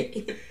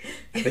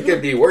think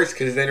it'd be worse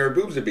because then her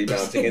boobs would be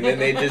bouncing, and then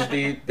they'd just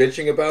be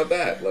bitching about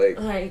that.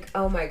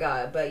 Oh my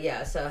god! But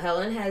yeah, so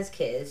Helen has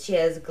kids.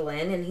 She has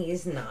Glenn, and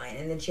he's 9,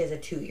 and then she has a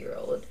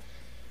 2-year-old.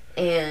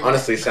 And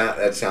honestly,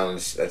 that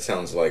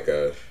sounds like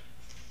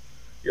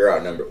you're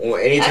outnumbered. Well,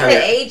 anytime that's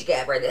an age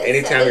gap right there.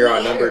 Anytime you're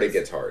outnumbered, it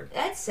gets hard.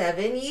 That's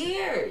 7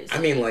 years. I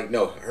mean,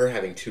 no, her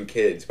having 2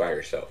 kids by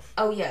herself.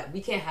 Oh yeah,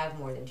 we can't have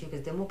more than 2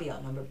 because then we'll be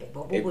outnumbered.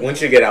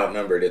 Once you get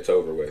outnumbered, it's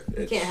over with.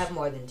 You can't have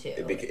more than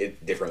 2.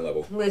 Different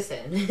level.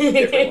 Listen.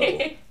 Different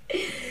level.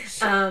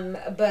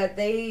 But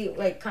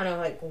they kind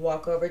of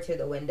walk over to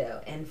the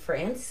window, and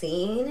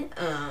Francine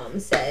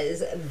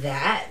says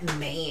that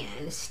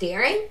man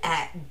staring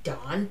at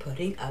Dawn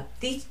putting up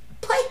these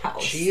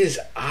playhouse. She is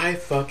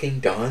fucking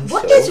done.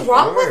 What so is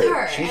wrong hard. with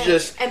her? She's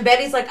just. And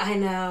Betty's like, I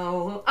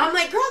know. I'm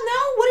like, girl,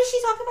 no. What is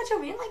she talking about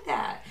your man like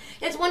that?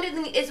 It's one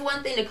thing. It's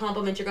one thing to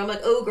compliment your girl. I'm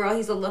like, oh, girl,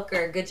 he's a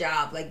looker. Good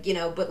job. Like, you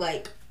know, but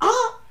like,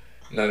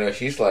 No,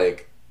 she's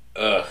like,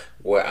 ugh,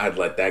 what? I'd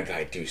let that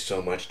guy do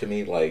so much to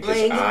me. Like,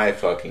 just eye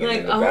fucking him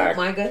in the back.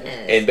 Oh my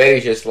goodness. And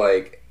Betty's just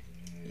like,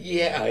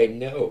 yeah, I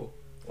know.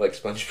 Like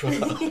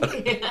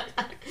SpongeBob.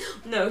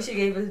 No, she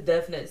gave a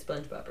definite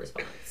SpongeBob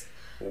response.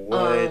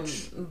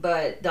 What?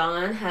 But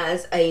Don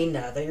has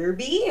another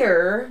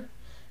beer.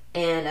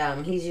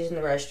 And he's using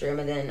the restroom.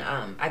 And then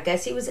I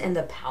guess he was in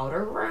the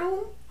powder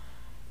room.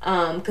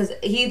 Because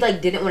he,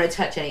 like, didn't want to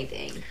touch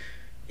anything.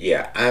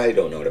 Yeah, I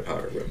don't know what a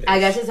powder room is. I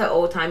guess it's an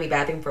old-timey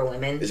bathroom for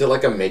women. Is it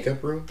like a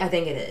makeup room? I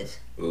think it is.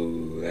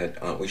 Ooh,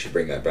 that we should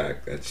bring that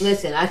back. That's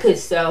Listen, I could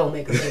so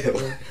make a makeup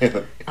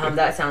room.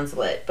 That sounds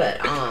lit.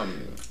 But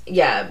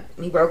yeah,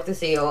 he broke the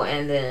seal,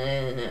 and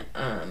then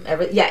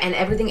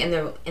everything in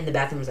the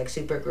bathroom was like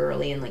super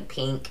girly and like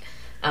pink.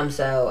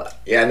 So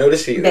yeah, I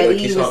noticed he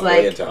saw was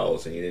million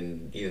towels and he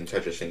didn't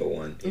touch a single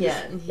one. He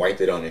just wiped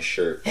it on his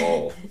shirt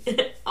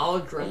all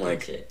drunk. I'm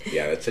like, shit.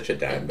 Yeah, that's such a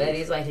dad. And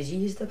Betty's like, did you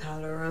use the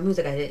powder room? He's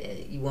like, I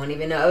didn't. You won't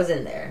even know I was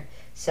in there.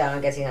 So I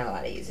guess he's not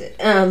allowed to use it.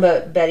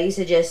 But Betty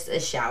suggests a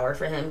shower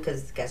for him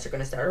because guests are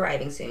going to start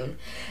arriving soon.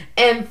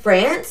 And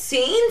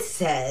Francine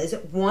says,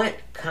 want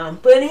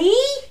company?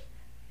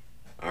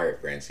 All right,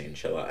 Francine,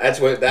 chill out. That's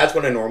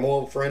when a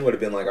normal friend would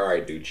have been like, all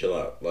right, dude, chill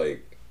out.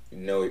 Like,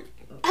 no.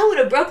 I would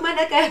have broke my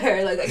neck at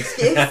her. Like,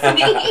 excuse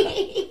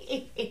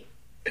me.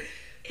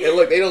 Yeah,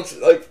 look, they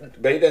don't,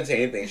 like, Betty doesn't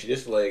say anything. She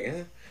just, like,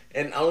 eh.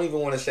 And I don't even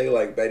want to say,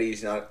 like,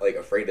 Betty's not, like,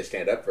 afraid to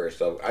stand up for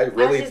herself. I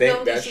really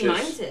think that's she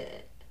minds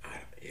it.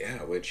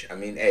 Yeah, which, I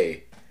mean,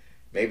 hey,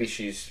 maybe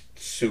she's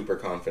super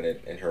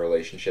confident in her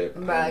relationship.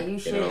 But you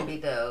shouldn't be,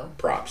 though.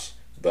 Props.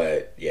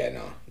 But, yeah,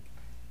 no.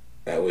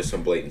 That was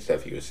some blatant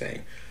stuff he was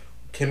saying.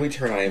 Can we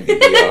turn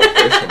IMDb off?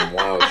 There's some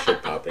wild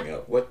shit popping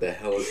up. What the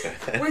hell is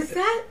that? Was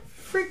that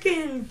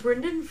freaking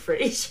Brendan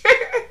Fraser?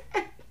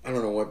 I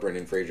don't know what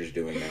Brendan Fraser's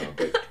doing now,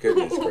 but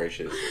goodness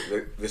gracious.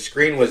 The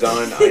screen was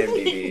on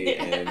IMDb,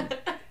 and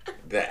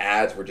the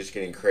ads were just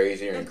getting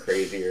crazier and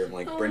crazier. I'm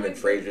like, Brendan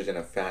Fraser's in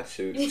a fat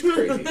suit. It's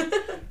crazy.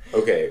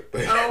 Okay.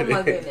 Oh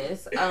my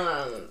goodness.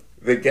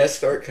 The guests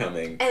start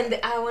coming. And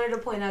I wanted to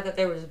point out that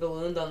there was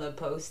balloons on the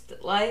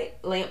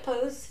lamp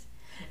post.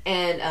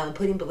 And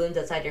putting balloons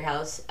outside your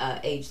house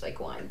aged like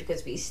wine,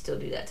 because we still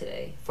do that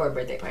today for a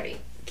birthday party.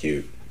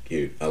 Cute.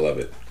 I love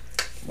it.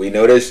 We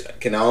notice,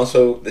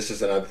 this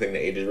is another thing that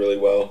ages really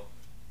well,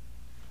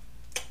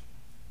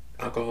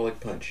 alcoholic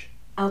punch.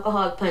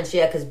 Alcoholic punch,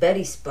 yeah, because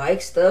Betty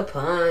spikes the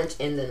punch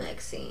in the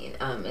next scene.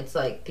 It's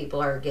like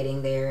people are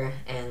getting there,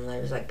 and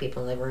there's like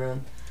people in the living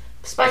room.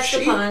 Spikes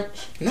the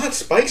punch. Not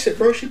spikes it,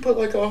 bro. She put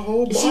like a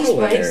whole bottle in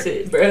there. She spikes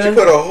it, bro. She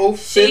put a whole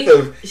fifth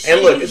of...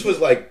 And look, this was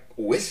like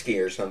whiskey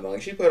or something.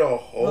 Like, she put a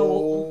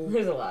whole...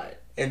 There's a lot.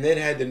 And then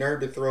had the nerve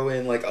to throw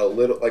in like a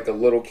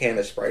little can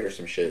of Sprite or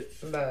some shit.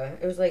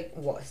 Bruh, it was like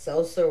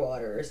seltzer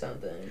water or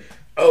something.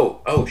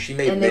 Oh, she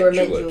made and they were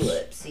mint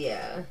juleps,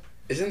 yeah.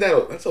 Isn't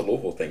that's a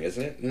Louisville thing,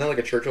 isn't it? Isn't that like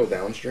a Churchill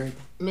Downs drink?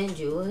 Mint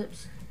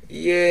juleps?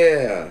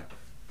 Yeah.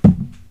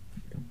 I'm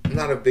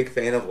not a big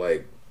fan of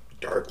like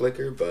dark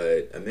liquor,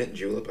 but a mint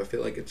julep, I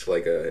feel like it's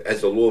like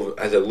as a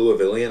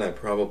Louisvillian, I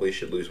probably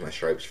should lose my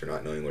stripes for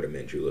not knowing what a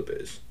mint julep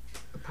is.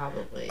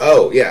 Probably.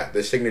 Oh, yeah,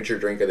 the signature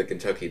drink of the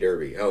Kentucky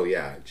Derby. Oh,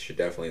 yeah, I should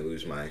definitely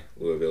lose my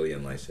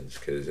Louisvillian license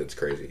because it's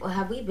crazy. Well,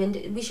 have we been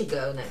to... We should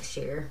go next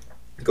year.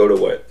 Go to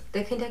what?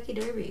 The Kentucky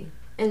Derby.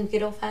 And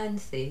get all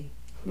fancy.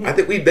 I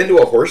think we've been to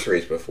a horse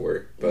race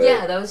before. But...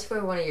 Yeah, that was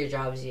for one of your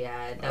jobs you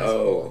had. That was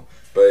cool.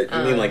 But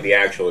you mean like the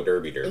actual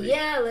Derby?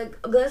 Yeah, like,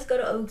 let's go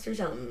to Oaks or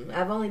something.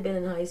 I've only been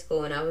in high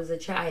school and I was a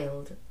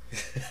child.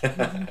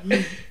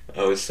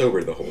 I was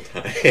sober the whole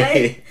time.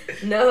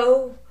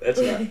 No. That's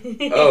not.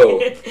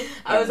 Oh.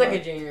 I was like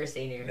a junior or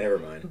senior. Never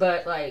mind.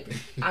 But like,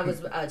 I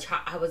was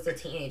a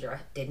teenager. I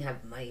didn't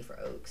have money for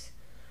Oaks.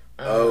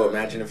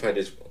 Imagine if I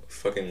just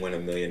fucking win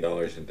 $1 million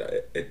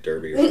at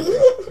Derby or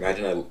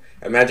something.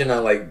 Imagine I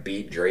like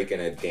beat Drake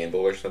in a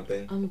gamble or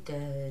something. I'm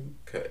dead.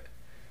 Cut.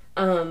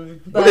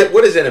 But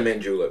what is in a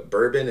mint julep?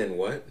 Bourbon and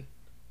what?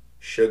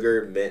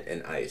 Sugar, mint,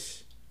 and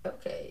ice.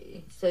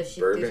 Okay, so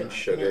bourbon,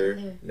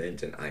 sugar,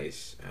 mint, and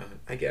ice.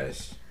 I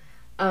guess.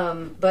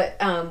 But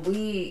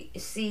we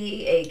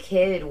see a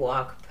kid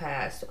walk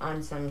past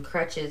on some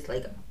crutches,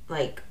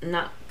 like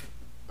not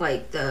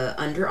like the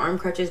underarm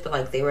crutches, but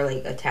like they were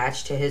like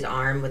attached to his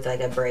arm with like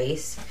a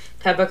brace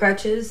type of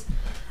crutches.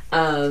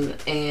 Arm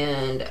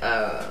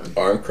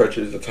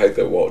crutches, the type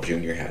that Walt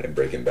Jr. had in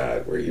Breaking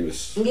Bad, where he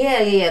was.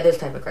 Yeah, those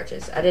type of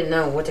crutches. I didn't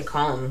know what to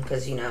call them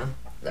because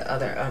the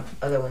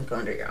other ones go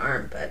under your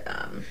arm, but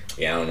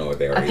yeah, I don't know what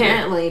they are.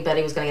 Apparently,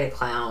 Betty was gonna get a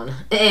clown,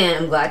 and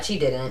I'm glad she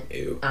didn't.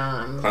 Ew.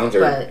 Clowns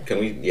are. Can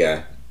we?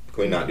 Yeah.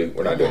 Can we not do?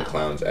 We're not doing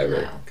clowns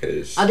ever.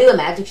 Because I'll do a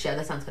magic show.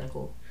 That sounds kind of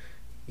cool.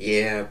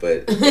 Yeah,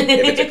 but if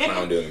it's a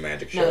clown doing a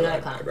magic show, no, not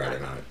a clown. I'd rather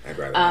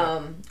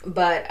not.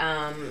 But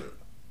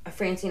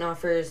Francine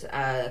offers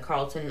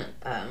Carlton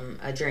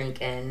a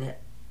drink, and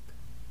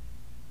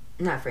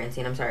not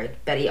Francine, I'm sorry.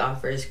 Betty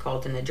offers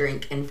Carlton a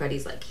drink, and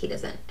Freddie's like, she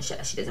doesn't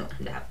want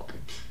him to have one.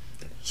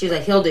 She was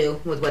like, he'll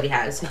do with what he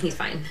has. He's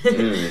fine.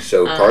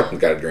 So Carlton's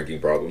got a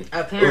drinking problem.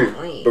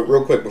 Apparently. Ooh, but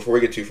real quick, before we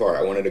get too far,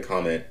 I wanted to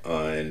comment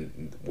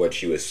on what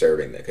she was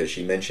serving, because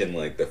she mentioned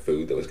like the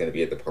food that was going to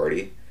be at the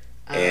party.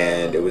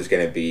 And it was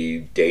going to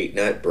be date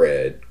nut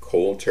bread,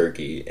 cold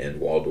turkey,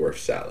 and Waldorf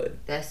salad.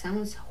 That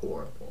sounds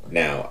horrible.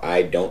 Now,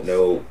 I don't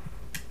know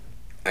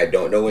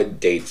what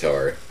dates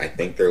are. I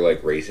think they're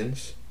like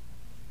raisins.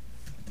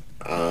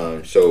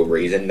 So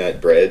raisin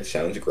nut bread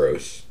sounds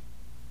gross.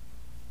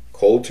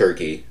 Cold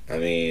turkey, I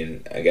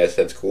mean, I guess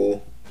that's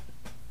cool.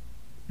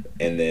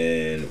 And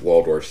then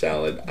Waldorf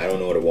salad. I don't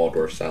know what a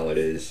Waldorf salad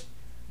is.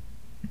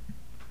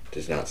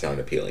 Does not sound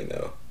appealing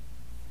though.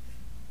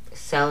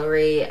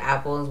 Celery,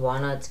 apples,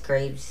 walnuts,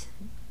 grapes,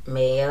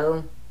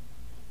 mayo.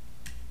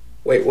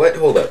 Wait, what?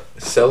 Hold up.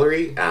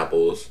 Celery,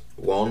 apples,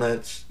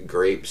 walnuts,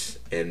 grapes,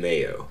 and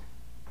mayo.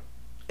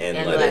 And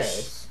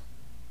lettuce.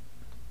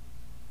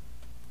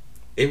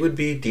 It would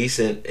be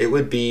decent. It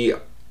would be...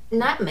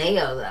 Not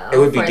mayo, though. It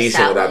would be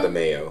decent without the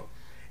mayo.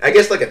 I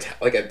guess like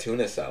a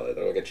tuna salad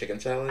or like a chicken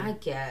salad. I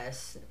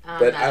guess.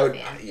 But I would...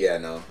 Yeah,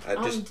 no.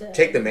 I'd just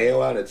take the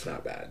mayo out. It's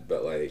not bad.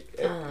 But like...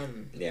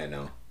 yeah,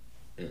 no.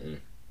 Mm-mm.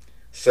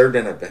 Served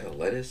in a bed of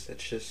lettuce?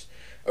 That's just...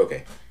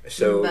 Okay,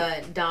 so...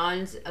 But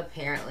Don's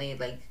apparently,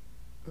 like,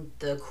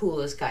 the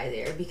coolest guy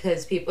there,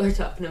 because people are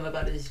talking to him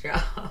about his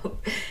job.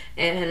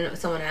 And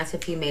someone asked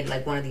if he made,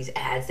 like, one of these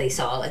ads they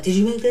saw. Like, did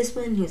you make this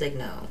one? He was like,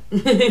 no.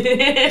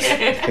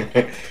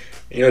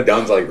 You know,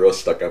 Don's, like, real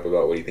stuck up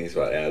about what he thinks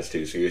about ads,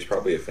 too. So he was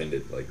probably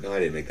offended. Like, no, I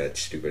didn't make that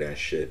stupid-ass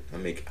shit. I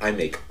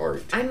make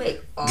art. I make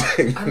art.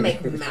 I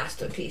make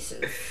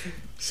masterpieces.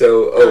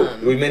 So,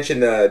 we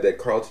mentioned that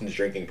Carlton's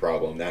drinking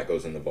problem. That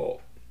goes in the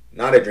vault.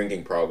 Not a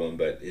drinking problem,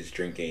 but his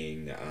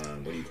drinking,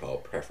 what do you call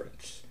it,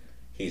 preference.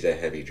 He's a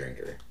heavy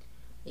drinker.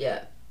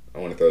 Yeah. I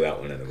want to throw that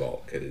one in the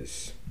vault,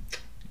 because...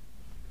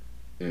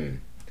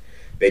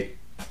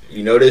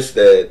 You notice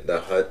that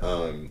the hut,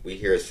 we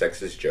hear a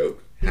sexist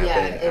joke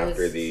happen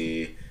after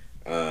the...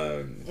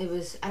 it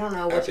was, I don't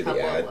know what couple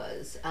it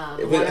was. I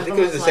think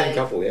it was the same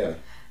couple, yeah.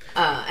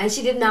 And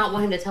she did not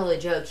want him to tell a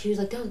joke. She was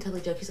like, don't tell a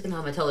joke. He's like, no,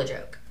 I'm going to tell a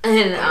joke.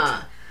 And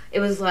it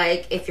was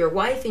like, if your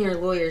wife and your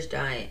lawyer's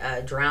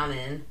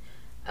drowning,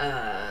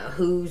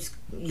 who's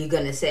you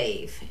going to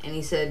save? And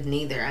he said,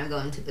 neither. I'm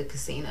going to the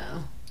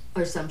casino.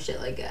 Or some shit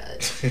like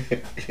that.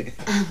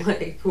 I'm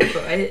like, what?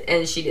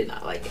 And she did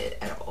not like it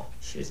at all.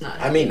 She was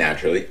not. I mean,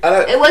 naturally.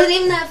 It wasn't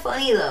even that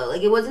funny, though.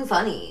 Like, it wasn't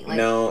funny. Like,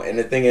 no, and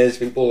the thing is,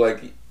 people,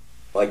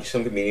 like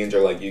some comedians are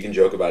like, you can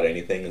joke about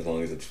anything as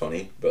long as it's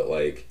funny. But,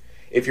 like,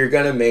 if you're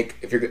going to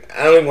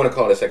I don't even want to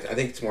call it a I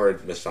think it's more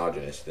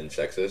misogynist than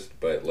sexist.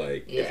 But,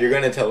 like, if you're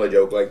going to tell a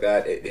joke like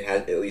that,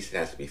 at least it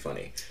has to be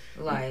funny.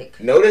 Like,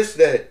 notice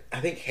that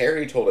I think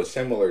Harry told a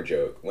similar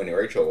joke when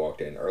Rachel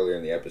walked in earlier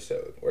in the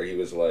episode, where he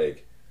was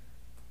like,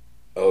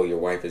 oh, your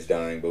wife is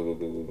dying, boo, boo,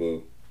 boo, boo,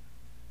 boo.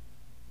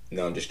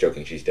 No, I'm just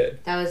joking. She's dead.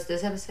 That was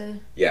this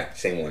episode? Yeah,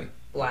 same one.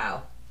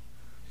 Wow.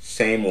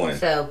 Same one.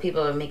 So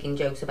people are making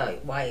jokes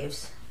about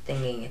wives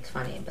thinking it's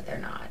funny, but they're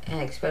not.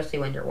 And especially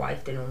when your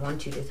wife didn't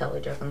want you to tell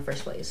a joke in the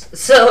first place.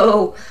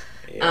 So,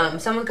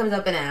 someone comes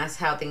up and asks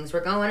how things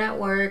were going at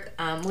work.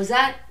 Was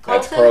that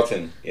Carlton? That's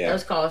Carlton, yeah. That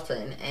was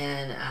Carlton.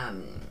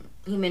 And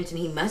he mentioned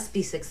he must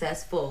be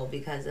successful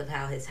because of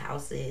how his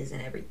house is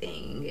and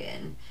everything.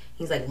 And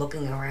he's like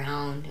looking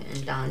around,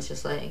 and Don's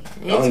just like,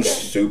 Don's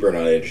super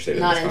not interested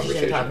in this conversation. Not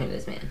interested in talking to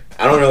this man.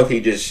 I don't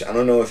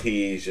know if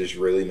he's just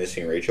really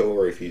missing Rachel,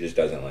 or if he just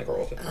doesn't like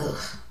Carlton.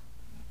 Ugh.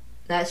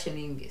 That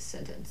shouldn't even be a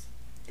sentence.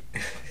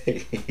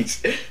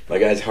 My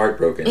guy's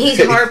heartbroken.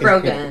 He's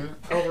heartbroken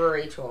over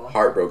Rachel.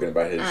 Heartbroken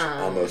about his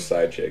almost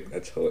side chick.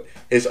 That's hilarious.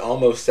 His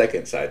almost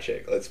second side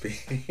chick. Let's be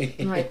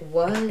like,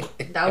 what?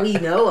 That we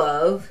know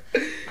of.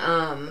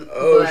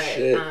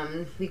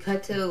 Shit. We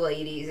cut to the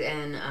ladies,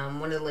 and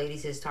one of the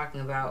ladies is talking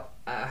about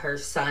her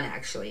son,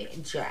 actually,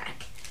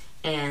 Jack,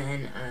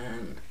 and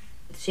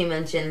she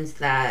mentions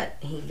that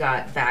he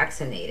got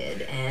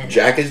vaccinated, and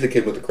Jack is the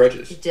kid with the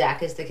crutches.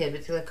 Jack is the kid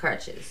with the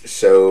crutches.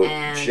 So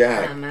and,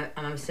 Jack,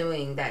 I'm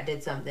assuming that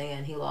did something,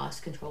 and he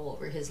lost control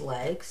over his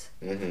legs.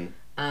 Mm-hmm.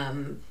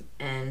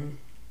 And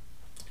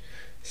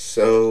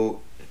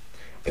so,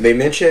 and they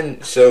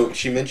mention. So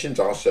she mentions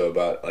also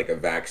about like a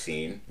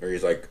vaccine, where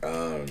he's like,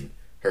 her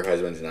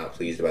husband's not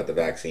pleased about the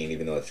vaccine,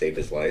 even though it saved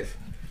his life.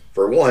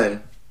 For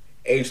one,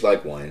 age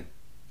like wine.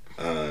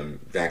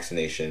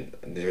 Vaccination.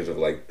 In terms of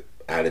like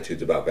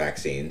attitudes about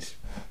vaccines,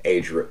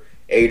 age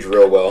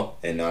real well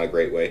and not a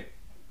great way,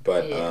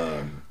 but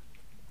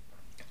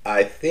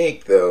I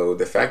think though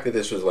the fact that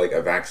this was like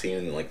a vaccine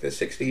in like the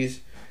 60s,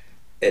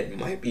 it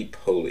might be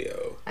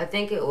polio. I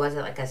think it was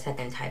like a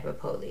second type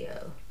of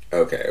polio.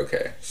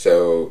 Okay,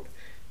 so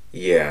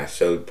yeah,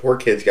 so poor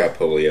kids got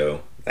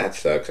polio. That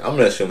sucks. I'm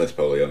gonna assume it's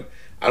polio.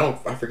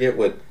 I forget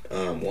what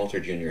Walter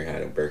Jr.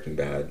 had in Breaking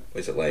Bad.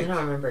 Was it I like? don't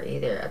remember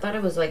either. I thought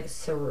it was like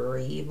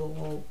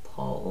cerebral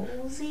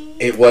palsy.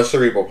 It was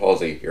cerebral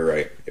palsy. You're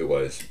right. It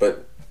was,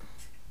 but.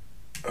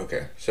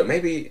 Okay, so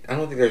maybe I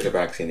don't think there's a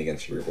vaccine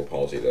against cerebral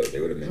palsy though. They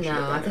would have mentioned it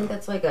No, by I think now.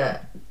 that's like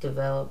a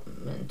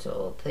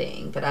developmental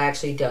thing, but I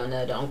actually don't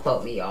know. Don't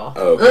quote me, y'all.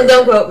 Oh, okay.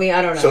 Don't quote me.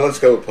 I don't know. So let's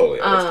go with polio.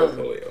 Let's go with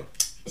polio.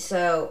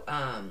 So,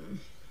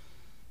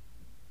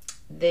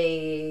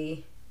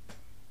 they,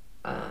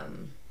 oh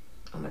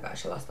my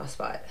gosh, I lost my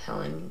spot.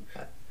 Helen.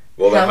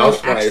 Well, the Helen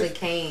housewife actually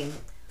came.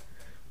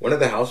 One of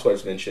the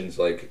housewives mentions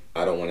like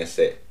I don't want to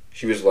say.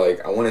 She was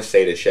like, I want to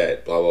say to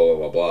Chet, blah blah blah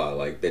blah blah,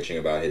 like bitching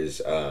about his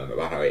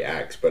about how he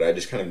acts. But I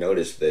just kind of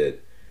noticed that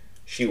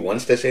she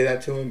wants to say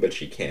that to him, but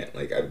she can't.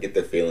 Like I get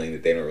the feeling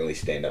that they don't really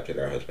stand up to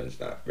their husbands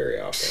not very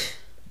often.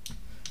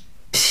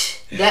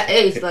 That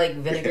is like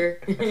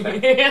vinegar. So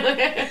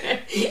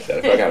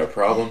if I got a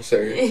problem,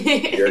 sir,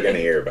 you're gonna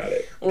hear about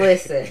it.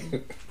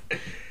 Listen.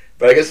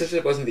 But I guess this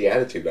just wasn't the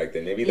attitude back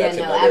then. Maybe that's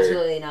another.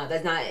 Absolutely not.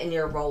 That's not in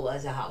your role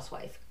as a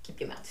housewife. Keep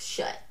your mouth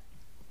shut.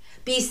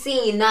 Be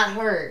seen, not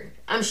heard.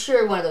 I'm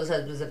sure one of those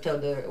husbands have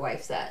told their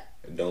wives that.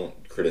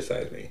 Don't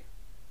criticize me.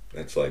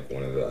 That's like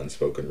one of the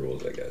unspoken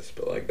rules, I guess.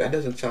 But like that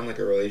doesn't sound like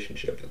a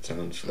relationship. That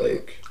sounds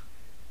like,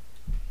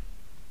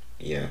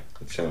 yeah,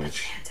 it sounds. A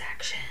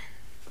transaction.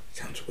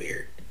 Sounds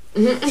weird.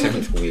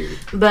 Sounds weird.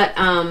 But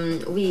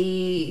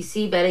we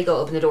see Betty go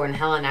open the door, and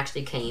Helen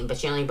actually came, but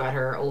she only brought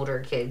her older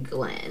kid,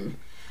 Glenn.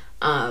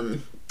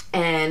 And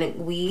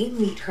we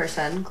meet her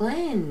son,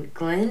 Glenn.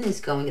 Glenn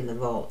is going in the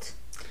vault.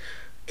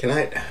 Can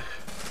I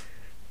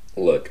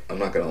look? I'm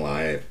not gonna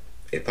lie.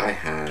 If I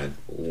had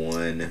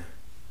one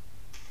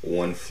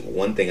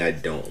thing I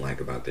don't like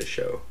about this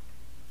show,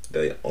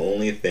 the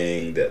only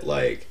thing that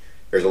like,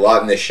 there's a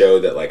lot in this show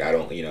that like I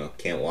don't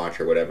can't watch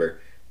or whatever.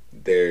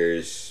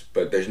 There's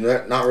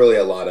not really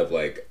a lot of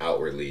like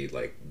outwardly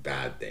like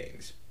bad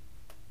things,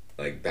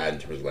 like bad in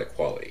terms of like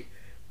quality,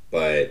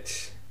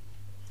 but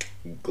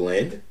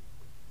Glenn,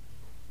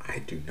 I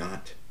do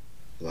not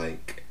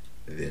like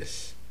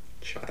this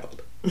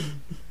child.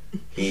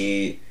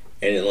 He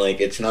hadn't really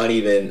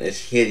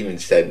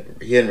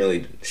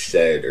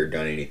said or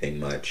done anything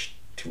much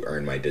to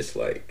earn my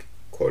dislike,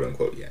 quote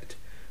unquote, yet,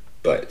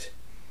 but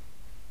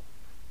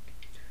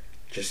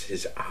just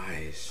his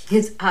eyes.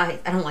 I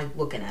don't like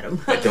looking at him.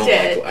 I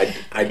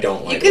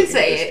don't like. You can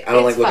say it. I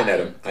don't like looking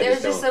at him.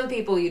 There's just some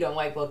people you don't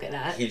like looking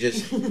at.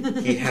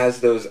 He has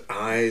those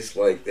eyes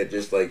like that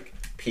just like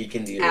peek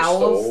into your Owls?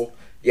 soul.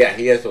 Yeah,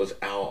 he has those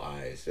owl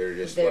eyes. They're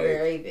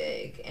very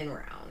big and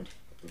round.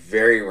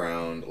 Very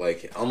round,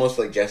 like almost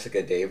like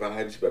Jessica Day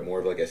vibes, but more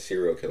of like a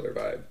serial killer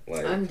vibe.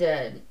 Like I'm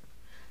dead.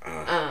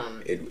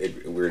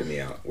 It weirded me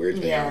out.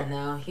 Weirds me Yeah, out.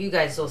 no, you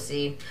guys will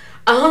see.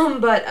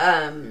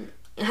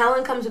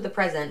 Helen comes with a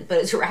present, but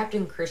it's wrapped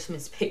in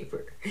Christmas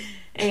paper.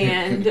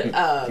 And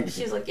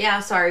she's like, yeah,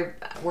 sorry,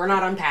 we're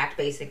not unpacked,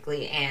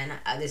 basically, and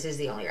this is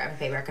the only wrapping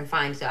paper I can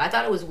find. So I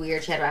thought it was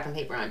weird she had wrapping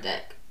paper on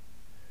deck.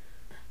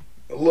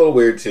 A little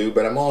weird, too,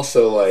 but I'm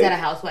also like... Is that a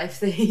housewife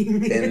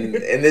thing? in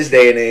this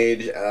day and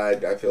age,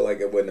 I feel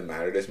like it wouldn't have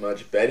mattered as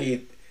much.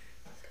 Betty,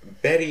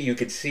 you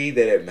could see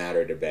that it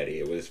mattered to Betty.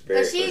 It was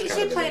very... She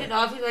played it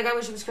off. She's like, I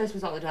wish it was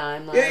Christmas all the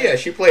time. Like, yeah,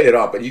 she played it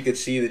off, but you could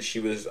see that she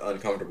was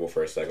uncomfortable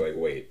for a second. Like,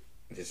 wait,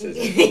 this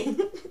isn't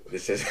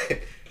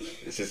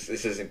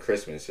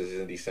Christmas. This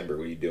isn't December.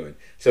 What are you doing?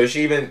 So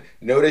she even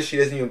noticed she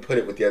doesn't even put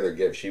it with the other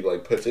gift. She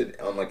like puts it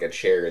on like a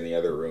chair in the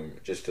other room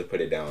just to put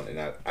it down and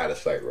out of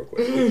sight real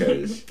quick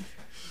because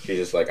she's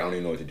just like, I don't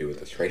even know what to do with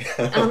this right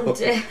now. I'm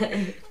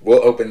dead.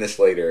 We'll open this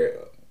later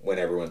when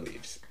everyone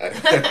leaves. I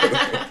don't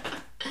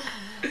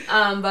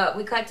know. But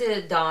we cut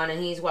to Don,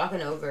 and he's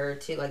walking over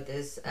to like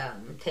this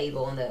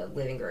table in the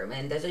living room,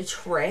 and there's a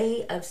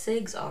tray of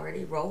cigs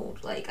already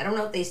rolled. Like, I don't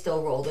know if they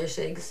still roll their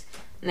cigs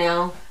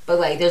now, but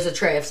like there's a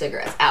tray of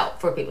cigarettes out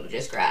for people to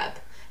just grab.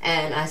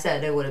 And I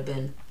said it would have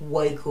been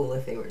way cool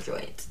if they were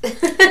joints.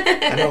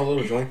 I know, a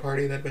little joint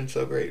party, that'd been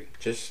so great.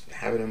 Just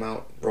having them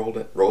out rolled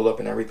up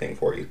and everything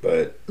for you,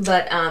 but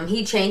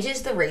he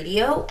changes the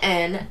radio,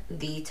 and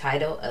the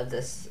title of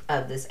this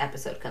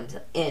episode comes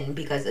in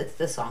because it's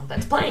the song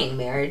that's playing,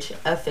 "Marriage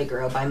of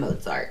Figaro" by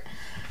Mozart.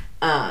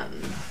 And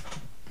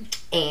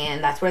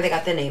that's where they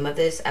got the name of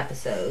this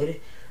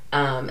episode.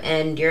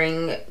 And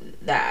during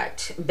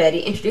that, Betty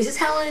introduces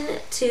Helen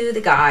to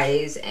the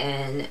guys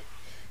and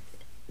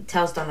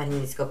tells Don that he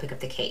needs to go pick up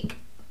the cake.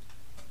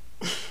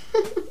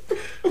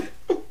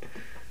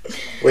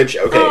 Which,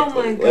 okay. Oh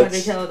my god,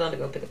 they tell Don to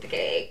go pick up the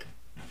cake.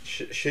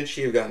 Should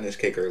she have gotten this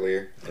cake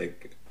earlier?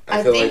 Like,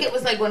 I think it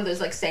was like one of those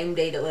like same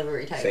day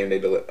delivery type.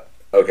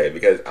 Okay,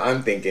 because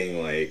I'm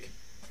thinking like,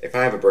 if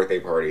I have a birthday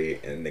party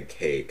and the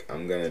cake,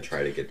 I'm gonna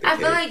try to get the cake. I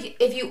feel like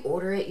if you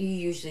order it, you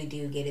usually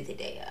do get it the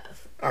day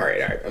of. All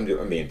right. I'm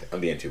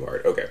being too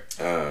hard. Okay.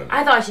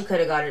 I thought she could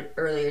have got it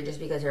earlier just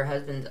because her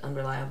husband's an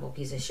unreliable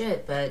piece of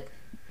shit, but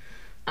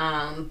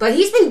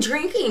he's been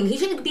drinking. He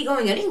shouldn't be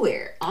going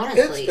anywhere,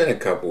 honestly. It's been a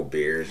couple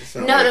beers.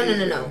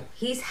 No.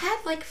 He's had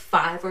like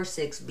 5 or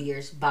 6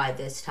 beers by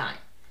this time.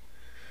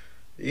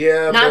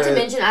 Yeah, Not to but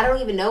mention, I don't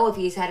even know if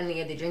he's had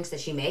any of the drinks that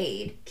she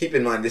made. keep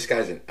in mind, this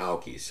guy's an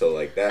alky, so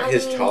like that, I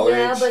his mean,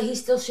 tolerance. yeah, but he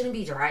still shouldn't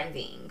be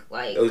driving.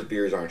 Like, those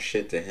beers aren't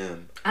shit to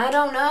him. I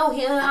don't know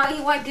how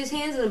he wiped his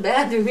hands in the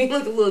bathroom. He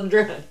looked a little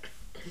drunk.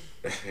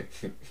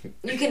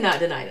 You cannot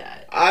deny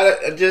that.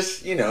 I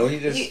just, he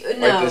just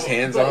wiped his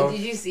hands off. Did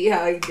you see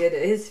how he did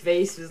it? His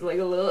face was like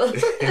a little.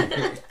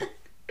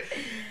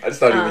 I just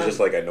thought he was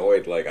just like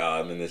annoyed, like,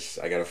 I'm in this,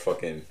 I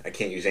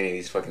can't use any of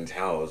these fucking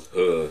towels.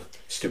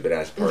 Stupid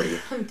ass party.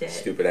 I'm dead.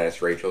 Stupid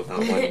ass Rachel's not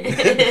one.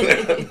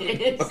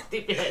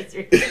 Stupid ass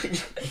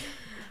Rachel.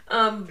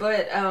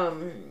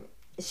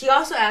 She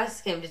also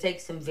asked him to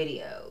take some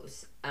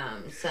videos.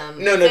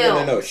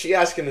 No. She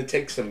asked him to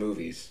take some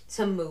movies.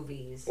 Some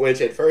movies. Which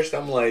at first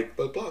I'm like,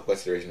 but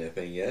Blockbuster isn't a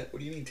thing yet. What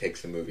do you mean take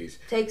some movies?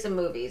 Take some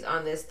movies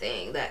on this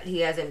thing that he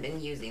hasn't been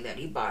using that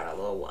he bought a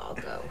little while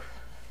ago.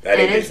 That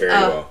ages very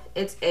well.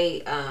 It's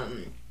a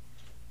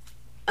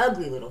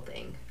ugly little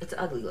thing. It's an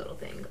ugly little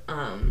thing.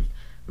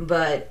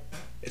 But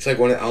it's like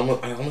I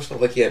almost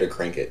felt like he had to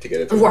crank it to get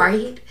it to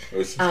right. It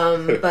was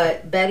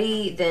but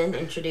Betty then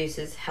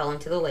introduces Helen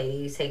to the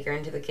ladies, take her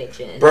into the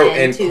kitchen,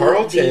 and to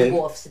Carlton, the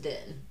wolf's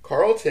den.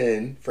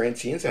 Carlton,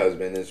 Francine's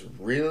husband, is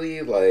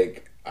really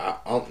like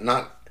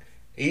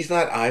he's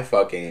not eye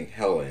fucking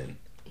Helen.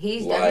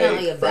 He's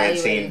definitely like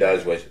Francine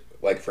does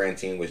like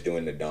Francine was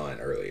doing to Dawn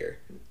earlier,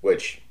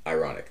 which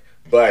ironic.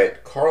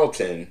 But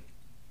Carlton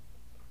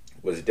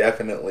was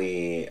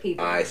definitely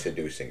eye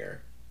seducing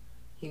her.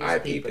 He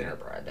was peeping her,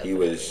 bro. Definitely. He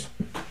was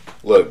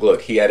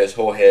look. He had his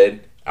whole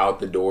head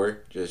out the door.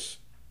 Just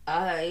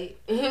okay.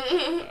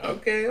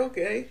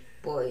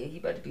 Boy, he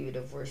about to be a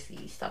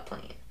divorcee. Stop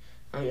playing.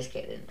 I'm just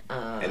kidding.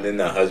 And then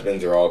the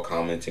husbands are all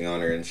commenting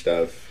on her and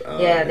stuff.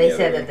 Yeah, they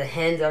said that the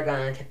hens are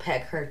going to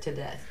peck her to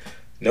death.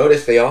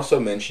 Notice they also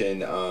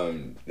mentioned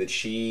that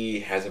she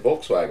has a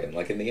Volkswagen,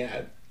 like in the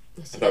ad.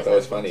 I thought that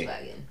was funny.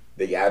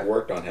 The ad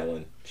worked on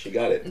Helen. She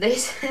got it. They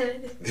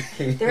said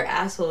they're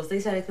assholes. They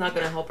said it's not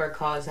going to help our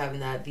cause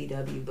having that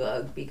VW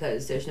bug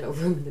because there's no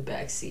room in the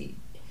back seat.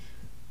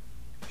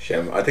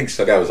 I think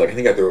some guy was like, I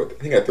think I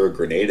threw a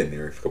grenade in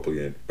there a couple of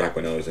years back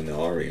when I was in the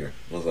army. I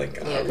was like,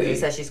 yeah, because he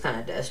said she's kind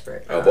of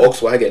desperate. A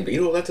Volkswagen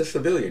Beetle? That's a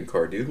civilian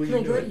car, dude. What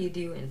are you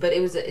doing? But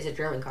it's a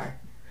German car.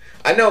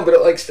 I know, but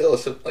it's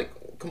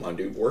come on,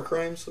 dude. War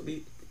crimes.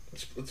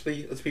 Let's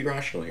be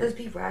rational here. Let's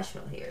be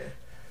rational here.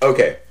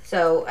 Okay.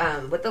 So,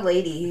 with the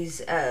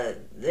ladies,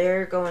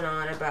 they're going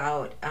on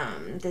about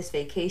this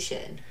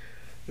vacation.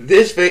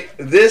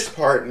 This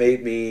part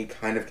made me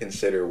kind of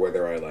consider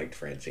whether I liked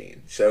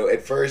Francine. So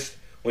at first,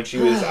 when she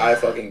was eye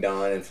fucking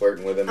Don and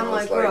flirting with him, I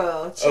was like,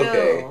 bro, chill.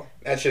 Okay,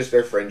 that's just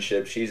their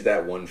friendship. She's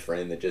that one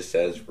friend that just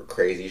says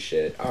crazy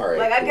shit. All right.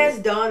 Like, cool. I guess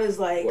Don is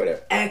like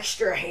whatever.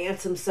 Extra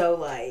handsome, so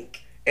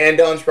like. And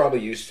Don's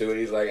probably used to it.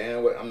 He's like,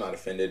 I'm not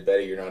offended.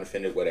 Betty, you're not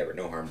offended. Whatever.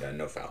 No harm done.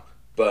 No foul.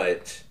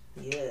 But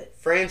yeah.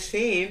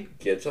 Francine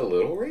gets a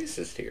little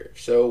racist here.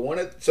 So one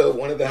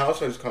of the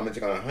housewives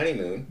commenting on a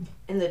honeymoon.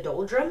 In the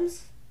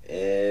doldrums?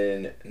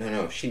 And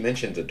no, she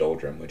mentions a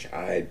doldrum, which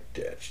I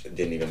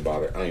didn't even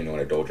bother. I don't even know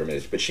what a doldrum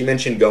is. But she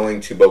mentioned going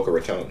to Boca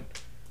Raton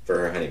for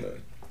her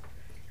honeymoon.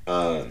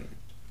 And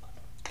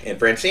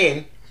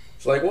Francine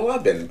was like, well,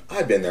 I've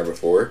been there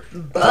before.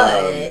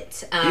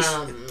 But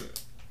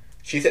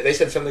they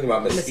said something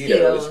about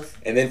mosquitoes,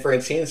 and then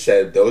Francine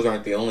said those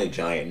aren't the only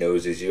giant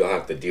noses you'll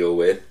have to deal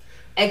with.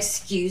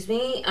 Excuse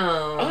me,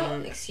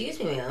 excuse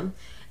me, ma'am.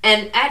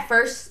 And at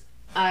first,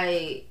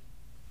 I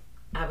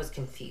was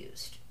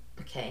confused.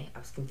 Okay, I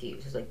was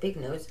confused. I was like, big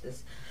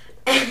noses,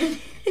 and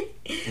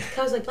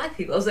I was like, black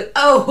people. I was like,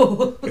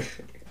 oh.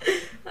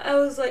 I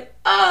was like,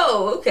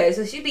 oh, okay,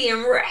 so she being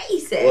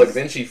racist. Look,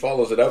 then she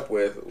follows it up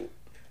with,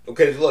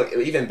 okay, look,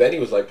 even Betty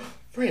was like,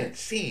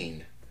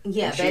 Francine.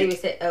 Yeah, and Betty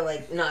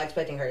was not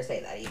expecting her to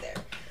say that either.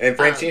 And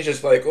Francine's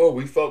just like, oh,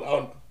 we felt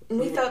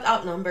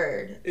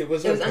outnumbered. It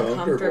was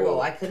uncomfortable.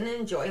 I couldn't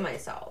enjoy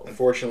myself.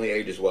 Unfortunately,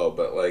 age as well,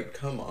 but like,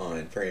 come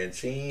on,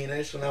 Francine.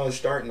 That's when I was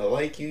starting to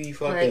like you. You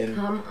fucking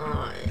come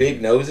on.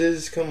 Big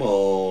noses, come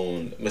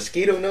on.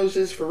 Mosquito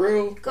noses for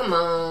real. Come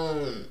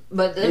on.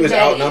 But then he was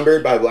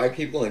outnumbered by black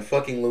people in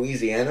fucking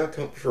Louisiana.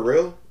 For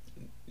real.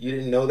 You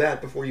didn't know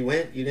that before you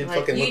went? You didn't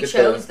fucking look at You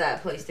chose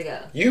that place to go.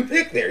 You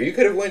picked there. You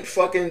could have went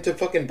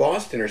to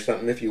Boston or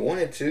something if you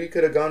wanted to. You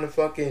could have gone to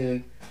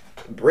fucking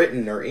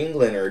Britain or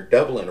England or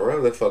Dublin or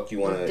wherever the fuck you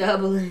want to.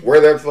 Dublin. Where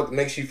the fuck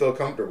makes you feel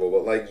comfortable.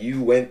 But like,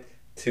 you went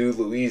to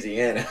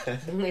Louisiana.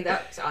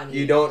 That's on you.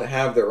 You don't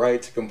have the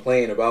right to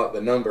complain about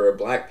the number of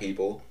black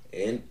people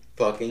in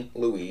fucking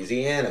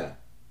Louisiana.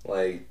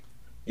 Like,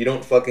 you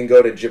don't fucking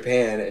go to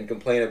Japan and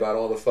complain about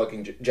all the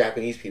fucking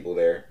Japanese people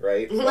there,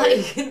 right?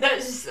 Like,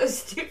 that's just so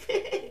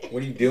stupid.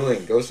 What are you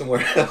doing? Go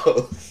somewhere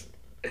else.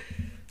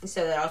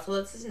 So that also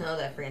lets us know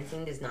that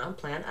Francine does not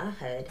plan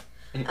ahead.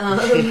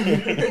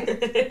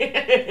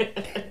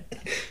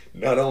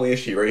 Not only is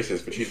she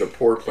racist, but she's a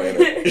poor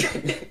planner.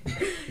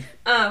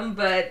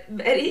 But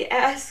Betty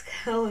asks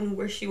Helen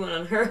where she went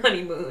on her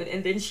honeymoon,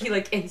 and then she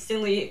like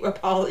instantly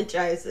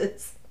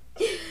apologizes.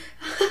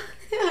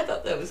 I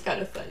thought that was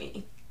kind of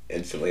funny.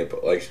 instantly,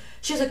 like...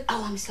 She was like,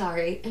 "Oh, I'm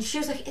sorry," and she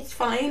was like, "It's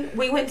fine.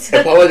 We went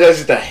to."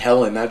 Apologizes to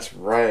Helen. That's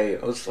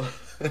right. I was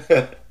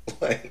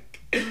like,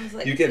 I was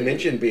like, you can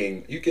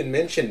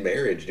mention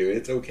marriage, dude.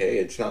 It's okay.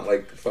 It's not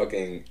like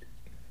fucking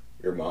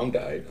your mom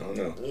died. I don't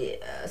know.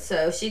 Yeah.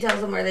 So she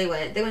tells them where they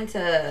went. They went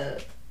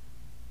to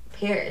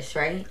Paris,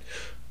 right?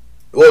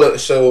 Well,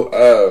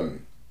 so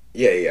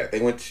yeah.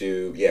 They went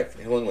to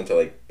Helen went to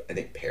like I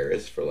think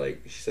Paris for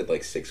like she said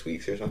like 6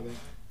 weeks or something.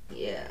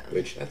 Yeah.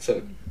 Which it's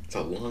a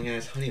long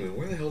ass honeymoon.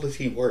 Where the hell does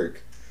he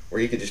work? Where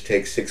he could just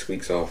take 6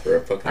 weeks off for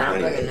a fucking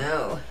honeymoon? I don't fucking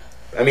know.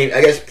 I mean,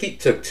 I guess Pete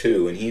took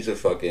 2, and he's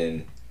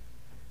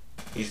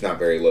not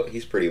very low.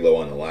 He's pretty low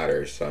on the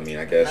ladder. So I mean,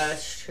 I guess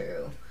that's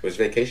true. Was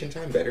vacation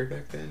time better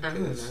back then? I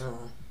don't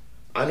know.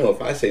 I know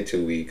if I say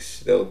 2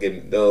 weeks, they'll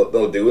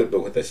do it,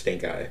 but with a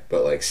stink eye.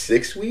 But like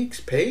 6 weeks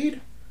paid?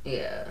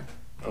 Yeah.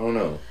 I don't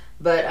know.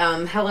 But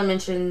Helen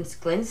mentions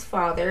Glenn's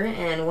father,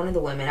 and one of the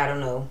women, I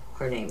don't know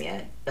her name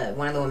yet, but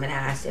one of the women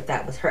asked if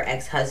that was her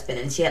ex-husband,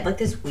 and she had like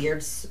this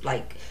weird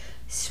like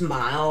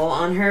smile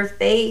on her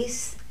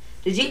face.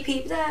 Did you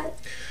peep that?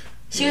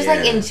 She was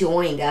like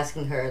enjoying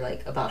asking her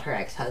like about her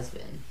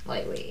ex-husband.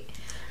 Like wait,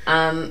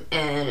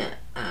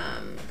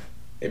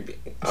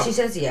 she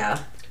says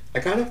yeah.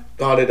 I kind of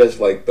thought it as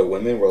like the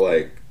women were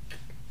like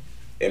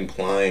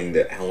implying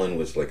that Helen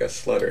was like a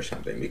slut or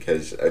something,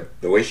 because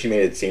the way she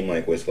made it seem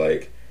like was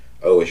like,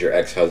 oh, is your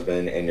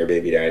ex-husband and your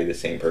baby daddy the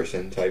same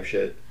person type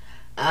shit?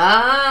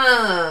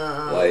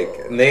 Oh. Like,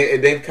 and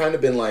they've kind of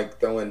been like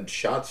throwing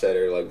shots at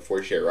her like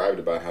before she arrived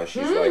about how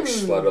she's like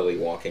sluttily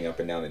walking up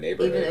and down the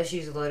neighborhood. Even though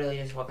she's literally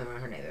just walking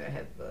around her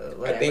neighborhood,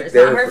 whatever. I think it's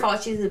not her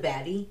fault she's a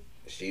baddie.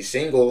 She's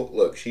single.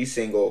 Look, she's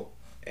single,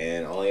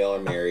 and all y'all are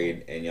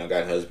married, and y'all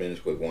got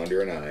husbands with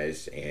wandering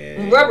eyes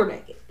and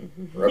rubbernecked.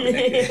 And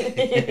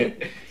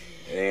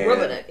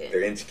rubbernecked.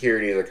 Their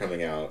insecurities are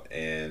coming out,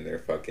 and they're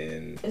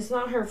fucking... It's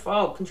not her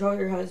fault. Control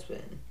your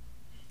husband.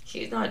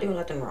 She's not doing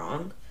nothing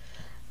wrong.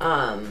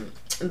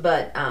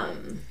 But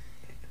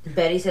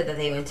Betty said that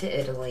they went to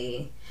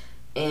Italy,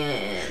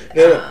 and...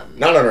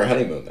 not on her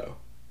honeymoon, though.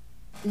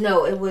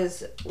 No, it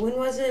was... When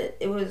was it?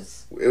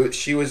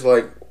 She was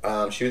like...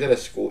 she was at a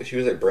school... She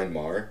was at Bryn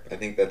Mawr. I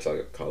think that's like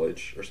a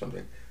college or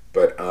something.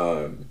 But,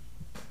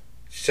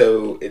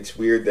 so it's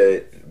weird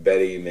that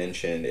Betty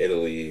mentioned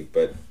Italy,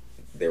 but...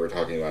 They were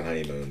talking about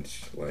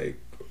honeymoons, like,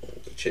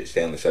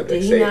 stay on the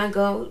subject. Did he not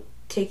go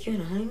take you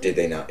on a honeymoon? Did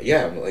they not?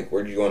 Yeah, like,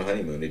 where did you go on a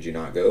honeymoon? Did you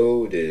not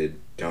go? Did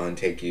Don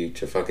take you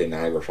to fucking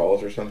Niagara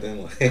Falls or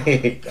something? Like, oh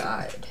my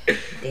god.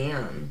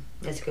 Damn.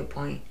 That's a good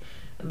point.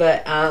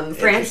 But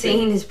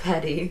Francine is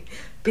petty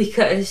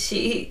because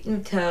she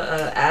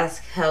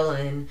asked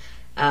Helen...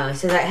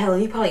 so that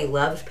Helen, you probably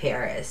loved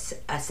Paris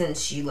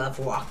since you love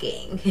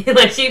walking.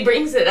 Like, she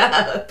brings it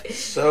up.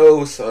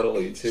 So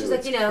subtly, too. She's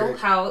like,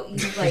 how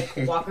you, like,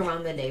 walk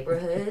around the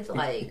neighborhood?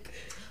 Like,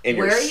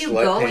 where are you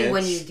going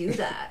when you do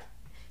that?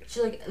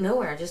 She's like,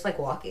 nowhere, just, like,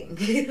 walking.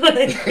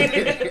 Like,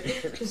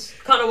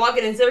 just kind of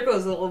walking in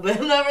circles a little bit.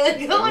 I'm not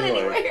really going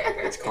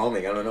anywhere. It's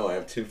calming. I don't know. I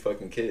have 2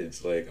 fucking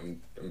kids. Like,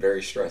 I'm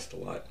very stressed a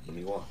lot when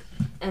we walk.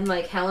 And,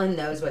 like, Helen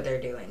knows what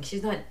they're doing.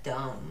 She's not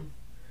dumb.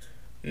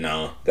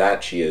 No,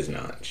 that she is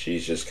not.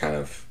 She's just kind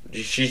of...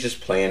 She's just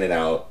playing it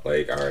out.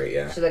 Like, all right,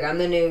 yeah. She's like, I'm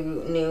the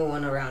new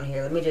one around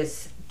here. Let me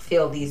just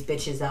feel these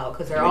bitches out.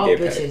 Because they're all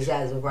bitches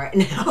as of right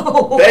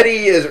now.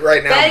 Betty is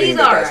right now being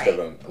the best of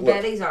them. Look,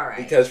 Betty's all right.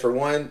 Because for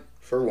one,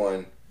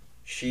 the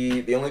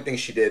only thing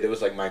she did, it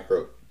was like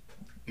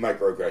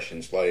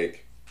microaggressions.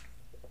 Like...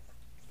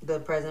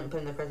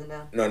 Putting the present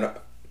down? No.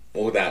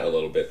 Well, that a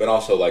little bit, but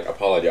also like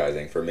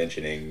apologizing for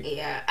mentioning.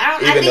 Yeah, I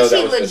think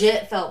she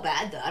legit felt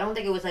bad though. I don't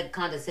think it was like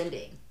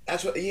condescending.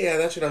 That's what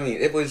I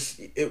mean. It was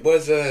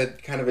a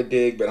kind of a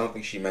dig, but I don't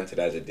think she meant it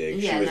as a dig.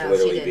 Yeah, she was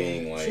literally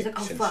being like. She's like,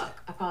 oh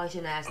fuck, I probably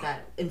shouldn't ask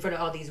that in front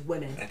of all these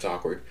women. That's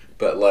awkward.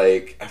 But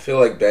like, I feel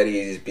like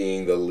Betty's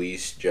being the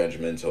least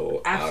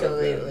judgmental.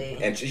 Absolutely. Out of them.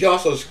 And she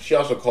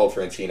also called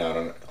Francine out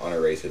on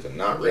her racism.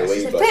 Not really,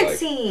 she said, but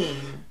Francine.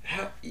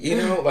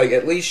 Like, like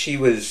at least she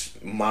was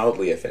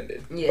mildly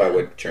offended by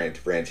what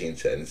Francine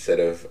said instead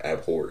of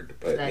abhorred.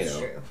 But that's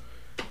true.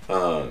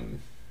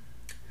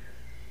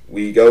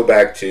 We go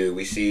back to,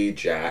 we see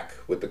Jack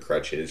with the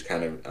crutches,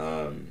 kind of,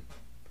 I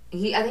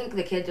think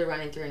the kids are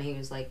running through and he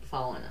was, like,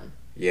 following them.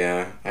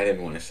 Yeah, I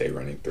didn't want to say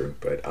running through,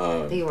 but,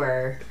 they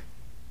were.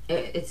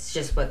 It's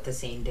just what the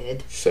scene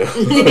did. So.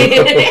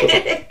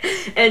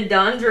 And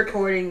Don's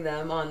recording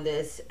them on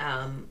this,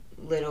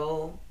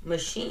 little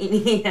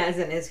machine he has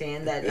in his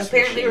hand that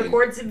apparently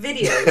records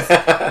videos.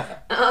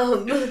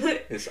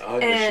 This odd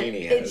machine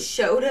he has. It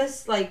showed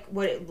us, like,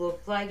 what it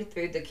looked like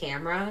through the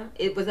camera.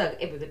 It was a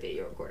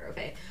video recorder,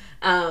 okay?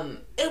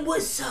 It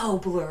was so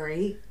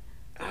blurry.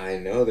 I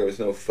know, there was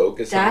no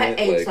focus on it. That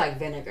aged like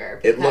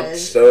vinegar. It looked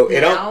so...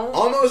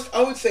 almost,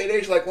 I would say it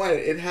aged like wine.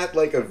 It had,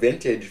 like, a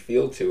vintage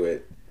feel to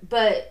it.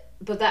 But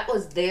that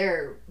was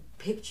their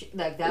picture.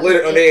 Like, that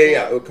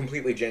was...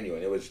 completely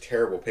genuine. It was a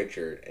terrible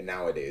picture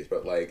nowadays,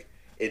 but, like...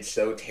 it's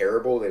so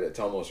terrible that it's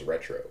almost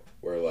retro.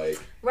 Where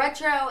like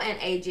retro and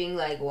aging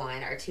like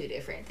wine are two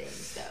different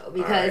things though,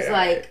 because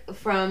like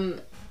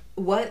from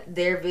what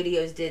their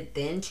videos did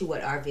then to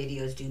what our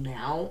videos do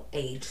now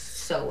aged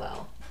so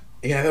well.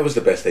 Yeah, that was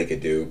the best they could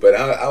do. But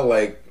I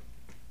like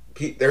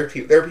there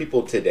are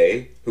people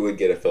today who would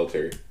get a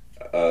filter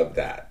of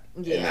that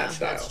in that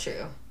style. That's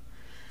true.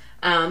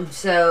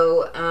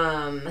 So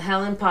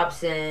Helen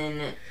pops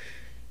in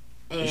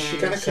and she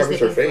kind of covers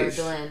her face.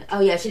 Oh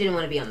yeah, she didn't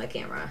want to be on the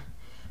camera.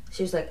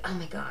 She was like, oh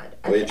my god,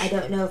 I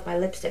don't know if my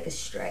lipstick is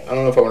straight. I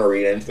don't know if I want to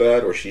read into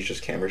that or she's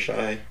just camera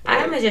shy.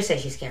 I'm going to just say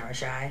she's camera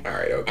shy.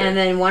 Alright, okay. And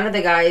then one of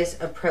the guys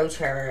approached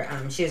her.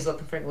 She was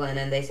looking for Glenn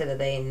and they said that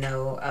they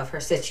know of her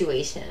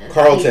situation.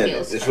 Carlton.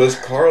 This was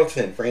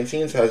Carlton,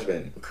 Francine's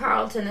husband.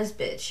 Carlton, this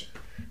bitch.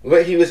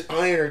 But he was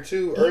eyeing her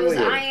too earlier. He was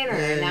eyeing her,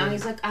 and now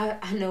he's like,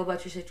 I know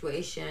about your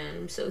situation.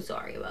 I'm so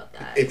sorry about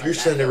that. If your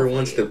son ever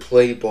wants to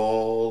play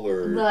ball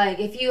or... Like,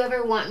 if you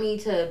ever want me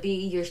to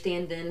be your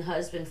stand-in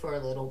husband for a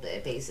little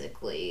bit,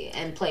 basically,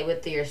 and play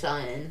with your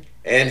son.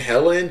 And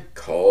Helen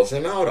calls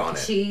him out on it.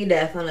 She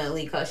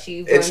definitely, because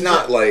she... It's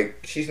not like,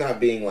 she's not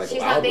being like she's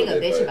loud not being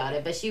with a bitch but... about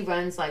it, but she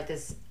runs like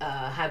this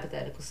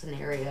hypothetical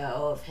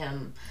scenario of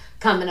him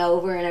coming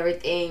over and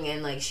everything,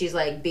 and like, she's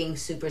like being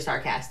super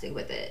sarcastic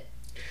with it.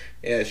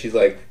 Yeah, she's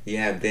like,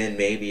 yeah, then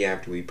maybe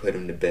after we put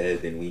him to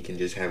bed, then we can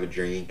just have a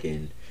drink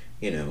and,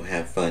 you know,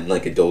 have fun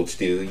like adults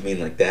do. You mean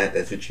like that?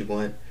 That's what you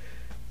want?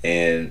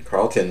 And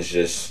Carlton's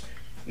just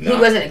he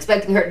wasn't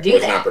expecting her to do that.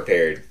 Was not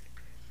prepared.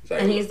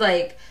 Like, and he's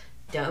like,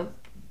 don't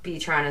be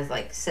trying to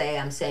like say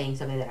I'm saying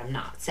something that I'm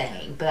not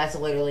saying. But that's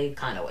literally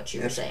kind of what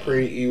you were saying.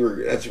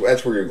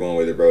 That's where you're going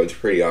with it, bro. It's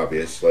pretty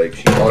obvious. Like,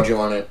 she called you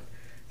on it.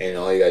 And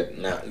all you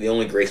got, the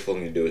only graceful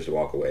thing to do is to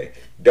walk away.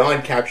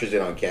 Don captures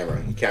it on camera.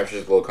 He captures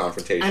a little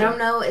confrontation. I don't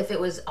know if it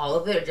was all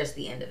of it or just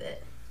the end of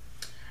it.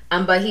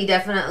 But he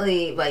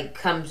definitely like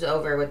comes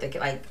over with the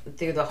like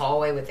through the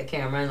hallway with the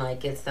camera and like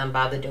gets them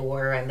by the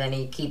door, and then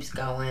he keeps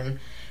going,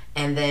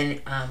 and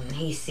then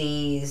he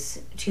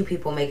sees two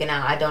people making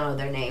out. I don't know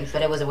their names,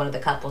 but it was one of the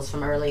couples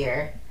from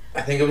earlier.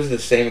 I think it was the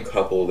same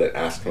couple that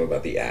asked him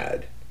about the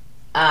ad.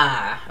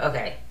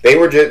 Okay. They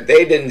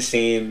didn't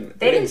seem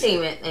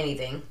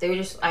anything. They were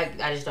just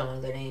I just don't know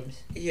their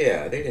names.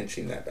 Yeah, they didn't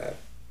seem that bad.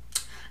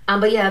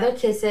 But yeah, they're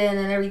kissing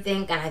and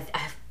everything, and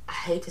I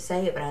hate to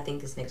say it, but I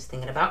think this nigga's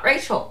thinking about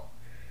Rachel.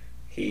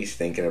 He's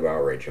thinking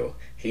about Rachel.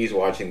 He's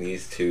watching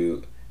these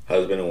two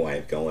husband and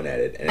wife going at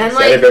it, and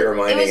instead of it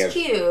reminding it was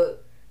cute.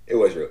 It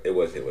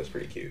was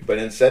pretty cute. But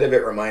instead of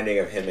it reminding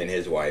of him and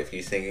his wife,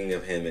 he's thinking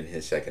of him and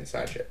his second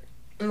side chick.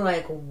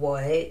 Like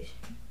what?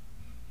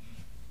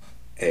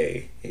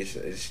 Hey,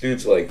 this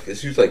dude's like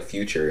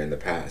Future in the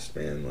past,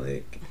 man.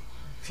 Like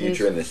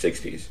Future in the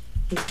 60s.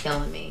 He's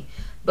killing me.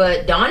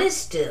 But Don is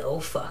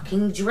still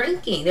fucking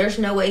drinking. There's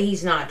no way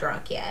he's not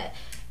drunk yet.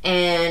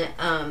 And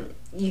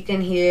you can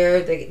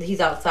hear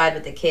he's outside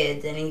with the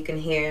kids, and you can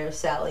hear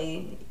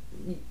Sally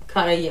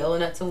kind of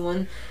yelling at someone.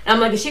 And I'm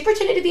like, is she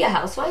pretending to be a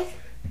housewife?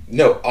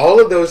 No, all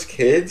of those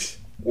kids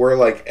were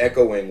like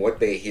echoing what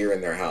they hear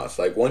in their house.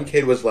 Like, one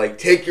kid was like,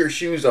 take your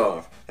shoes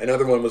off.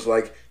 Another one was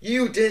like,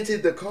 you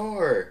dented the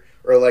car.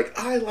 Or like,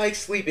 I like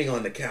sleeping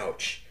on the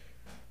couch.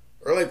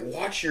 Or like,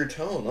 watch your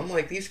tone. I'm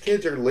like, these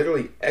kids are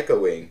literally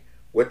echoing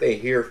what they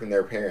hear from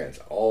their parents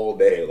all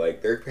day.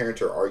 Like, their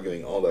parents are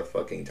arguing all the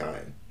fucking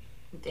time.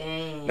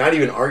 Dang. Not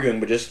even arguing,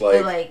 but just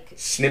like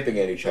snipping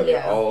at each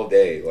other all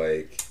day.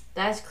 Like,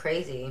 that's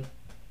crazy.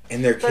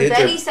 And their kids. But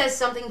Betty says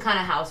something kind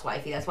of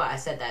housewifey. That's why I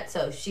said that.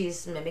 So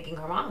she's mimicking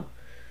her mom.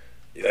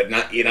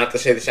 Not to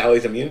say that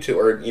Sally's immune to,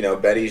 or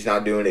Betty's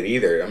not doing it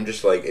either. I'm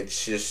just like,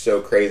 it's just so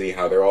crazy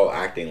how they're all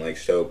acting like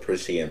so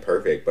prissy and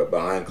perfect, but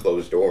behind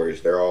closed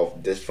doors, they're all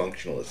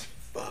dysfunctional as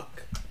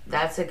fuck.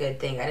 That's a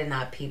good thing. I did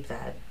not peep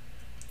that.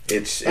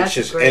 It's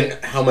just great.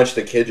 And how much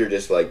the kids are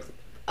just like.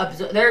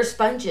 They're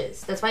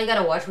sponges. That's why you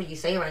gotta watch what you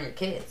say around your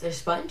kids. They're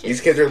sponges.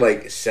 These kids are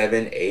like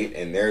 7, 8,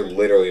 and they're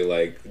literally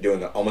like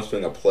almost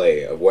doing a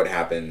play of what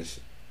happens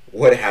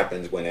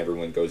when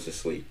everyone goes to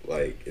sleep.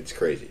 Like, it's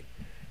crazy.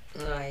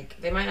 Like,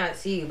 they might not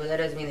see you, but that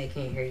doesn't mean they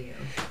can't hear you.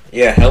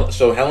 Yeah,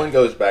 so Helen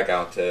goes back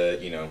out to,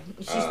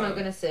 She's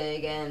smoking a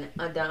cig, and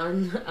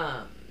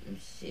Don,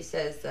 she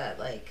says that,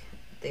 like,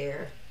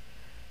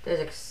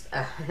 that's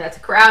a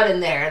crowd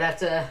in there.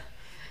 That's a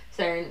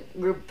certain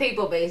group of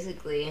people,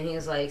 basically. And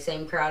he's like,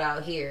 same crowd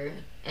out here.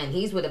 And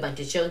he's with a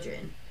bunch of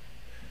children.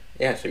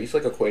 Yeah, so he's,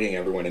 like, equating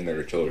everyone in there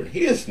to children.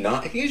 He's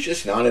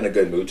just not in a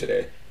good mood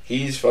today.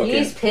 He's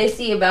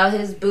pissy about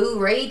his boo,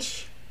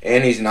 Rach.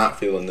 And he's not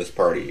feeling this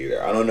party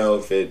either. I don't know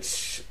if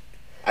it's...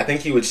 I think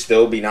he would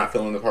still be not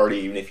feeling the party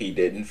even if he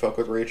didn't fuck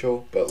with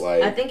Rachel, but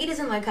like... I think he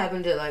doesn't like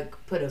having to, like,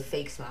 put a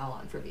fake smile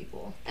on for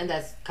people. And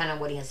that's kind of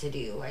what he has to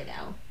do right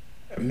now.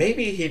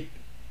 Maybe he...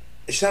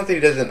 It's not that he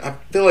doesn't. I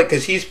feel like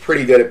because he's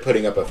pretty good at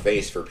putting up a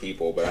face for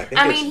people, but I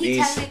think it's he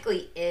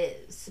technically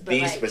is. But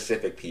these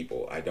specific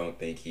people, I don't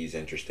think he's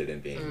interested in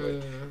being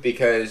with.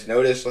 Because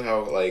notice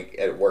how, like,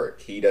 at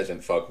work, he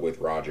doesn't fuck with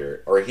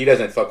Roger, or he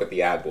doesn't fuck with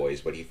the ad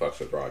boys, but he fucks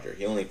with Roger.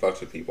 He only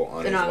fucks with people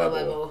on his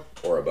level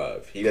or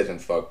above. He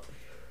doesn't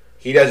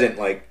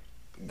like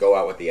go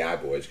out with the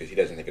ad boys because he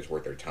doesn't think it's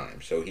worth their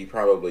time. So he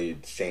probably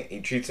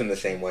he treats them the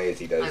same way as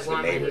he does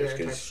the neighbors.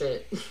 Because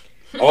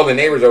all the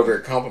neighbors over are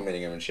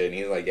complimenting him and shit, and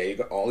he's like,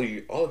 "Yeah, all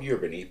of you are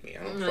beneath me.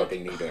 I don't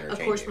fucking need to entertain you." Of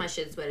course, my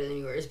shit's better than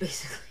yours,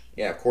 basically.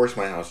 Yeah, of course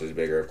my house is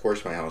bigger. Of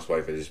course my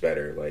housewife is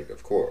better. Like,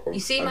 of course. You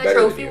see my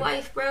trophy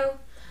wife, bro?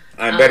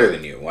 I'm better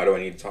than you. Why do I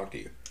need to talk to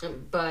you?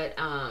 But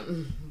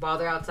while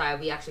they're outside,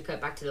 we actually cut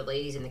back to the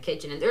ladies in the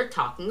kitchen, and they're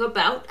talking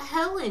about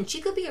Helen.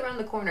 She could be around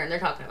the corner, and they're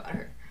talking about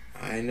her.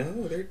 I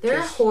know. They're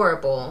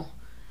horrible.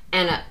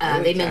 And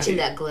they mentioned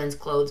that Glenn's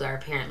clothes are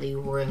apparently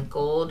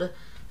wrinkled.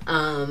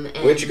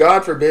 Which,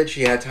 God forbid,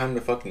 she had time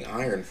to fucking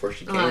iron before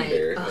she came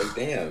there. Like,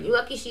 damn. You're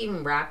lucky she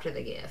even wrapped her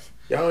the gift.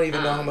 Y'all don't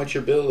even know how much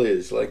your bill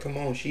is. Like, come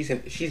on.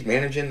 She's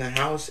managing the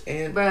house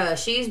and... Bruh,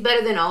 she's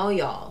better than all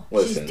y'all.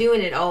 Listen, she's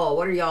doing it all.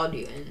 What are y'all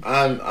doing?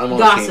 I'm on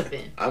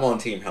gossiping. I'm on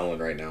Team Helen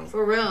right now.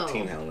 For real.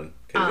 Team Helen.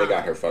 Because they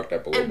got her fucked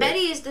up a little bit. And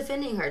Betty is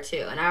defending her,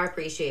 too. And I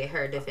appreciate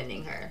her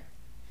defending her.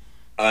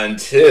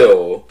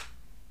 Until...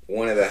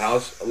 one of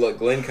the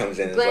Glenn comes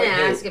in and Glenn is like,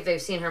 asks if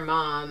they've seen her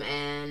mom,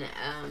 and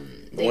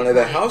one of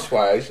the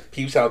housewives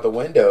peeps out the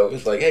window.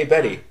 Is like, "Hey,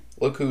 Betty,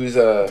 look who's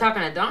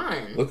talking to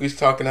Don. Look who's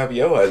talking up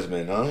your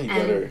husband, huh? You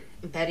better."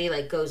 Betty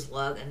goes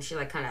look, and she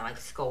kind of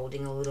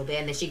scolding a little bit,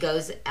 and then she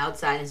goes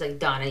outside and is like,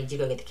 "Don, I need you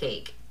to go get the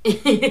cake."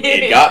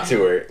 It got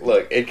to her.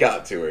 Look, it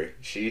got to her.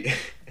 She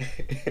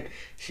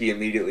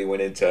immediately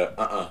went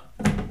into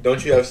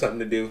Don't you have something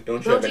to do?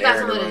 Don't you have an errand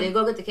to run? Something to do?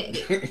 Go get the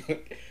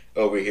cake.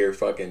 Over here,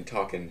 fucking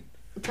talking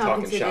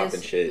shop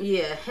and shit.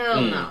 Yeah,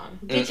 hell no.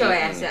 Get your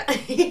ass out.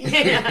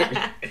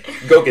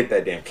 Go get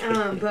that damn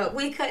cake. But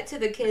we cut to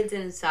the kids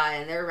inside,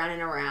 and they're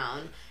running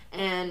around.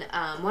 And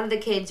one of the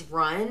kids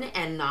run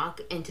and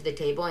knock into the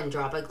table and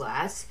drop a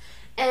glass.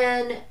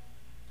 And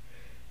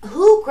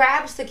who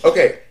grabs the kid?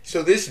 Okay,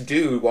 so this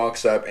dude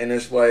walks up and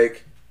is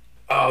like,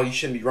 "Oh, you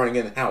shouldn't be running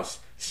in the house."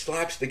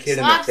 Slaps the kid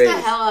in the face. Slaps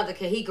the hell out of the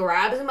kid. He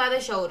grabs him by the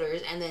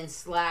shoulders and then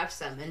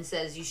slaps him and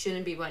says, "You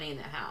shouldn't be running in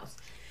the house."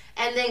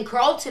 And then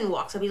Carlton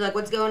walks up. He's like,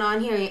 "What's going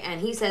on here?" And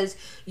he says,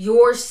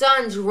 "Your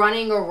son's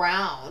running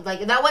around.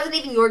 That wasn't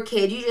even your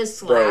kid. You just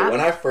slapped." Bro,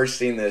 when I first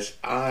seen this,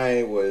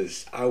 I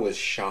was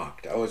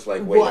shocked. I was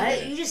like, "Wait a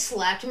minute. You just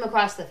slapped him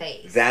across the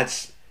face."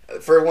 That's,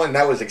 for one,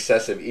 that was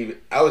excessive.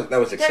 That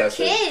was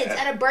excessive. They're kids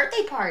at a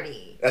birthday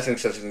party. That's an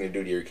excessive thing to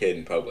do to your kid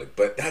in public.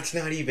 But that's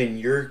not even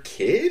your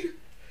kid.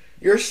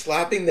 You're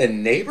slapping the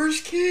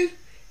neighbor's kid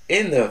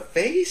in the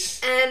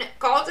face? And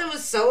Carlton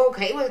was so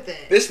okay with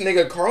it. This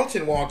nigga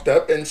Carlton walked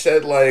up and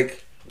said,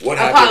 like, what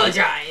happened?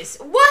 Apologize.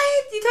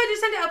 What? You told your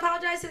son to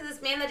apologize to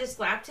this man that just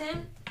slapped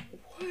him?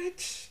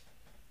 What?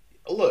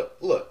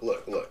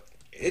 Look.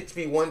 It'd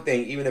be one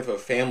thing even if a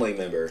family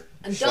member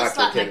and don't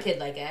slap my kid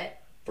like that.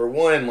 For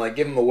one,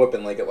 give him a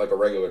whipping like a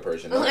regular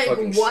person.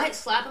 What?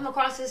 Slap him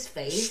across his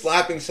face?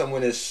 Slapping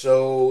someone is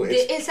so...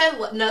 It's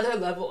another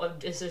level of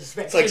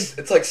disrespect.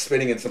 It's like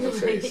spitting in someone's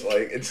face.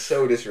 It's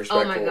so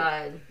disrespectful. Oh my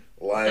God.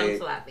 Don't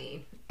slap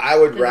me.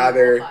 I'd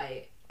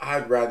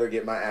rather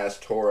get my ass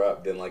tore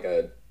up than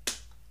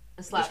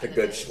just a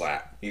good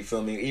slap. You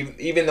feel me?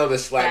 Even though the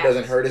slap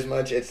doesn't hurt as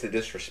much, it's the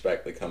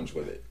disrespect that comes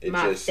with it.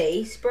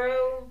 Face,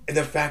 bro. And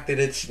the fact that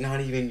it's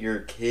not even your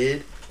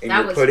kid and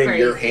you're putting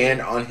your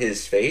hand on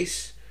his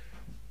face.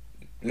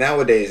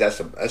 Nowadays,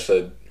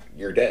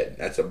 you're dead.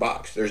 That's a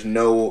box. There's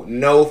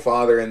no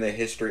father in the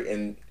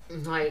history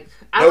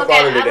I look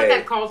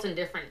at Carlton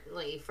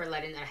differently for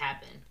letting that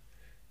happen.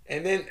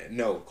 And then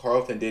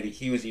Carlton did.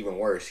 He was even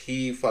worse.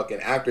 He fucking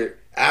after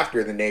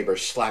the neighbor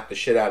slapped the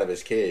shit out of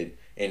his kid,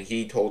 and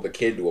he told the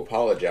kid to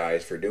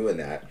apologize for doing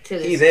that.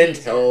 He then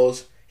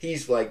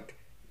he's like,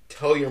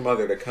 "Tell your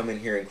mother to come in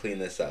here and clean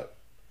this up."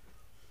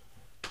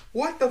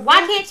 What the? Why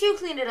can't you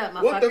clean it up,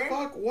 motherfucker? What the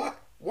fuck? What?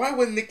 Why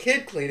wouldn't the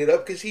kid clean it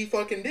up? Because he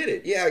fucking did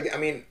it. Yeah, I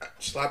mean,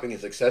 slapping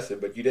is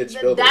excessive, but you did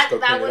spill this.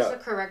 That was the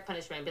correct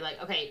punishment. Be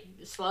like, okay,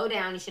 slow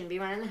down. You shouldn't be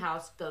running the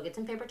house. Go get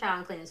some paper towel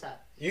and clean this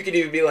up. You could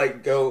even be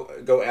like,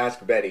 go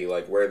ask Betty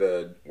where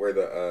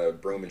the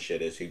broom and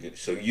shit is,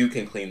 so you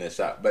can clean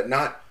this up, but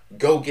not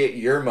go get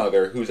your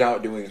mother who's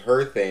out doing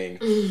her thing.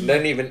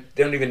 Don't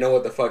even know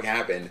what the fuck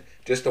happened.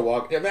 Just to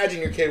walk. Imagine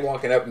your kid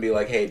walking up and be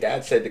like, "Hey,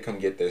 Dad said to come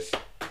get this."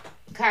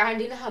 Karen,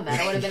 do you know how mad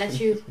I would have been at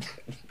you?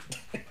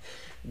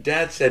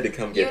 Dad said to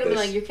come get this. You would have been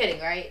like, "You're kidding,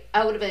 right?"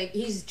 I would have been like,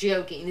 "He's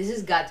joking. This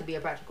has got to be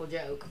a practical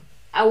joke.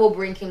 I will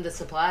bring him the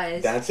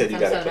supplies." Dad said you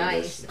gotta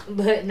clean this.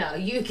 But no,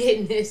 you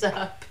getting this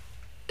up.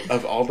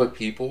 Of all the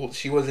people,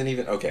 she wasn't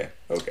even... Okay.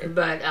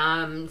 But,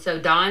 so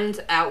Don's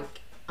out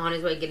on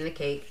his way getting the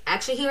cake.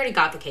 Actually, he already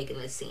got the cake in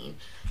this scene.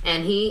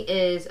 And he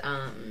is,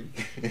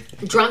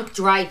 drunk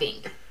driving.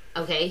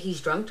 Okay, he's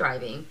drunk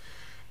driving.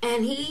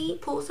 And he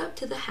pulls up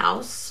to the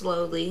house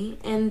slowly.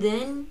 And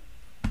then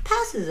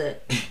passes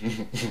it.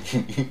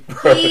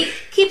 Bro, He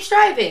keeps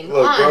driving.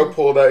 look, bro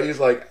pulled out. He's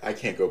like, I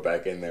can't go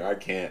back in there. I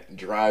can't.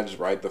 Drives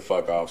right the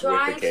fuck off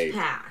with the cake.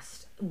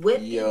 Past,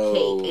 whipped the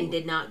cake, and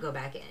did not go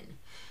back in.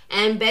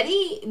 And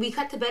Betty, we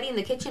cut to Betty in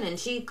the kitchen, and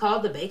she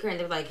called the baker, and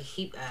they're like,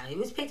 he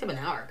was picked up an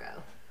hour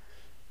ago.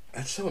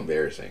 That's so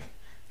embarrassing.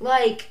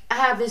 Like, I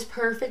have this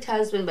perfect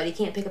husband, but he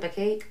can't pick up a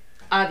cake.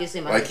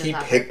 Obviously, my husband's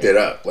not picked it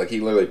up. Like, he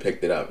literally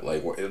picked it up.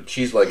 Like,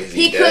 she's like, is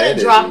he dead? He could have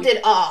dropped it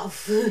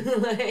off.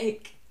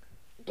 Like,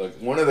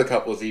 one of the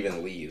couples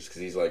even leaves because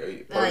he's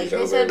like, party's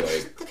over. Said,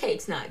 like, the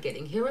cake's not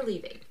getting here. We're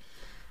leaving.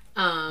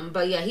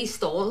 But yeah, he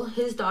stole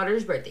his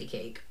daughter's birthday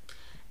cake.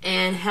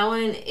 And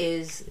Helen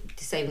is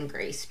saving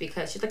grace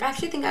because she's like, I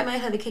actually think I might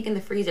have a cake in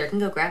the freezer. I can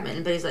go grab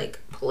it. But he's like,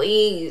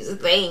 please,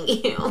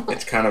 thank you.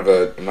 It's kind of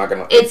a, I'm not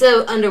going to. It's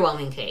a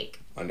underwhelming cake.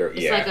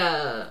 It's yeah.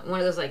 like one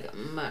of those like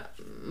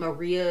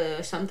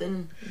Maria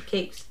something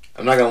cakes.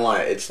 I'm not gonna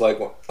lie, it's like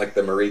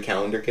the Marie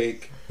Calendar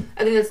cake.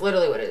 I think that's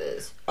literally what it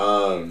is.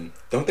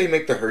 Don't they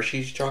make the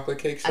Hershey's chocolate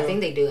cakes? Though? I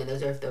think they do, and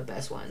those are the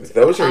best ones.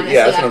 Those are, honestly,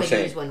 yeah, that's what I'm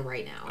saying. Use one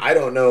right now. I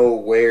don't know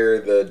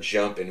where the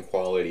jump in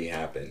quality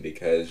happened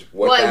because it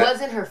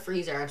was in her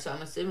freezer, so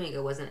I'm assuming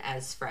it wasn't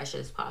as fresh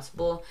as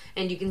possible.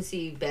 And you can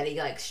see Betty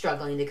like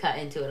struggling to cut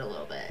into it a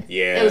little bit.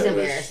 Yeah, it was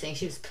embarrassing.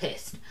 She was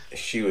pissed.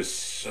 She was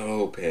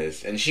so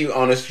pissed, and she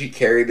honestly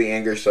carried the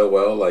anger so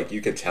well. Like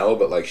you could tell,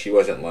 but like she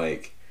wasn't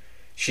like.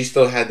 She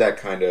still had that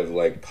kind of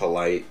like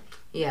polite.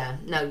 Yeah,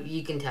 no,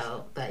 you can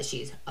tell that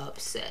she's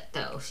upset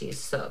though. She's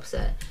so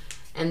upset.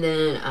 And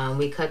then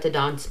we cut to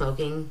Don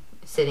smoking,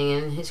 sitting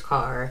in his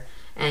car,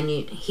 and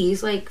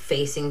he's like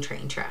facing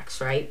train tracks,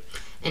 right?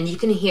 And you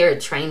can hear a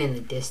train in the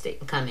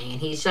distance coming,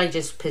 and he's like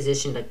just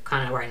positioned like,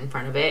 kind of right in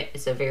front of it.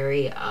 It's a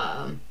very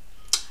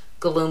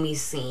gloomy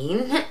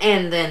scene,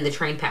 and then the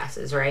train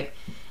passes, right?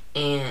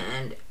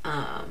 And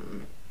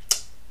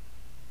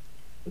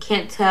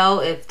can't tell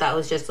if that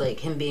was just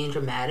like him being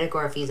dramatic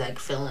or if he's like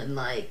feeling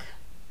like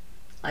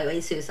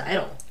he's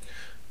suicidal.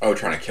 Oh,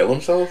 trying to kill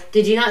himself?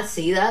 Did you not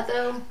see that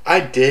though? I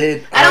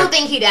did. I don't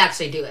think he'd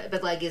actually do it,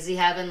 but like, is he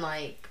having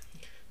like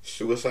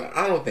suicide?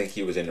 I don't think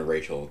he was into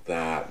Rachel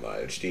that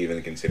much to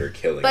even consider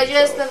killing. But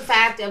himself. Just the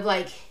fact of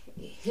like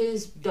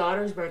his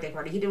daughter's birthday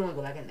party, he didn't want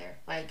to go back in there.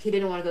 Like he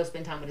didn't want to go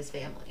spend time with his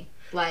family.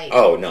 Like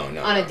oh no,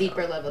 on a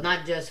deeper level,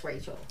 not just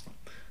Rachel.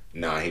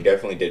 Nah, he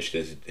definitely ditched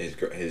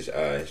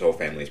his whole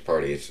family's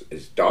party.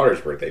 His daughter's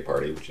birthday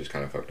party, which is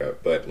kind of fucked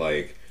up. But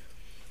like,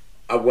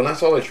 when I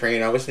saw the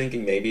train, I was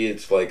thinking maybe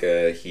it's like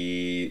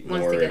he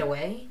wants to get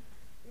away.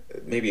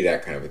 Maybe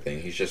that kind of a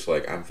thing. He's just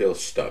like, I feel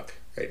stuck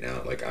right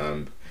now. Like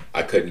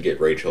I couldn't get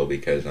Rachel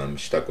because I'm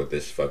stuck with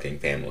this fucking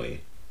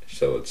family.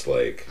 So it's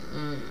like,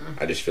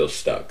 I just feel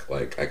stuck.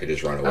 Like, I could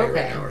just run away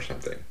right now or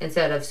something.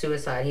 Instead of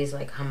suicide, he's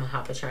like, I'm gonna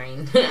hop a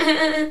train.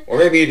 Or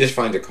maybe he just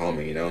finds it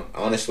calming, you know?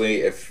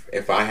 Honestly,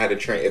 if I had a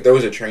train, if there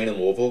was a train in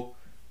Louisville,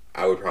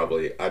 I'd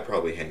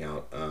probably hang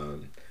out.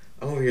 I'm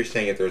over here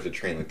saying if there was a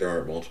train, like there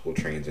are multiple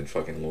trains in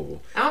fucking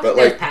Louisville. I don't think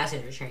there's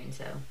passenger trains,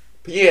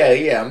 though.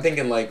 Yeah, I'm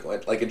thinking like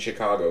in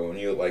Chicago when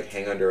you like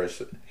hang under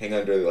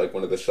like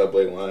one of the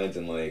subway lines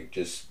and like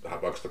just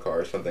hotbox the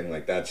car or something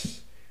like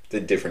that's the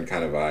different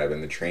kind of vibe,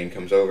 and the train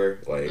comes over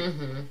like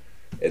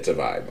it's a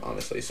vibe,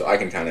 honestly. So I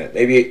can kind of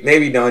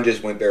maybe Don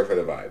just went there for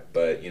the vibe,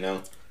 but you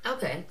know,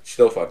 okay,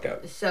 still fucked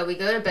up. So we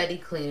go to Betty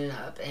cleaning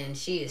up, and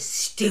she is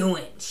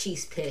stewing.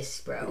 She's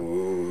pissed, bro.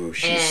 Ooh,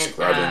 she's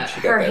scrubbing.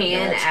 She got her that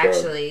hand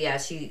actually, yeah,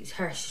 she's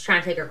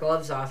trying to take her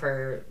gloves off,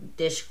 her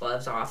dish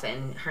gloves off,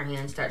 and her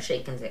hand starts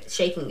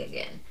shaking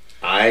again.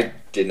 I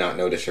did not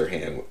notice her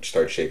hand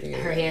start shaking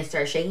again. Her hand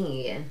starts shaking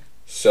again.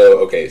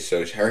 So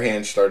her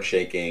hand started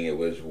shaking. It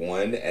was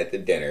one at the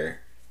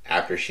dinner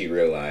after she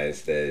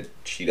realized that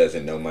she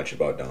doesn't know much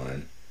about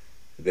Dawn.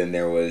 Then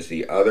there was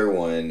the other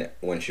one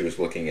when she was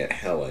looking at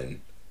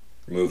Helen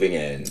moving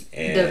in.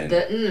 And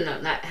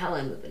no, not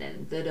Helen moving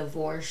in. The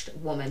divorced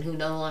woman who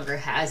no longer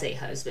has a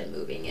husband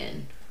moving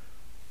in.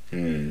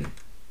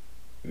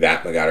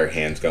 That got her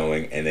hands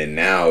going, and then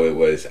now it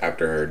was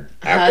after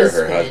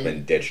her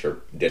husband ditched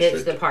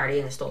the party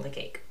and stole the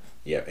cake.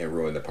 Yep, and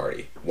ruined the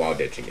party while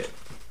ditching it.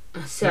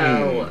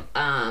 So,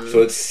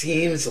 so it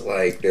seems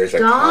like there's a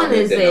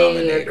common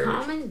denominator.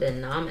 Common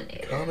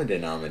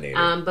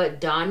denominator.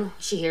 But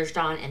she hears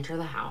Don enter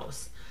the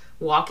house,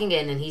 walking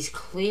in, and he's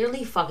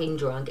clearly fucking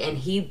drunk, and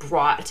he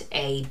brought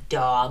a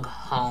dog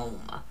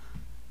home.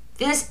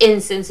 This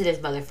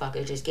insensitive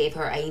motherfucker just gave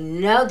her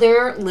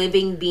another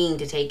living being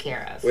to take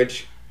care of.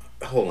 Which,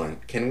 hold on,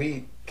 can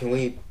we?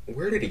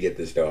 Where did he get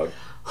this dog?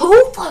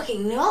 Who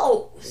fucking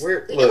knows?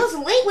 It was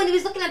late when he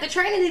was looking at the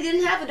train and he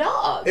didn't have a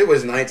dog. It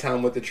was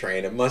nighttime with the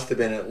train. It must have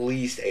been at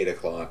least 8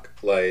 o'clock.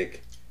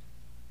 Like,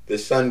 the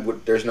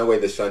sun there's no way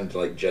the sun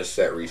like just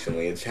set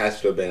recently. It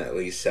has to have been at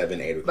least 7,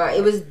 8 o'clock. But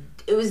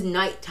it was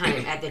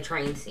nighttime at the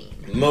train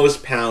scene.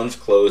 Most pounds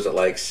close at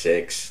like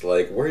 6.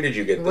 Like, where did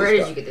you get this dog? Where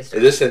did you get this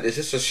dog? Is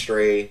this a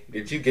stray?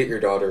 Did you get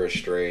your daughter a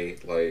stray?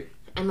 Like,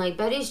 And, like,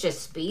 Betty's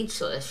just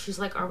speechless. She's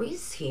like, are we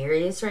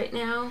serious right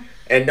now?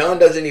 And Don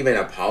doesn't even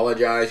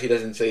apologize. He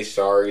doesn't say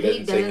sorry. He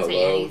doesn't say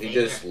hello. Anything. He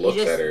just looks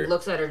at her.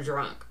 Looks at her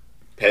drunk.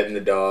 Petting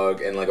the dog.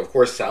 And, like, of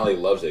course, Sally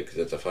loves it because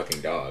it's a fucking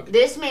dog.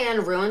 This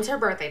man ruins her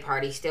birthday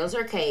party, steals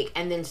her cake,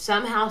 and then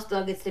somehow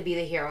still gets to be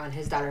the hero in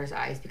his daughter's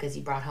eyes because he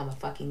brought home a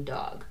fucking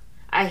dog.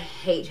 I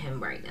hate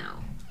him right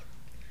now.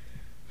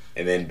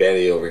 And then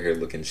Betty over here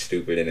looking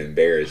stupid and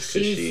embarrassed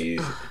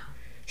because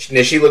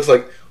she looks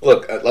like...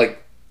 Look, like...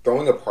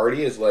 Throwing a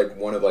party is, like,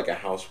 one of, like, a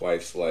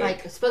housewife's,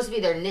 like... it's supposed to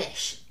be their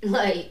niche.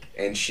 Like...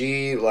 And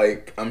she,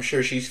 like... I'm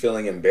sure she's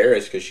feeling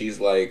embarrassed because she's,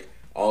 like...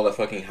 All the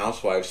fucking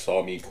housewives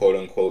saw me,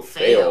 quote-unquote,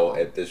 fail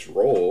at this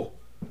role.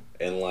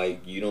 And,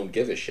 like, you don't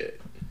give a shit.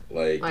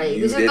 Like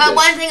this is the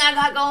one thing I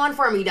got going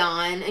for me,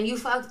 Dawn. And you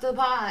fucked the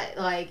pot.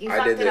 Like, you fucked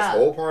it up. I did this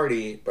whole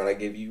party, but I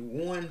give you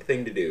one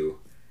thing to do.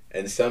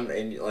 And,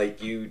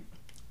 like, you...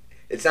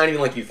 It's not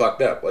even like you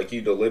fucked up. Like,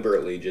 you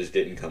deliberately just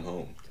didn't come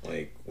home.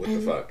 Like, what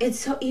the fuck? It's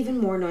so even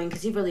more annoying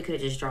because you really could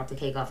have just dropped the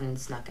cake off and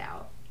snuck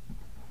out.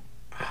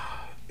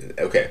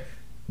 Okay.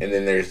 And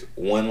then there's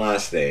one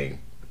last thing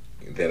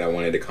that I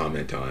wanted to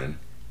comment on.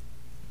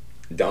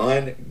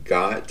 Dawn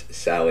got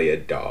Sally a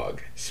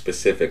dog.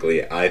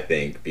 Specifically, I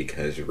think,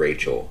 because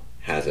Rachel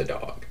has a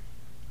dog.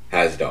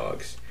 Has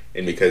dogs.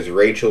 And because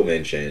Rachel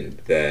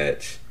mentioned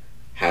that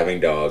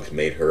having dogs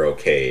made her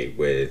okay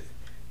with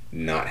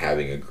not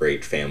having a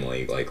great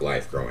family, like,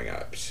 life growing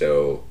up.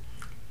 So...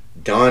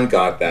 Dawn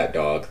got that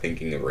dog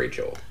thinking of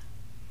Rachel.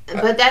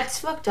 But that's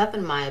fucked up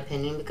in my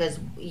opinion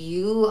because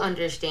you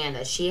understand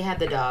that she had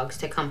the dogs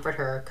to comfort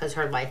her because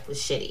her life was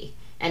shitty.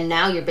 And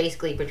now you're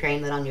basically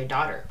portraying that on your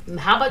daughter.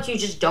 How about you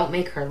just don't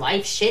make her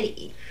life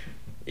shitty?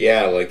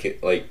 Yeah,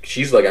 like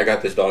she's like, I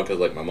got this dog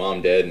because, like, my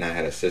mom dead and I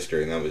had a sister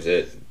and that was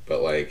it.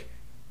 But, like,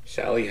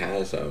 Sally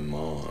has a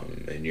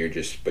mom and you're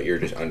just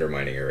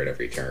undermining her at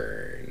every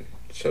turn.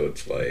 So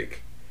it's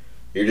like...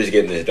 You're just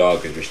getting this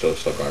dog because you're still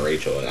stuck on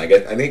Rachel. And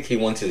I think he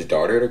wants his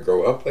daughter to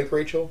grow up like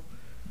Rachel,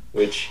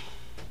 which,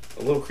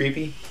 a little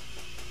creepy.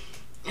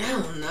 I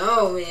don't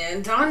know,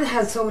 man. Don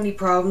has so many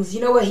problems. You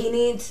know what he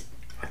needs?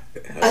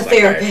 A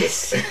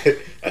therapist.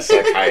 A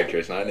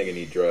psychiatrist. Not a nigga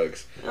need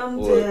drugs.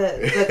 I'm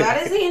dead. But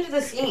that is the end of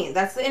the scene.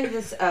 That's the end of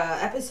this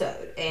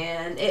episode.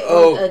 And it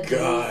was a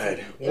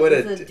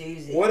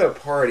doozy. What a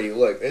party.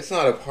 Look, it's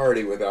not a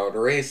party without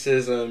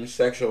racism,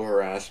 sexual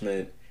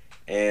harassment,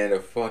 and a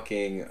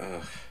fucking...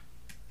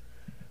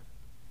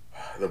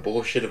 the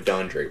bullshit of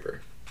Don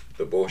Draper.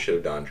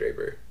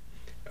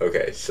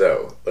 Okay,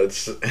 so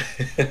let's...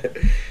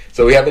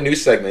 So we have a new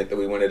segment that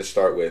we wanted to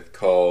start with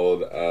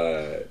called...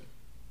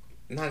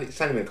 it's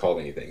not even called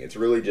anything. It's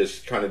really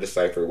just trying to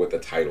decipher what the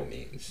title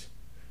means.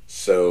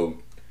 So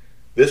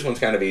this one's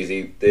kind of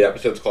easy. The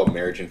episode's called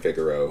Marriage in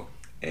Figaro,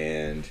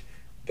 and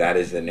that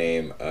is the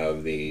name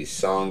of the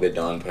song that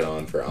Don put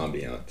on for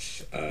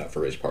ambiance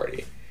for his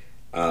party.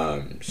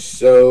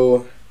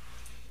 So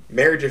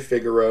Marriage of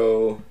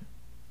Figaro...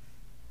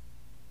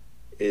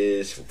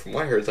 is, from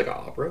what I heard, it's like an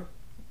opera.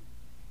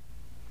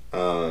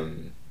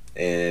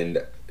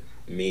 And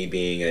me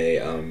being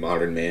a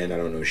modern man, I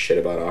don't know shit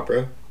about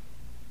opera.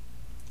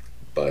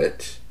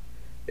 But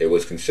it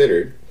was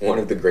considered one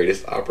of the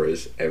greatest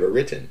operas ever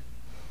written.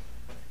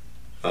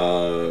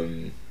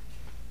 Is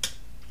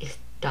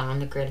Don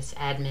the greatest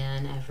ad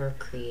man ever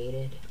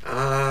created?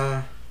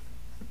 That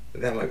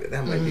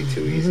might be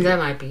too easy. That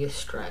might be a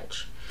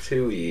stretch.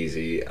 Too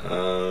easy.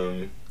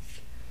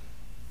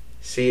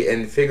 See,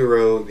 in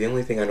Figaro, the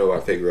only thing I know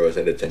about Figaro is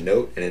that it's a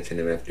note and it's an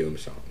MF Doom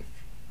song.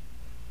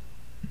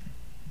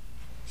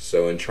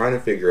 So in trying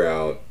to figure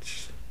out...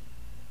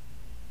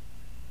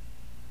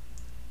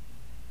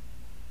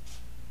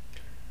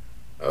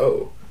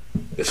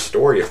 the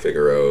story of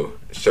Figaro.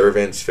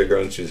 Servants,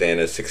 Figaro and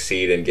Susanna,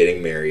 succeed in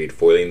getting married,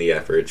 foiling the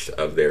efforts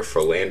of their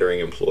philandering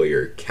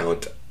employer,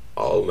 Count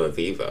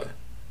Almaviva,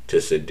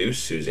 to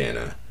seduce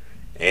Susanna,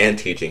 and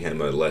teaching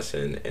him a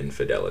lesson in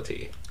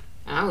fidelity.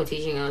 Oh,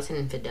 teaching us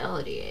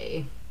infidelity,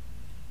 eh?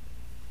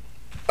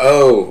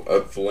 Oh,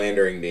 of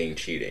philandering being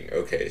cheating.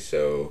 Okay,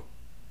 so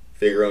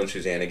Figaro and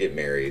Susanna get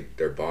married.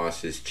 Their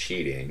boss is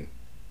cheating.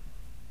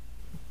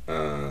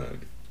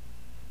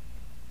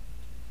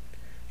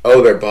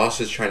 Their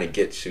boss is trying to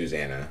get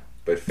Susanna,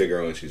 but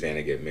Figaro and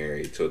Susanna get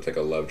married. So it's like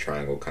a love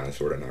triangle, kind of,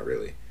 sort of, not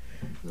really.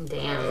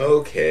 Damn.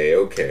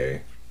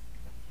 Okay.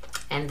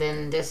 And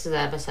then this is the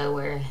episode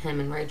where him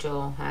and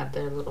Rachel have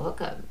their little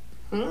hookup.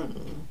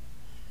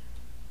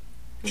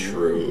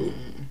 True.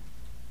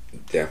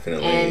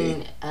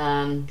 Definitely.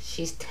 And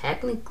she's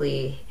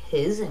technically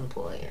his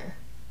employer.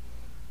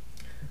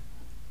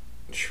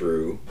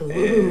 True.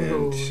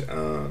 Ooh.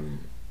 And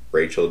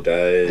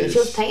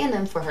Rachel's paying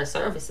them for her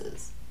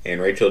services. And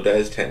Rachel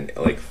does tend,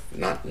 like,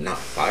 not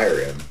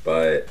fire him,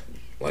 but,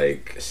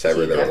 like,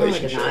 sever the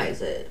relationship. She definitely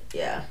denies it,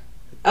 yeah.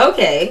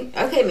 Okay,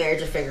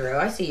 Marriage of Figaro.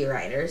 I see you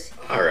writers.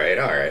 All right.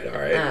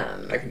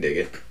 I can dig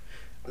it.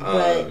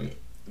 But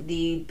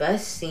the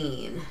best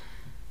scene...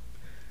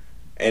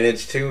 And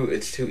it's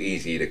too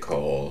easy to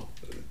call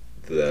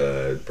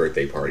the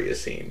birthday party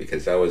scene,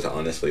 because that was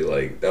honestly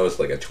like a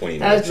 20-minute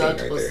That was scene right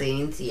multiple there.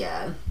 scenes,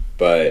 yeah.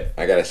 But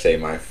I gotta say,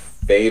 my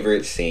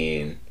favorite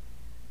scene,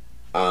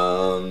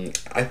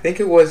 I think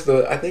it was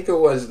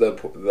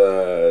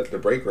the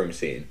break room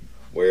scene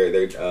where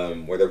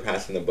they're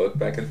passing the book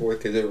back and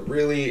forth, because it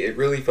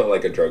really felt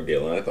like a drug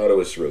deal, and I thought it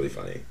was really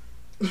funny.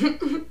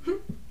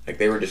 Like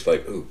they were just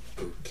like, ooh,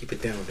 keep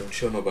it down, don't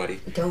show nobody.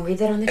 Don't read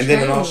that on the And train.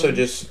 then also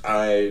just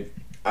I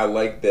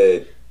like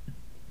that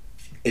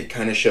it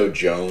kind of showed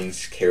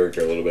Joan's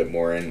character a little bit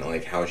more, and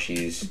like how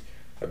she's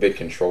a bit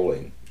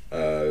controlling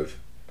of.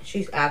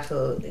 She's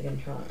absolutely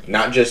controlling.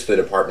 Not just the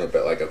department,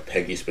 but like of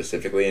Peggy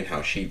specifically, and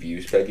how she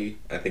views Peggy.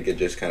 I think it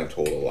just kind of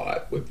told a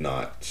lot with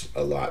not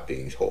a lot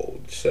being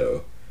told.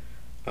 So,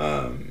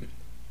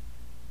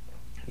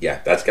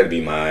 yeah, that's gotta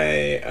be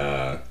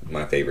my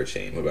my favorite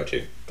scene. What about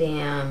you?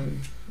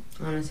 Damn.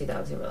 Honestly, that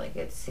was a really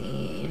good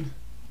scene.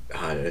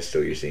 That's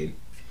still your scene.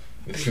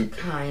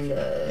 Kind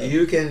of.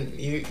 You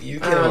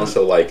can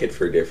also like it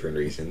for different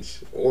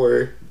reasons,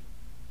 or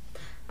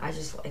I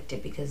just liked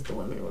it because the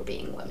women were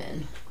being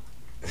women.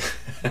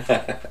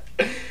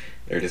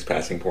 they're just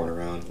passing porn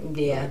around.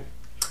 Yeah,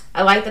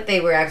 I like that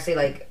they were actually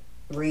like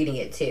reading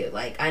it too.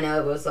 Like I know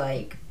it was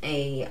like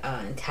a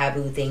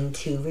taboo thing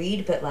to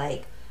read, but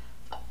like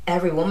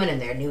every woman in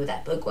there knew what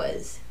that book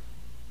was.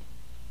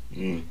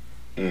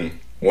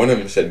 One of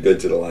them said, "Good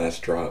to the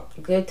last drop."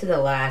 Good to the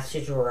last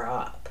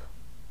drop.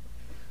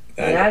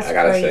 That's I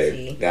gotta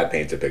crazy. say, that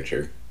paints a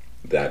picture.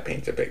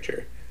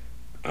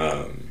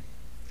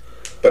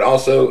 But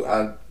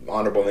also,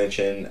 honorable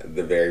mention,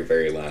 the very,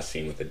 very last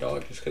scene with the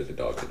dog, just because the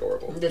dog's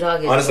adorable. The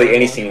dog is honestly adorable.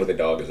 Any scene with the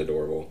dog is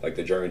adorable. Like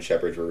the German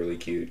Shepherds were really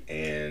cute,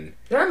 and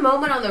their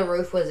moment on the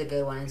roof was a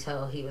good one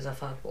until he was a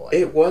fuckboy.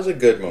 it was a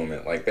good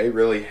moment. Like they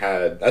really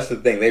had. That's the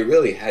thing. They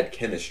really had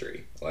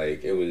chemistry.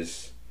 Like it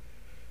was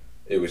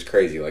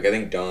crazy. Like I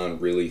think Don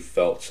really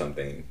felt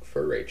something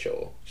for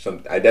Rachel.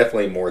 I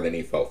definitely more than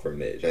he felt for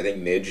Midge. I think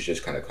Midge is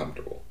just kind of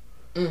comfortable.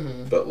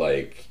 Mm-hmm. But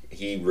like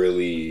he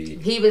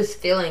was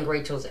feeling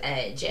Rachel's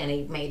edge, and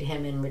he made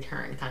him in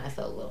return kind of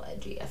feel a little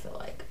edgy. I feel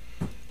like.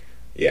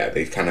 Yeah,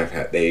 they kind of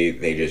had they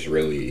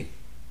really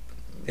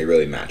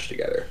matched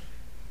together.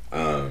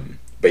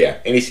 But yeah,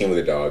 any scene with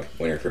a dog,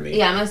 winner for me.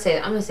 Yeah, I'm gonna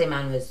say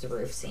mine was the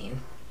roof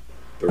scene.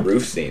 The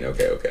roof scene,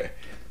 okay.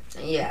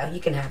 Yeah, you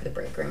can have the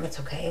break room. It's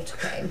okay.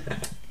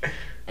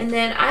 And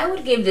then I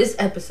would give this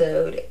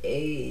episode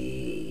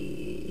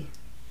a.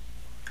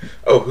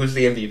 Oh, who's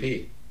the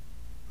MVP?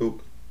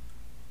 Who?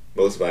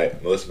 Most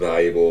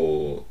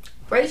valuable.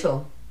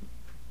 Rachel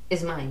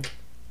is mine.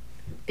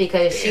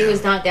 Because she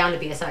was not down to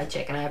be a side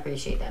chick, and I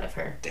appreciate that of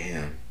her.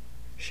 Damn.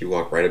 She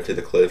walked right up to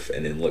the cliff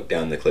and then looked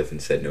down the cliff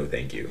and said no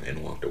thank you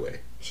and walked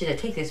away. She said,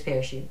 take this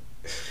parachute.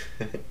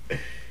 She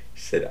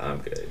said, I'm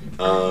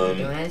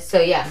good.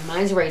 So yeah,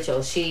 mine's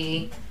Rachel.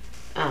 She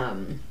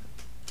got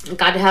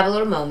to have a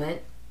little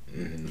moment.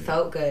 Mm-hmm.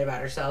 Felt good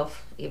about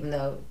herself, even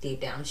though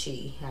deep down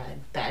she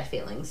had bad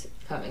feelings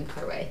coming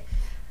her way.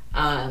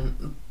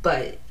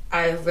 But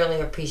I really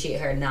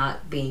appreciate her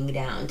not being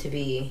down to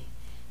be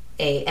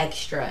a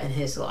extra in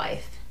his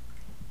life.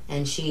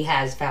 And she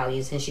has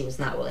values, and she was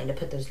not willing to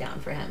put those down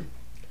for him.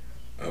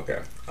 Okay,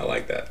 I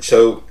like that.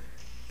 So,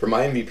 for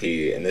my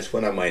MVP, and this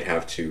one I might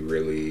have to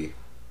really...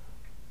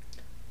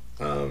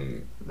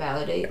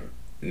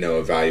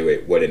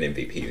 evaluate what an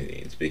MVP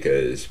means,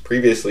 because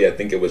previously I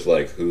think it was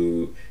like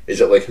who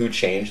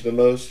changed the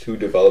most, who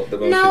developed the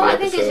most. No, I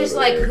think it's just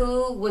like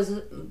who was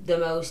the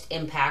most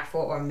impactful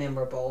or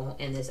memorable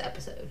in this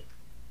episode,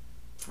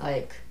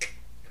 like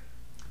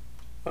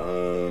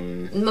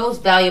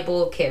most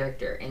valuable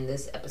character in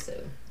this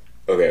episode.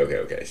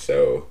 Okay.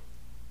 So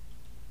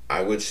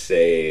I would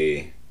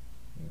say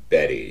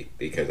Betty,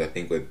 because I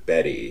think with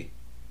Betty,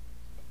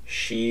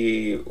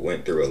 she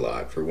went through a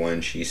lot. For one,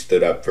 she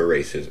stood up for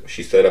racism.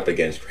 She stood up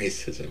against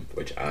racism,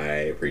 which I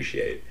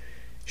appreciate.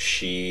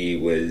 She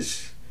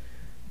was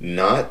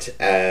not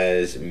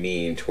as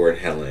mean toward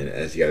Helen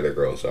as the other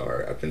girls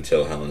are, up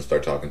until Helen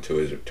started talking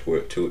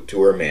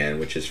to her man,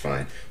 which is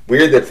fine.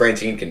 Weird that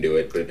Francine can do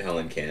it, but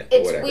Helen can't.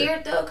 It's whatever.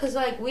 Weird though, because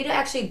like we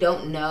actually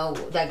don't know.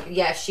 Like,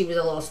 yeah, she was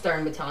a little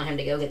stern with telling him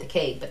to go get the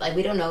cake, but like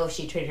we don't know if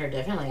she treated her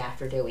differently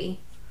after, do we?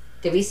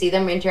 Did we see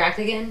them interact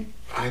again?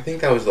 I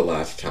think that was the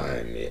last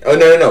time. Oh,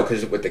 no,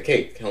 because with the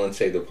cake, Helen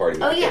saved the party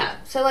with the cake. Yeah.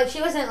 So, like, she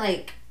wasn't,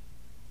 like,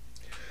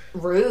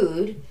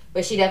 rude,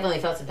 but she definitely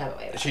felt some type of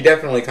way about it. She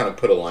definitely kind of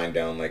put a line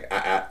down, like,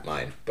 at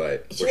mine,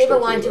 but she gave a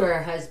line to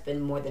her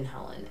husband more than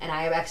Helen, and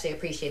I actually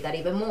appreciate that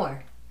even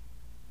more.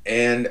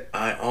 And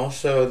I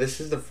also,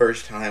 this is the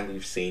first time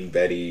we've seen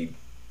Betty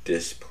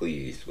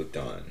displeased with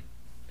Don.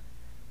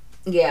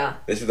 Yeah.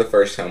 This is the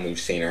first time we've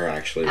seen her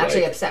actually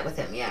upset with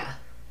him, yeah.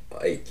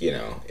 Like, you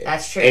know,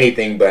 that's true.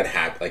 Anything but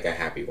like a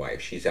happy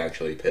wife. She's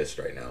actually pissed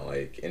right now,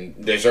 like, and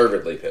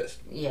deservedly pissed.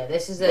 Yeah,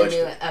 this is a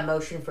new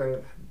emotion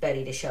for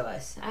Betty to show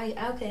us.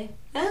 Okay.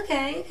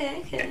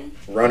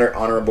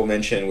 Honorable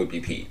mention would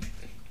be Pete,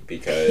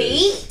 because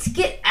Pete,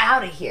 get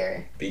out of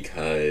here.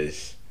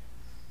 Because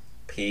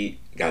Pete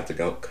got to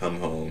come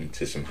home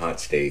to some hot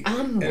steak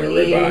I'm and a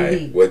weak.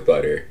 ribeye with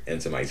butter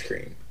and some ice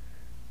cream.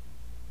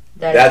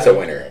 That's a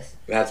winner. ridiculous.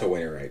 That's a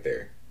winner right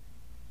there.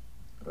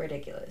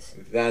 Ridiculous.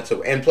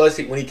 And plus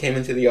when he came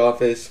into the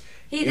office,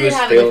 He did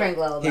have a different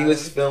glow about he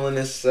was him. feeling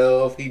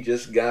himself. He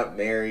just got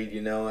married,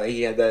 you know.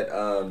 He had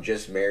that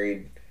just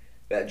married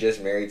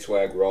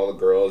swag where all the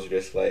girls are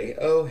just like,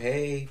 oh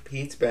hey,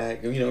 Pete's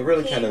back. You know,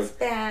 really kind of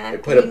back.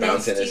 it put a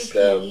bounce in his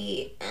step.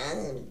 Pete.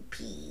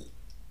 Pete.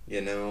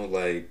 You know,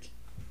 like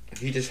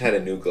he just had a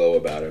new glow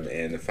about him,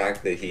 and the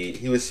fact that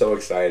he was so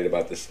excited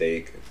about the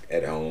steak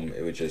at home,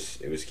 it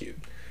was cute.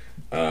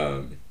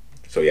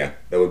 So yeah,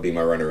 that would be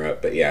my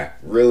runner-up. But yeah,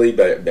 really,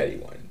 Betty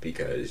won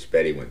because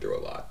Betty went through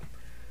a lot.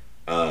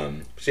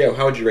 So yeah,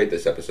 how would you rate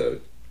this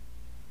episode?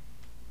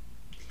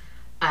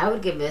 I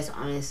would give this,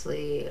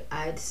 honestly,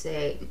 I'd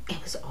say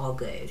it was all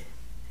good.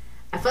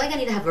 I feel like I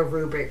need to have a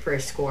rubric for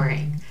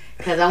scoring.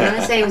 Because I want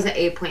to say it was an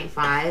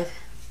 8.5.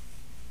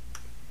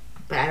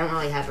 But I don't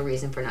really have a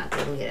reason for not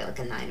giving it like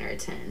a 9 or a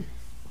 10.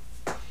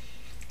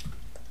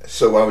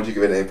 So why would you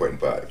give it an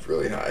 8.5?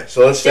 Really high.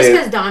 So let's Just say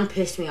because Don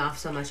pissed me off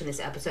so much in this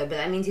episode, but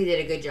that means he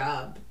did a good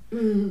job.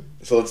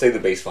 so let's say the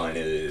baseline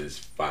is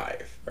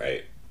 5,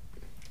 right?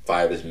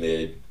 5 is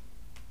mid.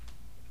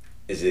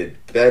 Is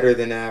it better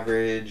than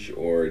average,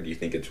 or do you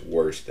think it's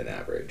worse than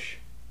average?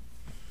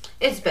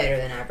 It's better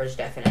than average,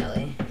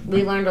 definitely.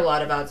 We learned a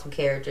lot about some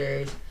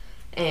characters,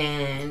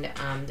 and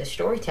the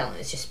storytelling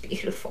is just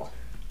beautiful.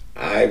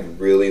 I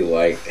really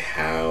liked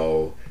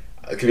how,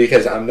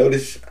 because I'm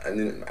just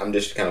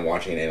kind of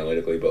watching it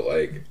analytically, but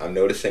like I'm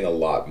noticing a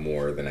lot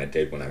more than I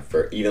did when I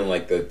first, even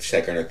like the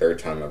second or third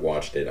time I've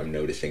watched it, I'm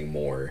noticing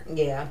more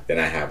than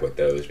I have with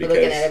those. We're because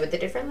looking at it with a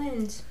different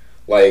lens.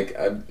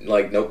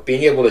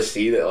 Being able to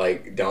see that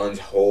like Don's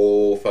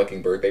whole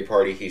fucking birthday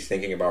party, he's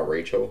thinking about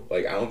Rachel.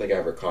 Like I don't think I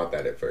ever caught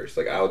that at first.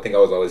 Like I would think I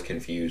was always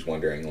confused,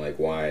 wondering like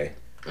why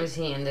is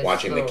he in this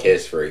watching the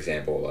kiss, for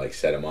example, like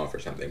set him off or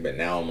something. But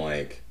now I'm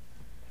like,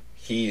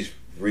 he's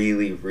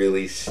really,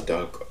 really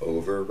stuck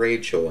over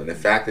Rachel, and the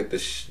fact that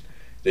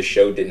the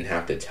show didn't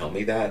have to tell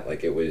me that,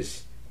 like it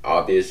was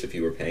obvious if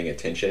you were paying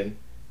attention.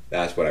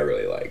 That's what I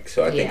really like.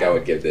 So I think I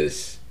would give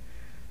this.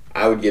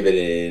 I would give it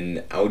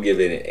an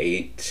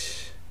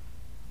 8.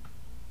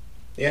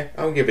 Yeah,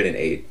 I would give it an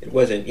 8. It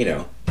wasn't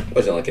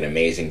like an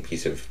amazing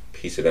piece of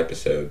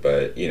episode,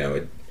 but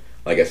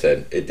like I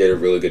said, it did a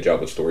really good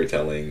job of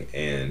storytelling,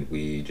 and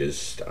we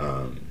just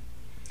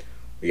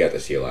we got to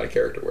see a lot of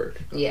character work.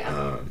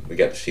 Yeah. We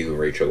got to see who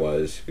Rachel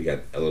was. We got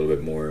a little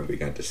bit more. We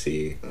got to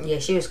see. Yeah,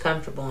 she was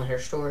comfortable in her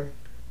store.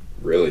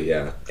 Really,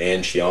 yeah,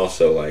 and she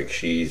also like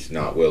she's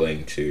not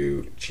willing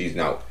to.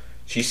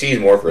 She sees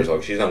more for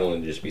herself. She's not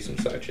willing to just be some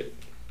side shit.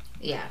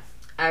 Yeah.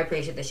 I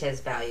appreciate that she has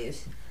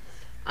values.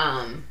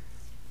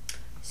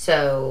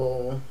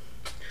 So.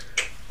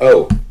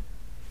 Oh.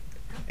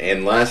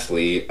 And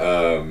lastly,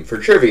 for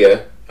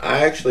trivia,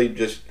 I actually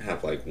just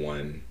have like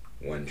one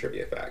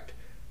trivia fact.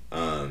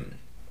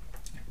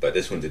 But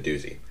this one's a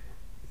doozy.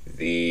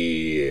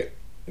 The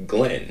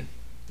Glenn,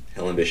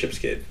 Helen Bishop's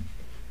kid,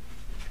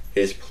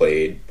 is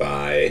played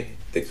by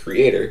the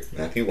creator,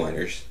 Matthew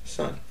Weiner's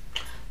son.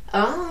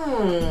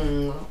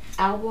 Oh,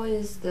 Owlboy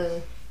is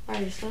the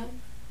writer's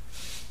son?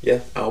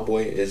 Yeah,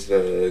 Owlboy is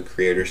the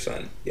creator's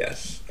son,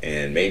 yes.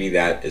 And maybe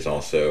that is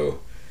also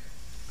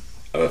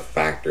a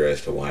factor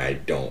as to why I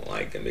don't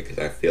like him, because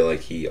I feel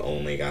like he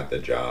only got the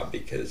job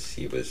because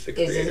he was the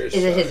creator's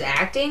son. Is it his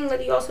acting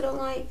that you also don't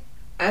like?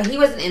 He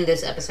wasn't in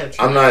this episode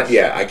too I'm much.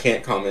 I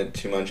can't comment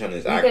too much on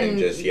his acting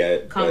just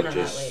yet. Comment but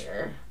on that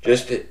later.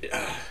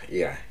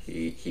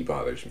 He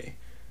bothers me.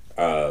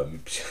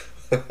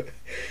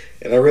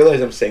 And I realize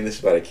I'm saying this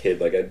about a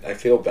kid. Like I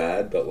feel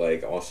bad, but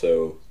like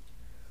also,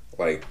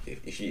 like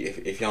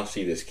if y'all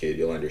see this kid,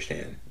 you'll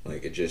understand.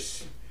 Like it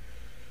just,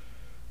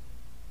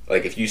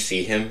 like if you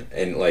see him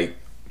and like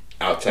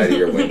outside of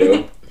your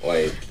window,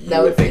 like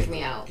that would freak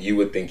me out. You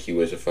would think he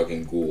was a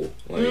fucking ghoul.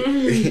 Like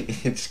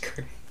it's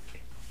crazy.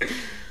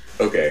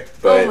 Okay,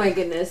 but oh my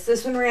goodness,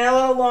 this one ran a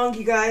little long,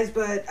 you guys,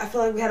 but I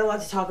feel like we had a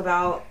lot to talk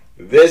about.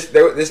 This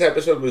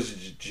episode was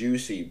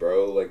juicy,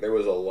 bro. Like there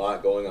was a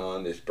lot going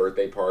on. This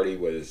birthday party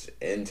was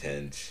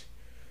intense.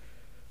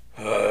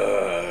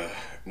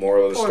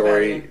 Moral of the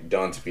story: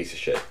 Don's a piece of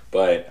shit.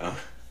 But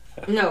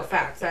no,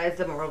 facts. That is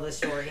the moral of the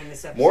story in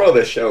this episode. Moral of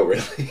the show,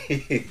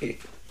 really.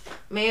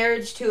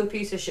 Marriage to a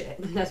piece of shit.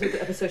 That's what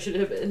the episode should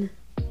have been.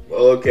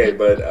 Well, okay,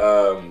 but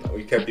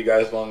we kept you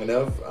guys long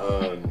enough.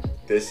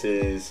 This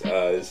is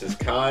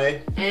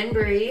Kai and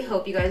Bree.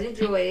 Hope you guys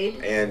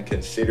enjoyed. And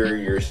consider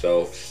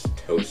yourselves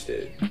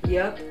toasted.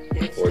 Yep.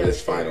 For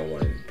this final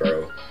one,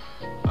 bro.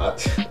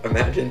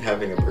 Imagine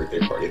having a birthday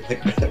party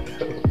like that,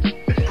 though.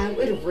 I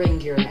would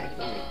wring your neck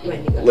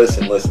when you go.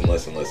 Listen.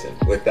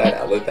 With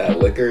that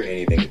liquor,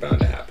 anything's bound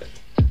to happen.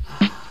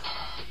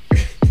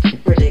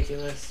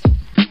 Ridiculous.